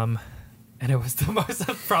 And it was the most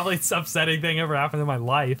probably upsetting thing ever happened in my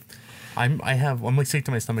life, I'm like sick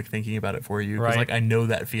to my stomach thinking about it for you. Because Right. like I know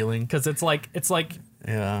that feeling. because it's like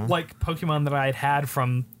Yeah. like Pokemon that I had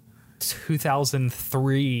from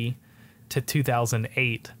 2003 to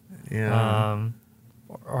 2008. Yeah.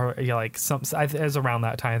 Or yeah, like it was around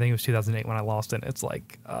that time. I think it was 2008 when I lost it. It's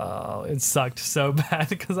like, oh, it sucked so bad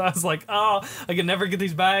because I was like, oh, I could never get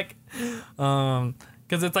these back.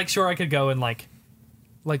 Because it's like, sure, I could go and like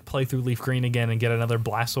play through Leaf Green again and get another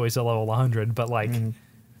Blastoise at level 100, but like,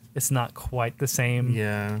 it's not quite the same.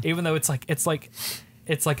 Yeah. Even though it's like a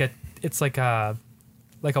 1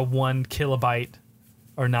 kilobyte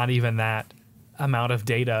or not even that amount of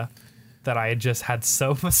data that I had just had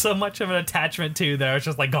so much of an attachment to that it's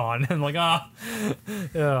just like gone and like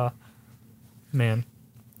yeah, man.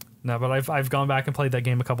 No, but I've gone back and played that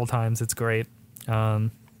game a couple times. It's great.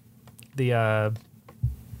 What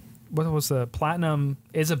was the Platinum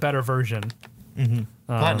is a better version.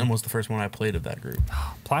 Platinum was the first one I played of that group.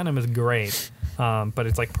 Platinum is great, but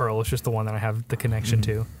it's like Pearl. It's just the one that I have the connection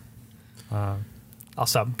to. I'll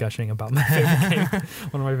stop gushing about my favorite game.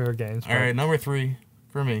 One of my favorite games. All right, number 3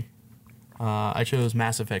 for me. I chose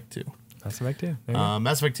Mass Effect 2. Mass Effect 2. There you go.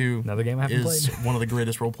 Mass Effect 2 Another game I haven't is played. one of the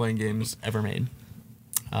greatest role-playing games ever made.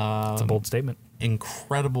 It's a bold statement.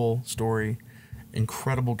 Incredible story.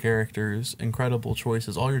 incredible characters, incredible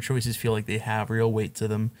choices. All your choices feel like they have real weight to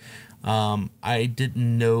them. I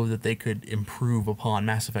didn't know that they could improve upon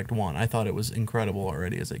Mass Effect 1. I thought it was incredible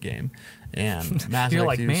already as a game. And Mass You're Effect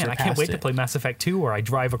like, 2 man, I can't wait to surpassed play Mass Effect 2 where I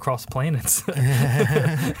drive across planets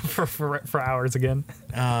for hours again.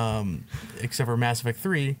 Except for Mass Effect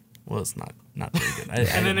 3. Well, it's not very good.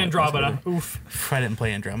 And then Andromeda. Oof. I didn't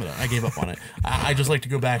play Andromeda. I gave up on it. I just like to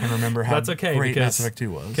go back and remember how That's okay, great because- Mass Effect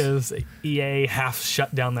 2 was. Because EA half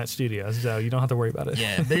shut down that studio, so you don't have to worry about it.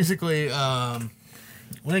 Yeah, basically,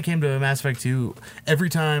 when it came to Mass Effect 2, every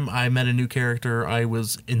time I met a new character, I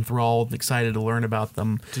was enthralled and excited to learn about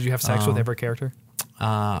them. Did you have sex with every character?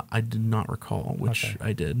 I did not recall, which Okay.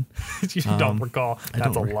 I did. You don't recall.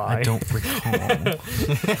 That's a lie. I don't recall.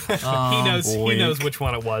 He knows which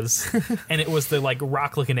one it was, and it was the like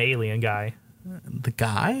rock-looking alien guy, The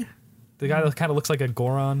guy? the guy that kind of looks like a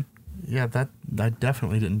Goron. Yeah, I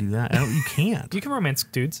definitely didn't do that. You can't. You can romance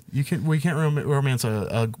dudes. You can't romance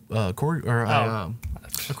a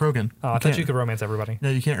Krogan. Oh, I thought you could romance everybody. No,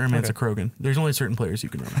 you can't romance Okay. a Krogan. There's only certain players you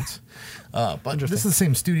can romance. But this Interesting. is the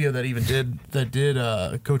same studio that did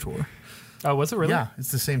KOTOR. Oh, was it really? Yeah,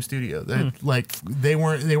 it's the same studio. Like they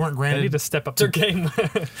weren't They granted. need to step up their game.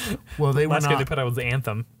 Well, they were Last game they not. put out was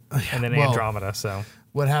Anthem, and then well, Andromeda. So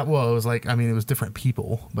What happened? Well, it was like, I mean, it was different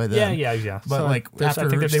people by then. yeah. But So like I after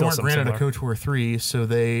think there's they still weren't some granted a similar. KOTOR 3, so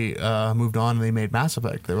they moved on and they made Mass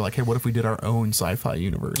Effect. They were like, hey, what if we did our own sci-fi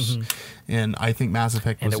universe? And I think Mass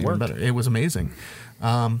Effect And was it even worked. better. It was amazing.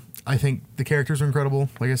 I think the characters were incredible.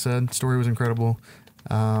 Like I said, story was incredible.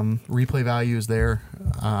 Replay value is there.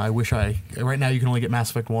 I wish right now you can only get Mass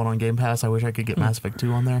Effect 1 on Game Pass. I wish I could get Mass Effect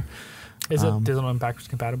 2 on there. Is it backwards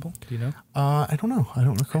compatible? Do you know? I don't know. I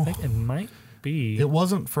don't recall. I think it might be. It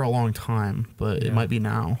wasn't for a long time, but Yeah. it might be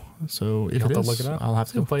now. So if You'll it have is, to look it up. I'll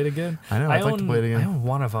have You'll to. play it again. I know, I'd like to play it again. I own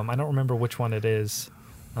one of them. I don't remember which one it is.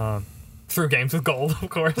 Through Games with Gold, of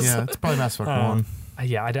course. Yeah, it's probably Mass Effect 1.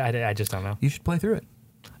 Yeah, I just don't know. You should play through it.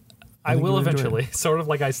 I think will you'll enjoy eventually, sort of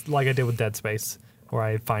like I did with Dead Space, where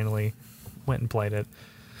I finally went and played it.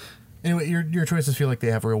 Anyway, your choices feel like they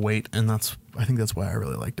have real weight, and I think that's why I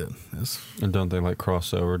really liked it. And don't they like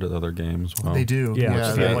cross over to other games? Well, They do. Yeah,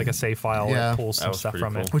 if you they- have like a save file, Yeah. it pulls That some was stuff pretty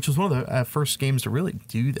from cool. it. which was one of the first games to really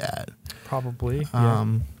do that. Probably. Yeah.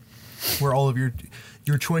 Where all of your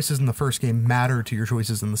choices in the first game matter to your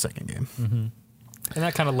choices in the second game. And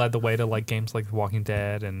that kind of led the way to like games like Walking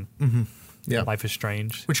Dead and Yeah. Life is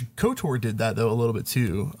Strange. Which KOTOR did that though a little bit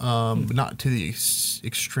too, but not to the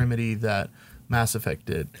extremity that Mass Effect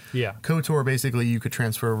did. Yeah. KOTOR basically you could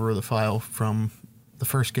transfer over the file from the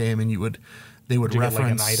first game, and they would you get, like, an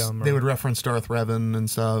reference item or- they would reference Darth Revan and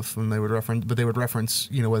stuff, and they would reference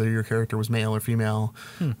whether your character was male or female,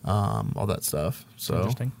 all that stuff. So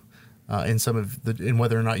Interesting. in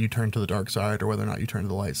whether or not you turn to the dark side or whether or not you turn to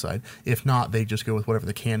the light side. If not, they just go with whatever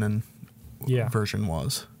the canon Yeah. version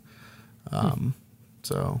was.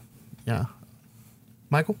 So, yeah.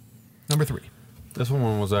 Michael, number 3. This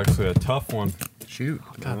one was actually a tough one. Shoot.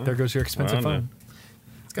 God, there goes your expensive Well, I know. phone.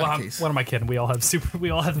 It's got Well, a case. what am I kidding? We all have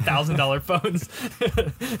 $1,000 phones.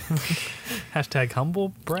 Hashtag humble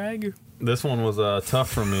brag. This one was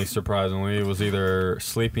tough for me, surprisingly. It was either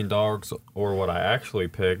Sleeping Dogs or what I actually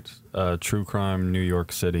picked, True Crime New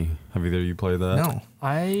York City. Have either of you played that? No.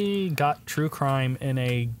 I got True Crime in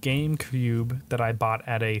a GameCube that I bought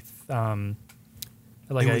at a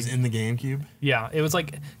like It was in the GameCube? yeah, it was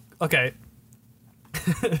like okay.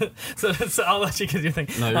 so I'll let you get your thing.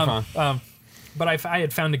 No, you're fine. But I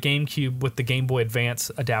had found a GameCube with the Game Boy Advance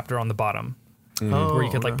adapter on the bottom, Oh, where you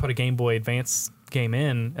could like okay. put a Game Boy Advance game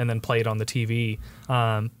in and then play it on the TV.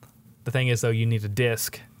 The thing is, though, you need a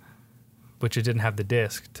disc, which it didn't have the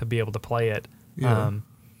disc to be able to play it. Yeah.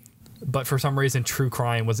 But for some reason, True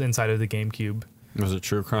Crime was inside of the GameCube. Was it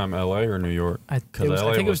True Crime LA or New York? I think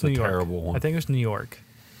it was the New York. terrible one. I think it was New York.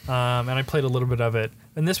 And I played a little bit of it.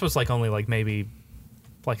 And this was like only like maybe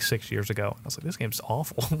like 6 years ago. I was like, this game's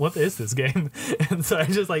awful. What is this game? And so I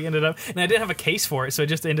just like ended up, and I didn't have a case for it, so it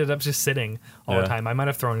just ended up just sitting all the Yeah. time. I might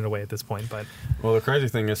have thrown it away at this point, but Well, the crazy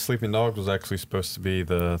thing is Sleeping Dogs was actually supposed to be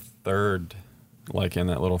the third, like, in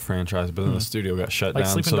that little franchise, but then the studio got shut Like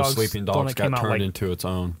down, Sleeping so Dogs, Sleeping the one Dogs that came got out, turned like- into its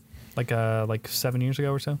own. like 7 years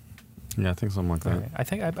ago or so. Yeah, I think something like that. Okay. I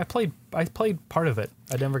think I played part of it.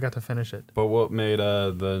 I never got to finish it. But what made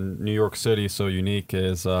the New York City so unique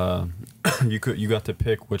is you got to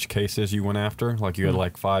pick which cases you went after. Like you had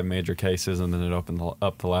like 5 major cases, and then it opened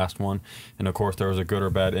up the last one. And of course, there was a good or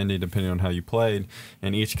bad ending depending on how you played.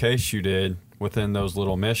 And each case you did within those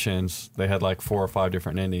little missions, they had like 4 or 5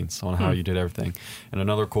 different endings on how you did everything. And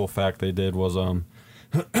another cool fact they did was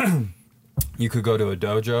you could go to a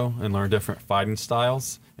dojo and learn different fighting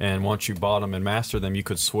styles. And once you bought them and mastered them, you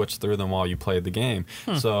could switch through them while you played the game.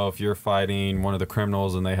 So if you're fighting one of the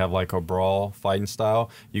criminals and they have like a brawl fighting style,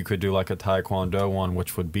 you could do like a Taekwondo one,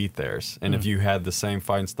 which would beat theirs. And if you had the same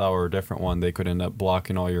fighting style or a different one, they could end up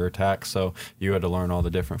blocking all your attacks. So you had to learn all the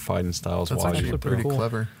different fighting styles That's while actually you pretty cool.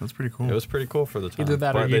 clever. That's pretty cool. It was pretty cool for the time. Either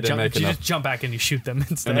that But or they you, didn't make you enough. just jump back and you shoot them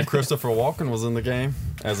instead. And then Christopher Walken was in the game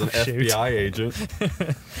as an Shoot. FBI agent.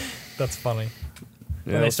 That's funny.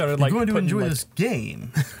 Yeah, And they started like You're going to putting, enjoy like, this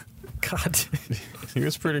game. God. he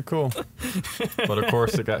was pretty cool. But of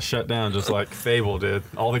course, it got shut down just like Fable did.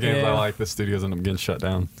 All the games Yeah. I like, the studios end up getting shut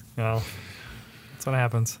down. Well, that's what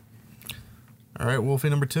happens. All right, Wolfie,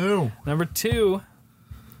 number 2. Number 2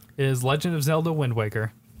 is Legend of Zelda Wind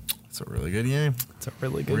Waker. It's a really good game. It's a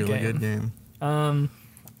really good Really game. good game.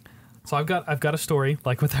 So I've got a story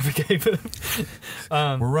like with every game.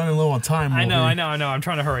 We're running low on time. I know. Wolfie. I'm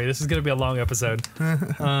trying to hurry. This is going to be a long episode.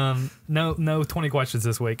 No 20 questions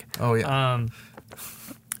this week. Oh, yeah.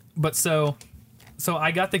 But so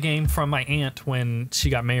I got the game from my aunt when she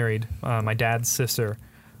got married, my dad's sister,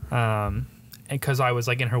 and because I was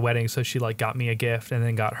like in her wedding, so she like got me a gift and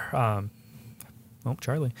then got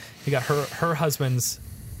Charlie. He got her husband's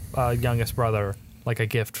youngest brother like a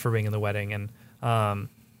gift for being in the wedding, and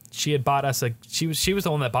she had bought us she was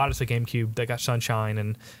the one that bought us a GameCube that got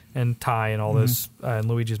Sunshine and Ty and all those and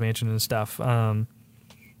Luigi's Mansion and stuff. And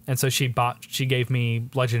so she gave me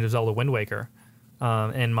Legend of Zelda Wind Waker,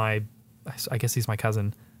 and I guess he's my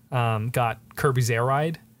cousin, got Kirby's Air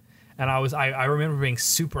Ride, and I remember being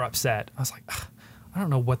super upset. I was like, I don't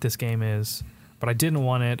know what this game is, but I didn't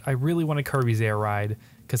want it. I really wanted Kirby's Air Ride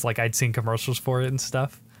because like I'd seen commercials for it and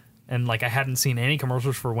stuff, and like I hadn't seen any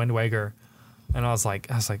commercials for Wind Waker. And I was like,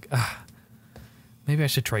 maybe I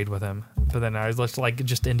should trade with him. But then I was like, it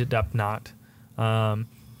just ended up not. And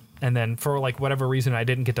then for like whatever reason, I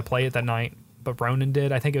didn't get to play it that night, but Ronan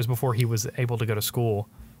did. I think it was before he was able to go to school,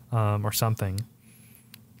 or something.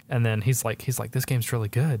 And then he's like, this game's really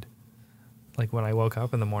good. Like when I woke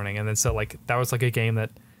up in the morning, and then so like that was like a game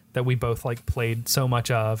that we both like played so much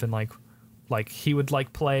of, and like he would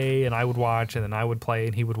like play and I would watch, and then I would play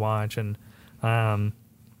and he would watch, and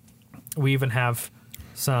we even have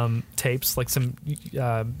some tapes, like some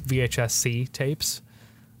VHS-C tapes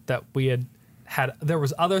that we had. There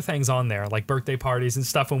was other things on there, like birthday parties and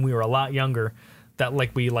stuff when we were a lot younger, that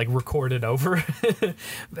like we like recorded over,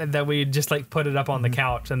 and that we just like put it up on the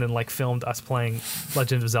couch and then like filmed us playing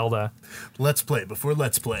Legend of Zelda. Let's Play before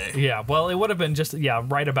Let's Play. Yeah, well, it would have been just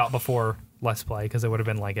right about before Let's Play, because it would have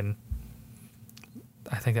been like in,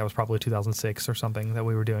 I think that was probably 2006 or something that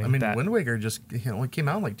we were doing. I mean, that. Wind Waker just came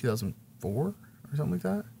out in like 2004 or something like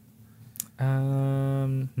that.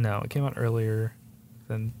 No, it came out earlier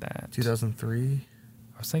than that. 2003.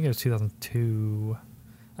 I was thinking it was 2002.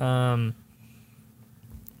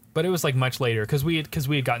 But it was like much later because we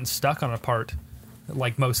had gotten stuck on a part,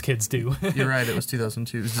 like most kids do. You're right. It was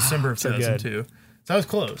 2002. It was December of So good. 2002. So I was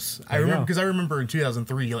close. I There you remember go. because I remember in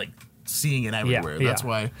 2003 like seeing it everywhere. Yeah. That's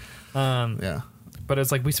why. Yeah. But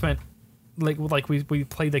it's like we spent like we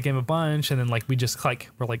played that game a bunch, and then like we just like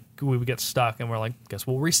we would get stuck, and we're like, guess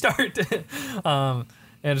we'll restart. And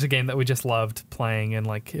it's a game that we just loved playing, and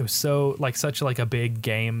like it was so like such like a big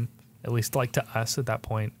game, at least like to us at that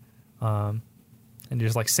point. And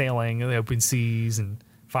just like sailing in the open seas and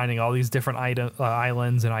finding all these different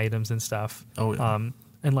islands and items and stuff. Oh, yeah.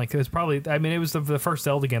 And like it was probably, I mean, it was the first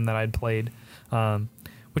Zelda game that I'd played,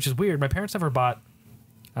 which is weird. My parents never bought.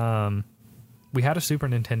 We had a Super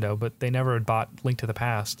Nintendo, but they never had bought Link to the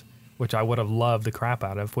Past, which I would have loved the crap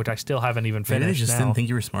out of, which I still haven't even finished. Maybe they just now. didn't think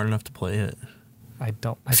you were smart enough to play it. I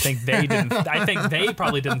think they didn't. I think they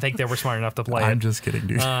probably didn't think they were smart enough to play I'm it. just kidding,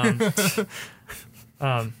 dude.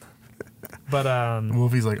 But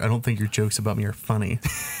Wolfie's like, I don't think your jokes about me are funny.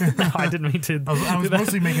 no, I didn't mean to. I was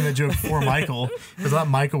mostly making a joke for Michael because I thought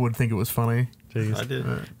Michael would think it was funny. Jeez. I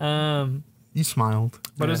did. You smiled.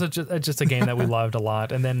 But it was just a game that we loved a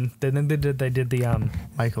lot. And then they did the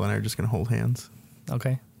Michael and I are just gonna hold hands.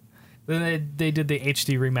 okay. Then they did the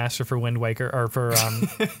HD remaster for Wind Waker, or for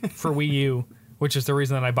Wii U, which is the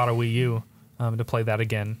reason that I bought a Wii U to play that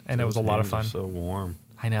again, and it was a lot of fun. So warm.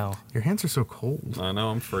 I know. Your hands are so cold. I know.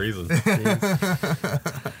 I'm freezing. The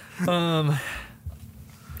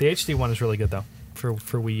HD one is really good though for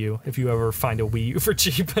Wii U. If you ever find a Wii U for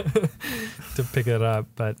cheap to pick it up,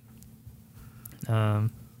 but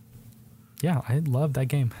yeah, I love that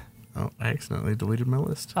game. Oh, I accidentally deleted my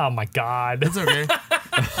list. Oh my god. It's okay.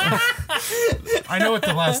 I know what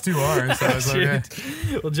the last two are, so it's okay.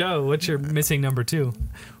 Well, Joe, what's your missing number 2?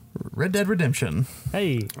 Red Dead Redemption.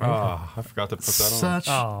 Hey. Ah, I forgot to put that on. Such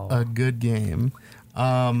Oh. a good game.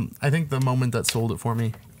 I think the moment that sold it for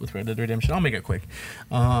me with Red Dead Redemption, I'll make it quick,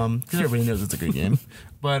 because everybody knows it's a good game.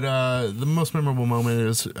 But the most memorable moment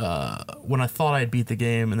is when I thought I'd beat the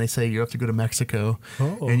game, and they say you have to go to Mexico,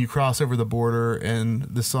 and you cross over the border, and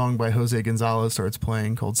the song by Jose Gonzalez starts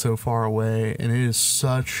playing called "So Far Away," and it is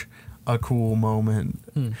such a cool moment.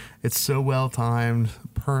 It's so well timed.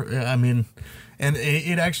 And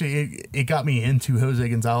it actually got me into Jose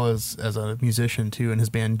Gonzalez as a musician too, and his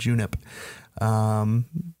band Junip.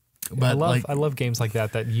 But I love games like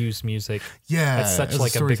that use music. Yeah, it's such as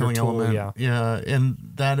like a bigger tool. Yeah, and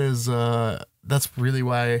that is that's really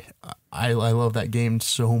why I love that game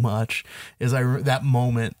so much. Is that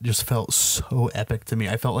moment just felt so epic to me.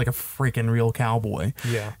 I felt like a freaking real cowboy.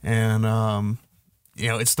 Yeah, and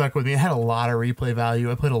it stuck with me. It had a lot of replay value.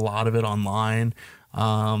 I played a lot of it online.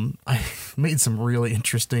 I made some really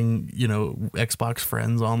interesting, Xbox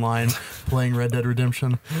friends online playing Red Dead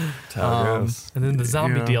Redemption. and then the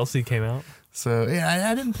zombie DLC came out. So yeah,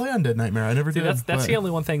 I didn't play Undead Nightmare. I never did. That's the only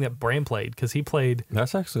one thing that Bram played, because he played.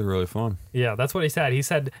 That's actually really fun. Yeah, that's what he said. He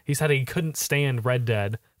said he couldn't stand Red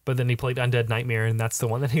Dead, but then he played Undead Nightmare, and that's the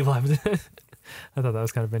one that he loved. I thought that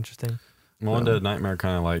was kind of interesting. Well, Undead Nightmare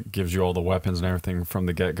kind of like gives you all the weapons and everything from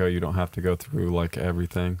the get go. You don't have to go through like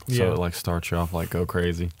everything, so it like starts you off like go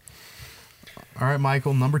crazy. All right,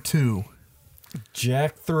 Michael, number 2,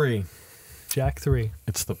 Jak 3. Jak 3.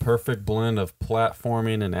 It's the perfect blend of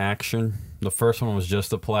platforming and action. The first one was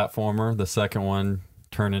just a platformer. The second one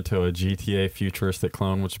turned into a GTA futuristic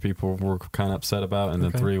clone, which people were kind of upset about, and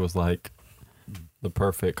then 3 was like the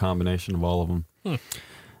perfect combination of all of them.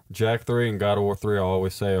 Jak 3 and God of War 3, I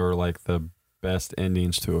always say, are like the best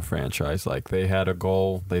endings to a franchise. Like, they had a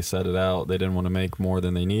goal, they set it out, they didn't want to make more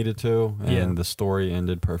than they needed to, and the story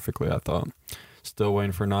ended perfectly, I thought. Still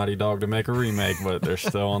waiting for Naughty Dog to make a remake, but they're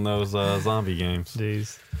still on those zombie games.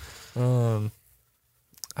 Jeez.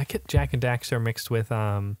 I get Jak and Daxter mixed with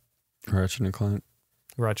Ratchet and Clank.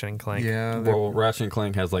 Ratchet and Clank. Yeah. Well, Ratchet and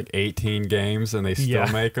Clank has like 18 games, and they still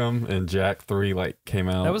make them, and Jak 3 like came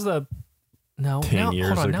out. That was the... No, 10 years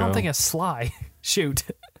hold on. ago. Now I'm thinking of Sly. Shoot.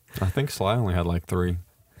 I think Sly only had like 3.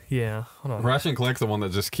 Yeah, hold on. Ratchet and Clank's the one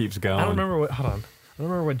that just keeps going. I don't remember what... Hold on. I don't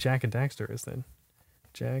remember what Jak and Daxter is then.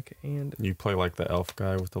 Jak and... You play like the elf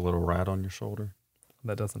guy with the little rat on your shoulder.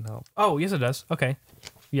 That doesn't help. Oh, yes it does. Okay.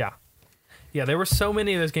 Yeah. Yeah, there were so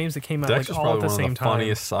many of those games that came out Dexter's like all at the probably same one of the time.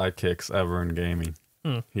 funniest sidekicks ever in gaming.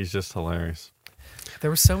 He's just hilarious.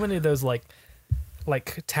 There were so many of those like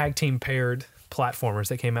tag team paired platformers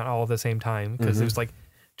that came out all at the same time, because it was like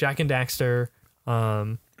Jak and Daxter,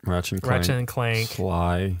 Ratchet and Clank,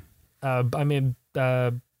 Sly. I don't think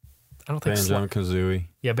Banjo and Kazooie.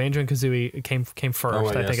 Yeah, Banjo and Kazooie came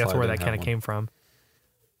first. I think that's Sly where didn't that kind of have came from.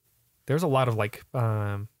 There's a lot of like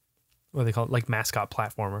what do they call it? Like mascot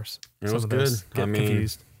platformers. It Some was of good. those get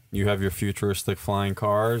confused. You have your futuristic flying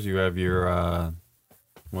cars. You have your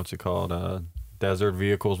what's it called? Desert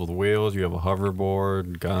vehicles with wheels. You have a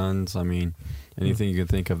hoverboard, guns. I mean, anything you can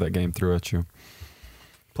think of that game threw at you.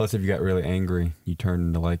 Plus, if you got really angry, you turned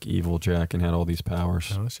into like evil Jak and had all these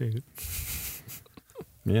powers. Oh shoot!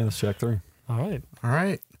 Yeah, that's Jak 3. All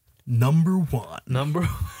right. Number 1. Number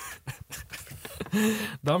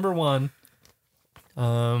one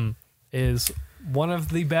is one of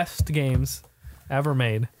the best games ever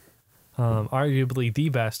made. Arguably the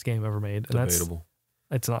best game ever made. And Debatable.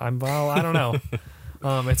 It's not. I don't know.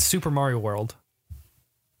 It's Super Mario World.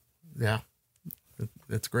 Yeah.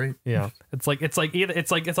 It's great. Yeah,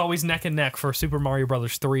 it's always neck and neck for Super Mario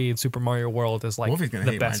Brothers 3 and Super Mario World is like Wolfie's gonna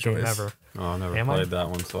the hate best my game choice. ever. Oh, I never Am I? played that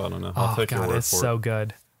one, so I don't know. I'll Oh take your god, word it's for so it.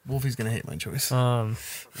 good. Wolfie's gonna hate my choice. Is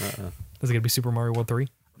it gonna be Super Mario World 3?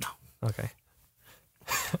 No. Okay.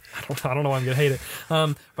 I don't know why I'm gonna hate it.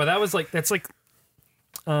 But that was like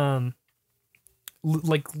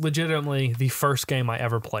legitimately the first game I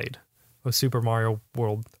ever played was Super Mario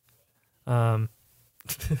World.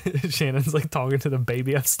 Shannon's like talking to the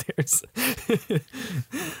baby upstairs.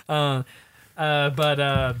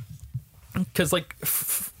 Because like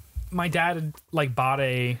my dad had like bought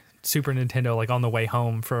a Super Nintendo like on the way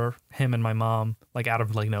home for him and my mom, like out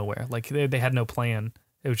of like nowhere. Like they had no plan.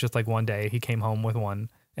 It was just like one day he came home with one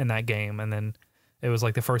in that game, and then it was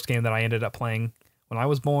like the first game that I ended up playing when I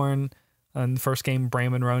was born, and the first game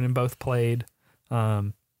Bram and Ronan both played.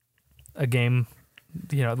 A game,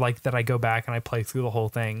 like that I go back and I play through the whole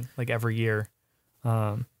thing like every year,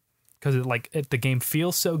 because the game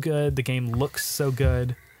feels so good, the game looks so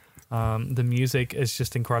good, the music is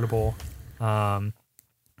just incredible. I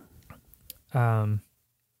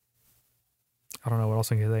don't know what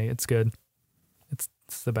else I can say. It's good. It's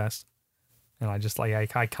It's the best. And I just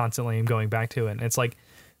like I constantly am going back to it. And it's like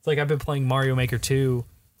I've been playing Mario Maker 2,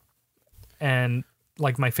 and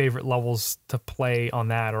like my favorite levels to play on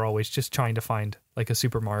that are always just trying to find like a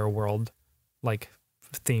Super Mario World like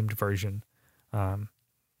themed version. And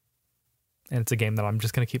it's a game that I'm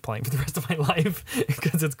just going to keep playing for the rest of my life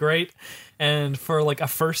because it's great. And for like a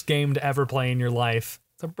first game to ever play in your life,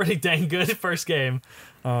 it's a pretty dang good first game.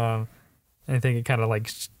 I think it kind of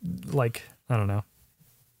like, I don't know.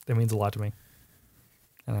 It means a lot to me.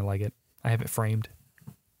 And I like it. I have it framed.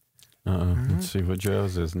 Let's see what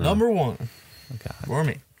Joe's is now. Number 1 Okay. for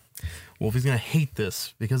me. Wolfie's going to hate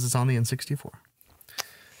this because it's on the N64.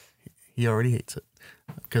 He already hates it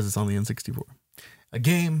because it's on the N64. A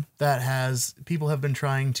game that people have been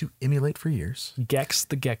trying to emulate for years. Gex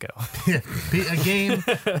the Gecko. A game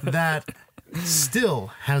that still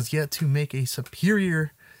has yet to make a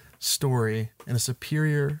superior story and a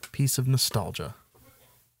superior piece of nostalgia.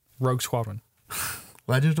 Rogue Squadron.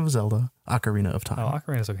 Legend of Zelda: Ocarina of Time. Oh,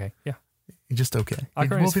 Ocarina's okay. Yeah. Just okay.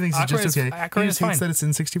 Ocarina's- Wolfie thinks it's just okay. He Ocarina's just hates fine. that it's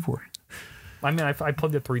in 64. I mean, I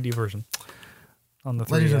played the 3D version on the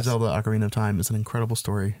 3DS. Legend of Zelda: Ocarina of Time is an incredible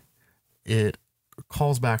story. It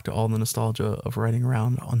calls back to all the nostalgia of riding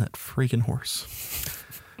around on that freaking horse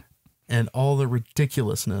and all the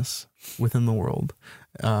ridiculousness within the world.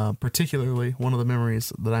 Particularly, one of the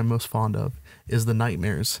memories that I'm most fond of is the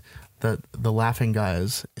nightmares that the laughing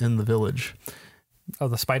guys in the village. Oh,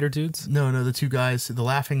 the spider dudes? No, the two guys, the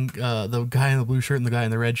laughing, the guy in the blue shirt and the guy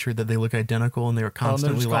in the red shirt, that they look identical and they were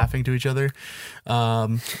constantly laughing to each other.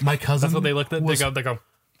 My cousin. That's what they looked at. They go.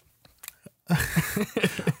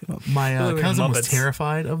 My like cousin was Muppets.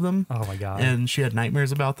 terrified of them. Oh my god! And she had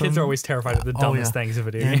nightmares about them. Kids are always terrified of the dumbest things in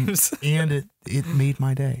video games. And it made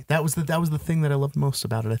my day. That was the thing that I loved most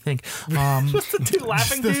about it, I think. Just the two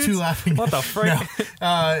laughing those dudes. two laughing. What the frick?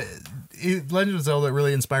 No. Legend of Zelda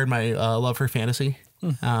really inspired my love for fantasy.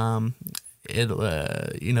 It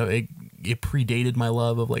predated my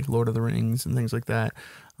love of like Lord of the Rings and things like that.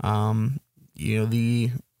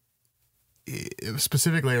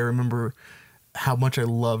 Specifically, I remember how much I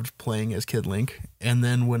loved playing as Kid Link, and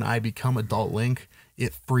then when I become adult Link,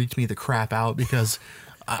 it freaked me the crap out because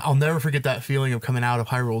I'll never forget that feeling of coming out of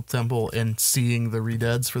Hyrule Temple and seeing the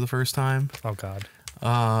Redeads for the first time. Oh god.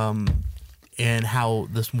 And how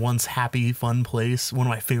this once happy, fun place, one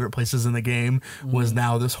of my favorite places in the game, was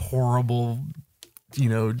now this horrible,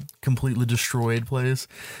 completely destroyed place.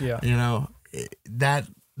 Yeah.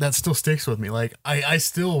 That still sticks with me. Like I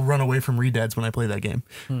still run away from Redeads when I play that game.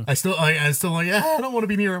 I still like, I don't want to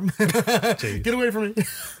be near them. Get away from me.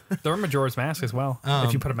 There were Majora's Mask as well.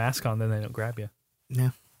 If you put a mask on, then they don't grab you.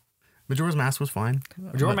 Yeah. Majora's Mask was fine.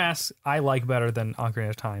 Majora's Mask I like better than Ocarina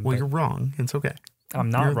of Time. Well, but you're wrong. It's okay. I'm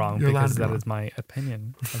not wrong you're allowed because to be that wrong. is my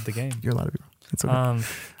opinion of the game. You're allowed to be wrong. It's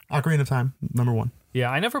okay. Ocarina of Time, number 1. Yeah,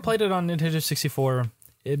 I never played it on Nintendo 64.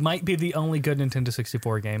 It might be the only good Nintendo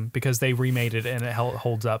 64 game because they remade it and it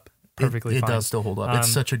holds up perfectly It fine. does still hold up. It's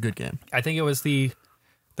such a good game. I think it was the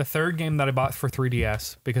third game that I bought for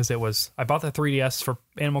 3DS because I bought the 3DS for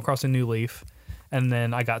Animal Crossing New Leaf, and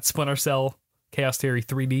then I got Splinter Cell Chaos Theory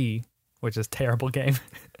 3D, which is a terrible game.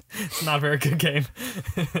 It's not a very good game.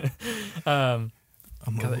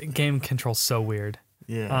 God, the game controls so weird.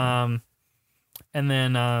 Yeah. And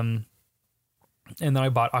then I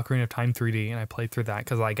bought Ocarina of Time 3D and I played through that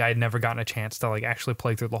because like I had never gotten a chance to like actually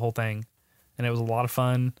play through the whole thing, and it was a lot of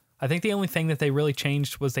fun. I think the only thing that they really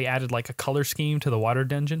changed was they added like a color scheme to the water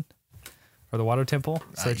dungeon or the water temple,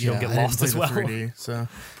 so that you don't get lost as well. 3D, so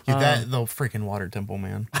the freaking water temple,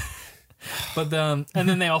 man. But and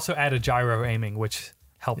then they also added gyro aiming, which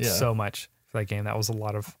helped so much for that game. That was a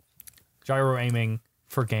lot of gyro aiming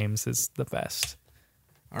for games is the best.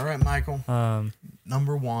 All right, Michael.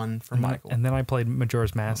 Number 1 for Michael. And then I played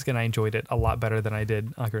Majora's Mask, and I enjoyed it a lot better than I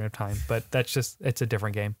did Ocarina of Time. But it's a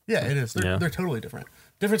different game. Yeah, it is. They're totally different.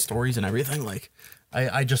 Different stories and everything. Like,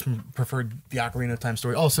 I just preferred the Ocarina of Time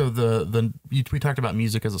story. Also, we talked about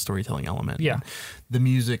music as a storytelling element. Yeah. The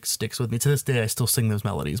music sticks with me. To this day, I still sing those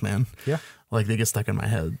melodies, man. Yeah. Like, they get stuck in my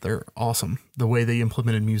head. They're awesome. The way they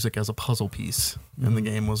implemented music as a puzzle piece in the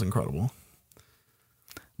game was incredible.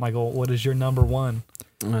 Michael, what is your number 1?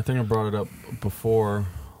 I think I brought it up before,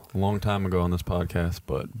 a long time ago on this podcast,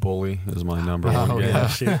 but Bully is my number 1 game. Yeah,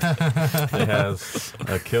 shoot. It has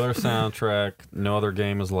a killer soundtrack. No other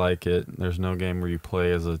game is like it. There's no game where you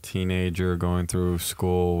play as a teenager going through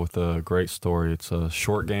school with a great story. It's a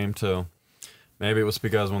short game, too. Maybe it was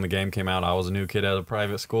because when the game came out, I was a new kid at a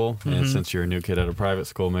private school. And since you're a new kid at a private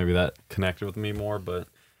school, maybe that connected with me more. But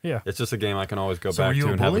Yeah. it's just a game I can always go So back were you to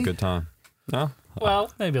a and have a bully? good time. No.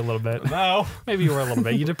 Well, maybe a little bit. No. Maybe you were a little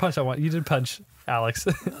bit. You did punch that one. You did punch Alex.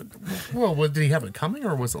 Well, did he have it coming,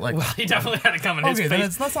 or was it like? Well, he definitely had it coming. His Okay, then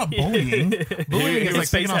face. that's not bullying. Bullying is like His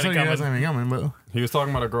face taking off had it somebody who doesn't coming. have it coming. But He was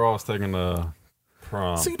talking about a girl I was taking to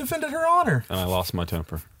prom, so you defended her honor. and I lost my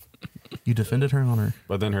temper. You defended her honor.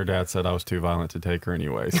 But then her dad said I was too violent to take her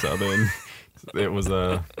anyway, so then it was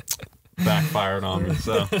backfired on me.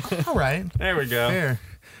 So All right, there we go. fair.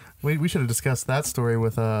 We should have discussed that story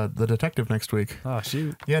with the detective next week. Oh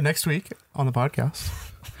shoot, Yeah, next week on the podcast,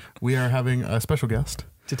 we are having a special guest,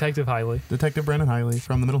 Detective Hiley. Detective Brandon Hiley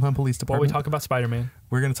from the Middletown Police While we Department. talk about Spider-Man.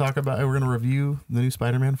 We're going to review the new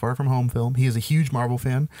Spider-Man Far From Home film. He is a huge Marvel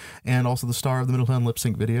fan and also the star of the Middletown lip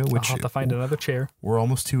sync video, I'll which have to find another chair. we're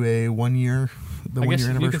almost to a 1 year, the I 1 guess year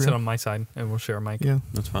you anniversary. can sit on my side, and we'll share a mic. Yeah.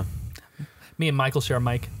 That's fine. Me and Michael share a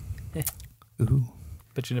mic. Ooh.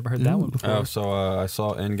 But you never heard that one before. Oh, so I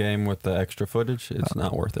saw Endgame with the extra footage. It's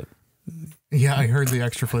not worth it. Yeah, I heard the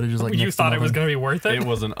extra footage is like. You next to thought it was nothing. going to be worth it? It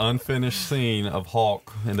was an unfinished scene of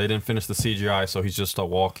Hulk, and they didn't finish the CGI, so he's just a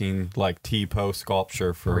walking like T-pose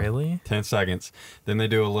sculpture for Really? 10 seconds. Then they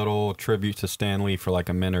do a little tribute to Stan Lee for like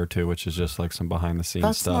a minute or two, which is just like some behind-the-scenes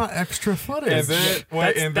That's stuff. not extra footage. And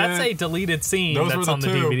then, That's a deleted scene those that's were the on the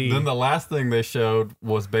two. DVD. Then the last thing they showed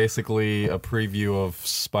was basically a preview of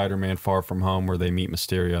Spider-Man Far From Home where they meet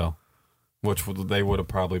Mysterio, which they would have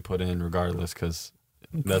probably put in regardless because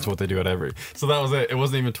that's what they do at every. So that was it. It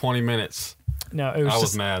wasn't even 20 minutes. No, it was I was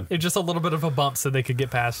just, mad. It was just a little bit of a bump so they could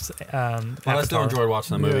get past But I still Avatar. enjoyed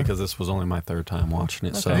watching the movie Yeah. because this was only my third time watching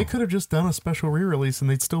it. So They could have just done a special re-release and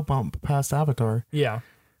they'd still bump past Avatar. Yeah.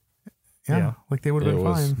 Yeah, Yeah. like they would have it been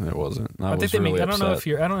was. fine. It wasn't. I I was think they really make, I don't know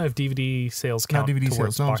upset. if I don't know if DVD sales Not count DVD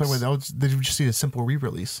towards sales. No, I'm box. talking about they would just see a simple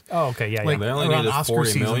re-release. Oh, okay, yeah, Like They only around needed Oscar 40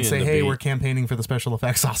 season, million say, to hey, beat. we're campaigning for the special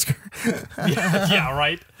effects Oscar. yeah, yeah,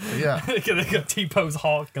 right. Yeah. They got T-pose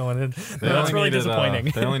Hulk going in. They That's only really needed, disappointing.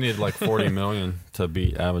 They only needed like 40 million to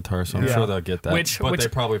beat Avatar, so I'm Yeah. sure they'll get that. Which but they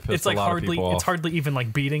probably pissed it's like a lot hardly of people it's off. hardly even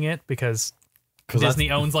like beating it because 'Cause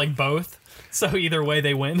Disney owns like both. So either way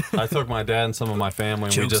they win. I took my dad and some of my family,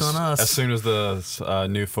 and we Joke's just, on us. as soon as the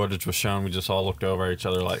new footage was shown, we just all looked over at each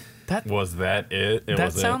other like, That- was that it? It That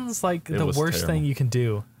was sounds like It the was worst terrible. thing you can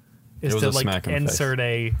do is It was to a like smack in the face. insert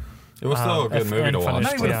a it. It was still a good movie to watch. unfinished-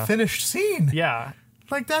 Not even Yeah. a finished scene. yeah.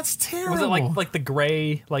 Like that's terrible. Was it like the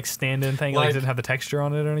gray like stand-in thing? Like, Like- didn't have the texture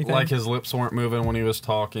on it or anything? Like his lips weren't moving when he was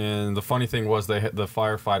talking. The funny thing was, the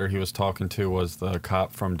firefighter he was talking to was the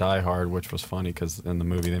cop from Die Hard, which was funny because in the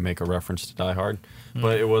movie they make a reference to Die Hard,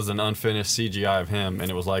 but it was an unfinished CGI of him,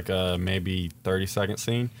 and it was like a maybe 30-second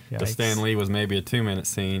scene. The Yikes. Stan Lee was maybe a 2-minute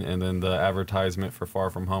scene, and then the advertisement for Far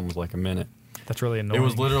From Home was like a minute. That's really annoying. It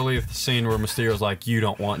was literally the scene where Mysterio's like, "You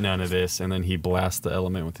don't want none of this," and then he blasts the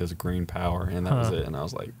element with his green power, and that was it. And I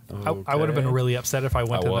was like, I would have been okay. really upset if I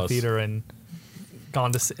went I to the was. theater and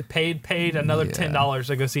gone to paid another Yeah. $10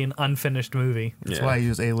 to go see an unfinished movie. That's Yeah. why I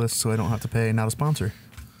use A-list so I don't have to pay. Not a sponsor.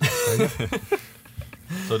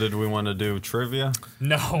 So did we want to do trivia?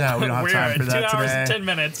 No, No, we don't have we're time at for that 2 hours today. and 10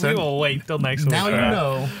 minutes. So we will wait till next week. Now you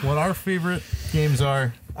know what our favorite games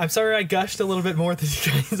are. I'm sorry I gushed a little bit more than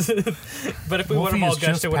you guys. But if we would have Wolfie all is gushed,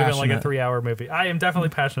 just it would have been like a passionate. 3-hour movie. I am definitely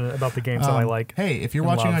passionate about the games that I like. Hey, if you're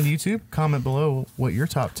and watching love. on YouTube, comment below what your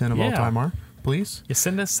top 10 of all Yeah. time are, please. You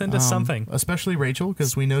send us something. Especially Rachel,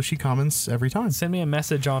 because we know she comments every time. Send me a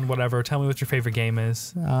message on whatever. Tell me what your favorite game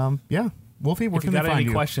is. Yeah. Wolfie, where If you can got they find any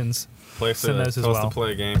you? questions, Play Send those as tell us well. to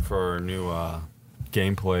play a game for our new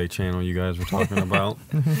gameplay channel you guys were talking about.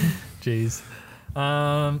 jeez.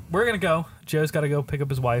 We're gonna go. Joe's got to go pick up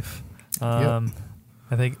his wife. I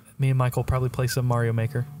think me and Michael probably play some Mario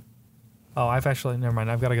Maker. Oh, never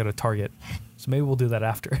mind. I've got to go to Target, so maybe we'll do that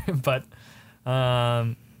after. But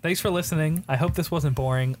thanks for listening. I hope this wasn't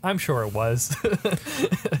boring. I'm sure it was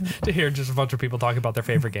to hear just a bunch of people talk about their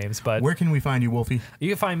favorite games. But Where can we find you, Wolfie? you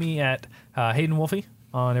can find me at Hayden Wolfie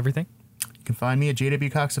on everything. You can find me at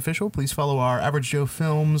JW Cox Official. Please follow our Average Joe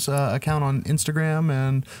Films account on Instagram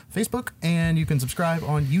and Facebook, and you can subscribe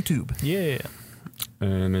on YouTube. Yeah.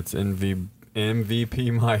 And it's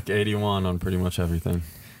MVP Mike 81 on pretty much everything.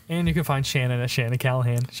 And you can find Shannon at Shannon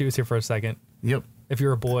Callahan. She was here for a second. Yep. If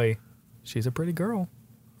you're a boy, she's a pretty girl.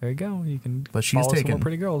 There you go. You can But she's follow some taken. more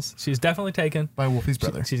pretty girls. She's definitely taken. By Wolfie's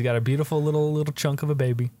brother. She's got a beautiful little chunk of a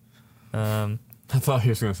baby. I thought he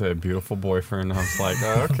was going to say a beautiful boyfriend. I was like,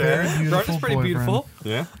 Very okay. beautiful Ronan's pretty boyfriend. beautiful.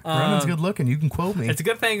 Yeah. Ronan's good looking. You can quote me. It's a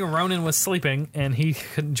good thing Ronan was sleeping and he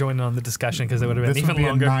couldn't join in on the discussion because it would have been This even would be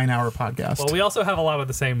longer. a 9-hour podcast. Well, we also have a lot of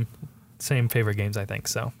the same favorite games, I think,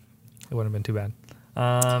 so it wouldn't have been too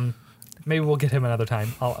bad. Maybe we'll get him another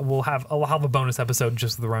time. I'll have a bonus episode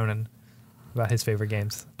just with Ronan about his favorite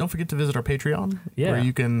games. Don't forget to visit our Patreon, Yeah. where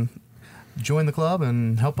you can join the club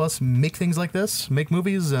and help us make things like this, make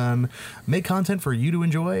movies, and make content for you to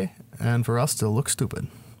enjoy and for us to look stupid.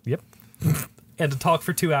 Yep. And to talk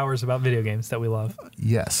for 2 hours about video games that we love.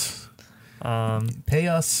 Yes. Pay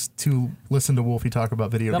us to listen to Wolfie talk about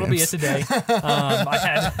video That'll games. be it today.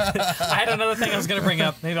 I had another thing I was going to bring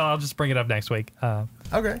up. Maybe I'll just bring it up next week.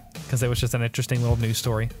 Okay. Because it was just an interesting little news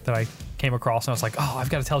story that I came across. And I was like, oh, I've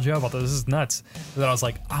got to tell Joe about this. This is nuts. And then I was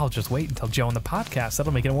like, I'll just wait until Joe on the podcast.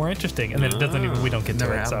 That'll make it more interesting. And then it doesn't even, we don't get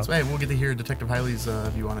Never to it. happens. So. Hey, we'll get to hear Detective Hiley's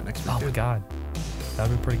view on it next week. Oh, too. my God. That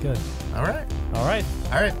would be pretty good. All right. All right.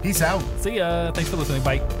 All right. Peace out. See ya. Thanks for listening.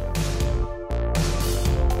 Bye.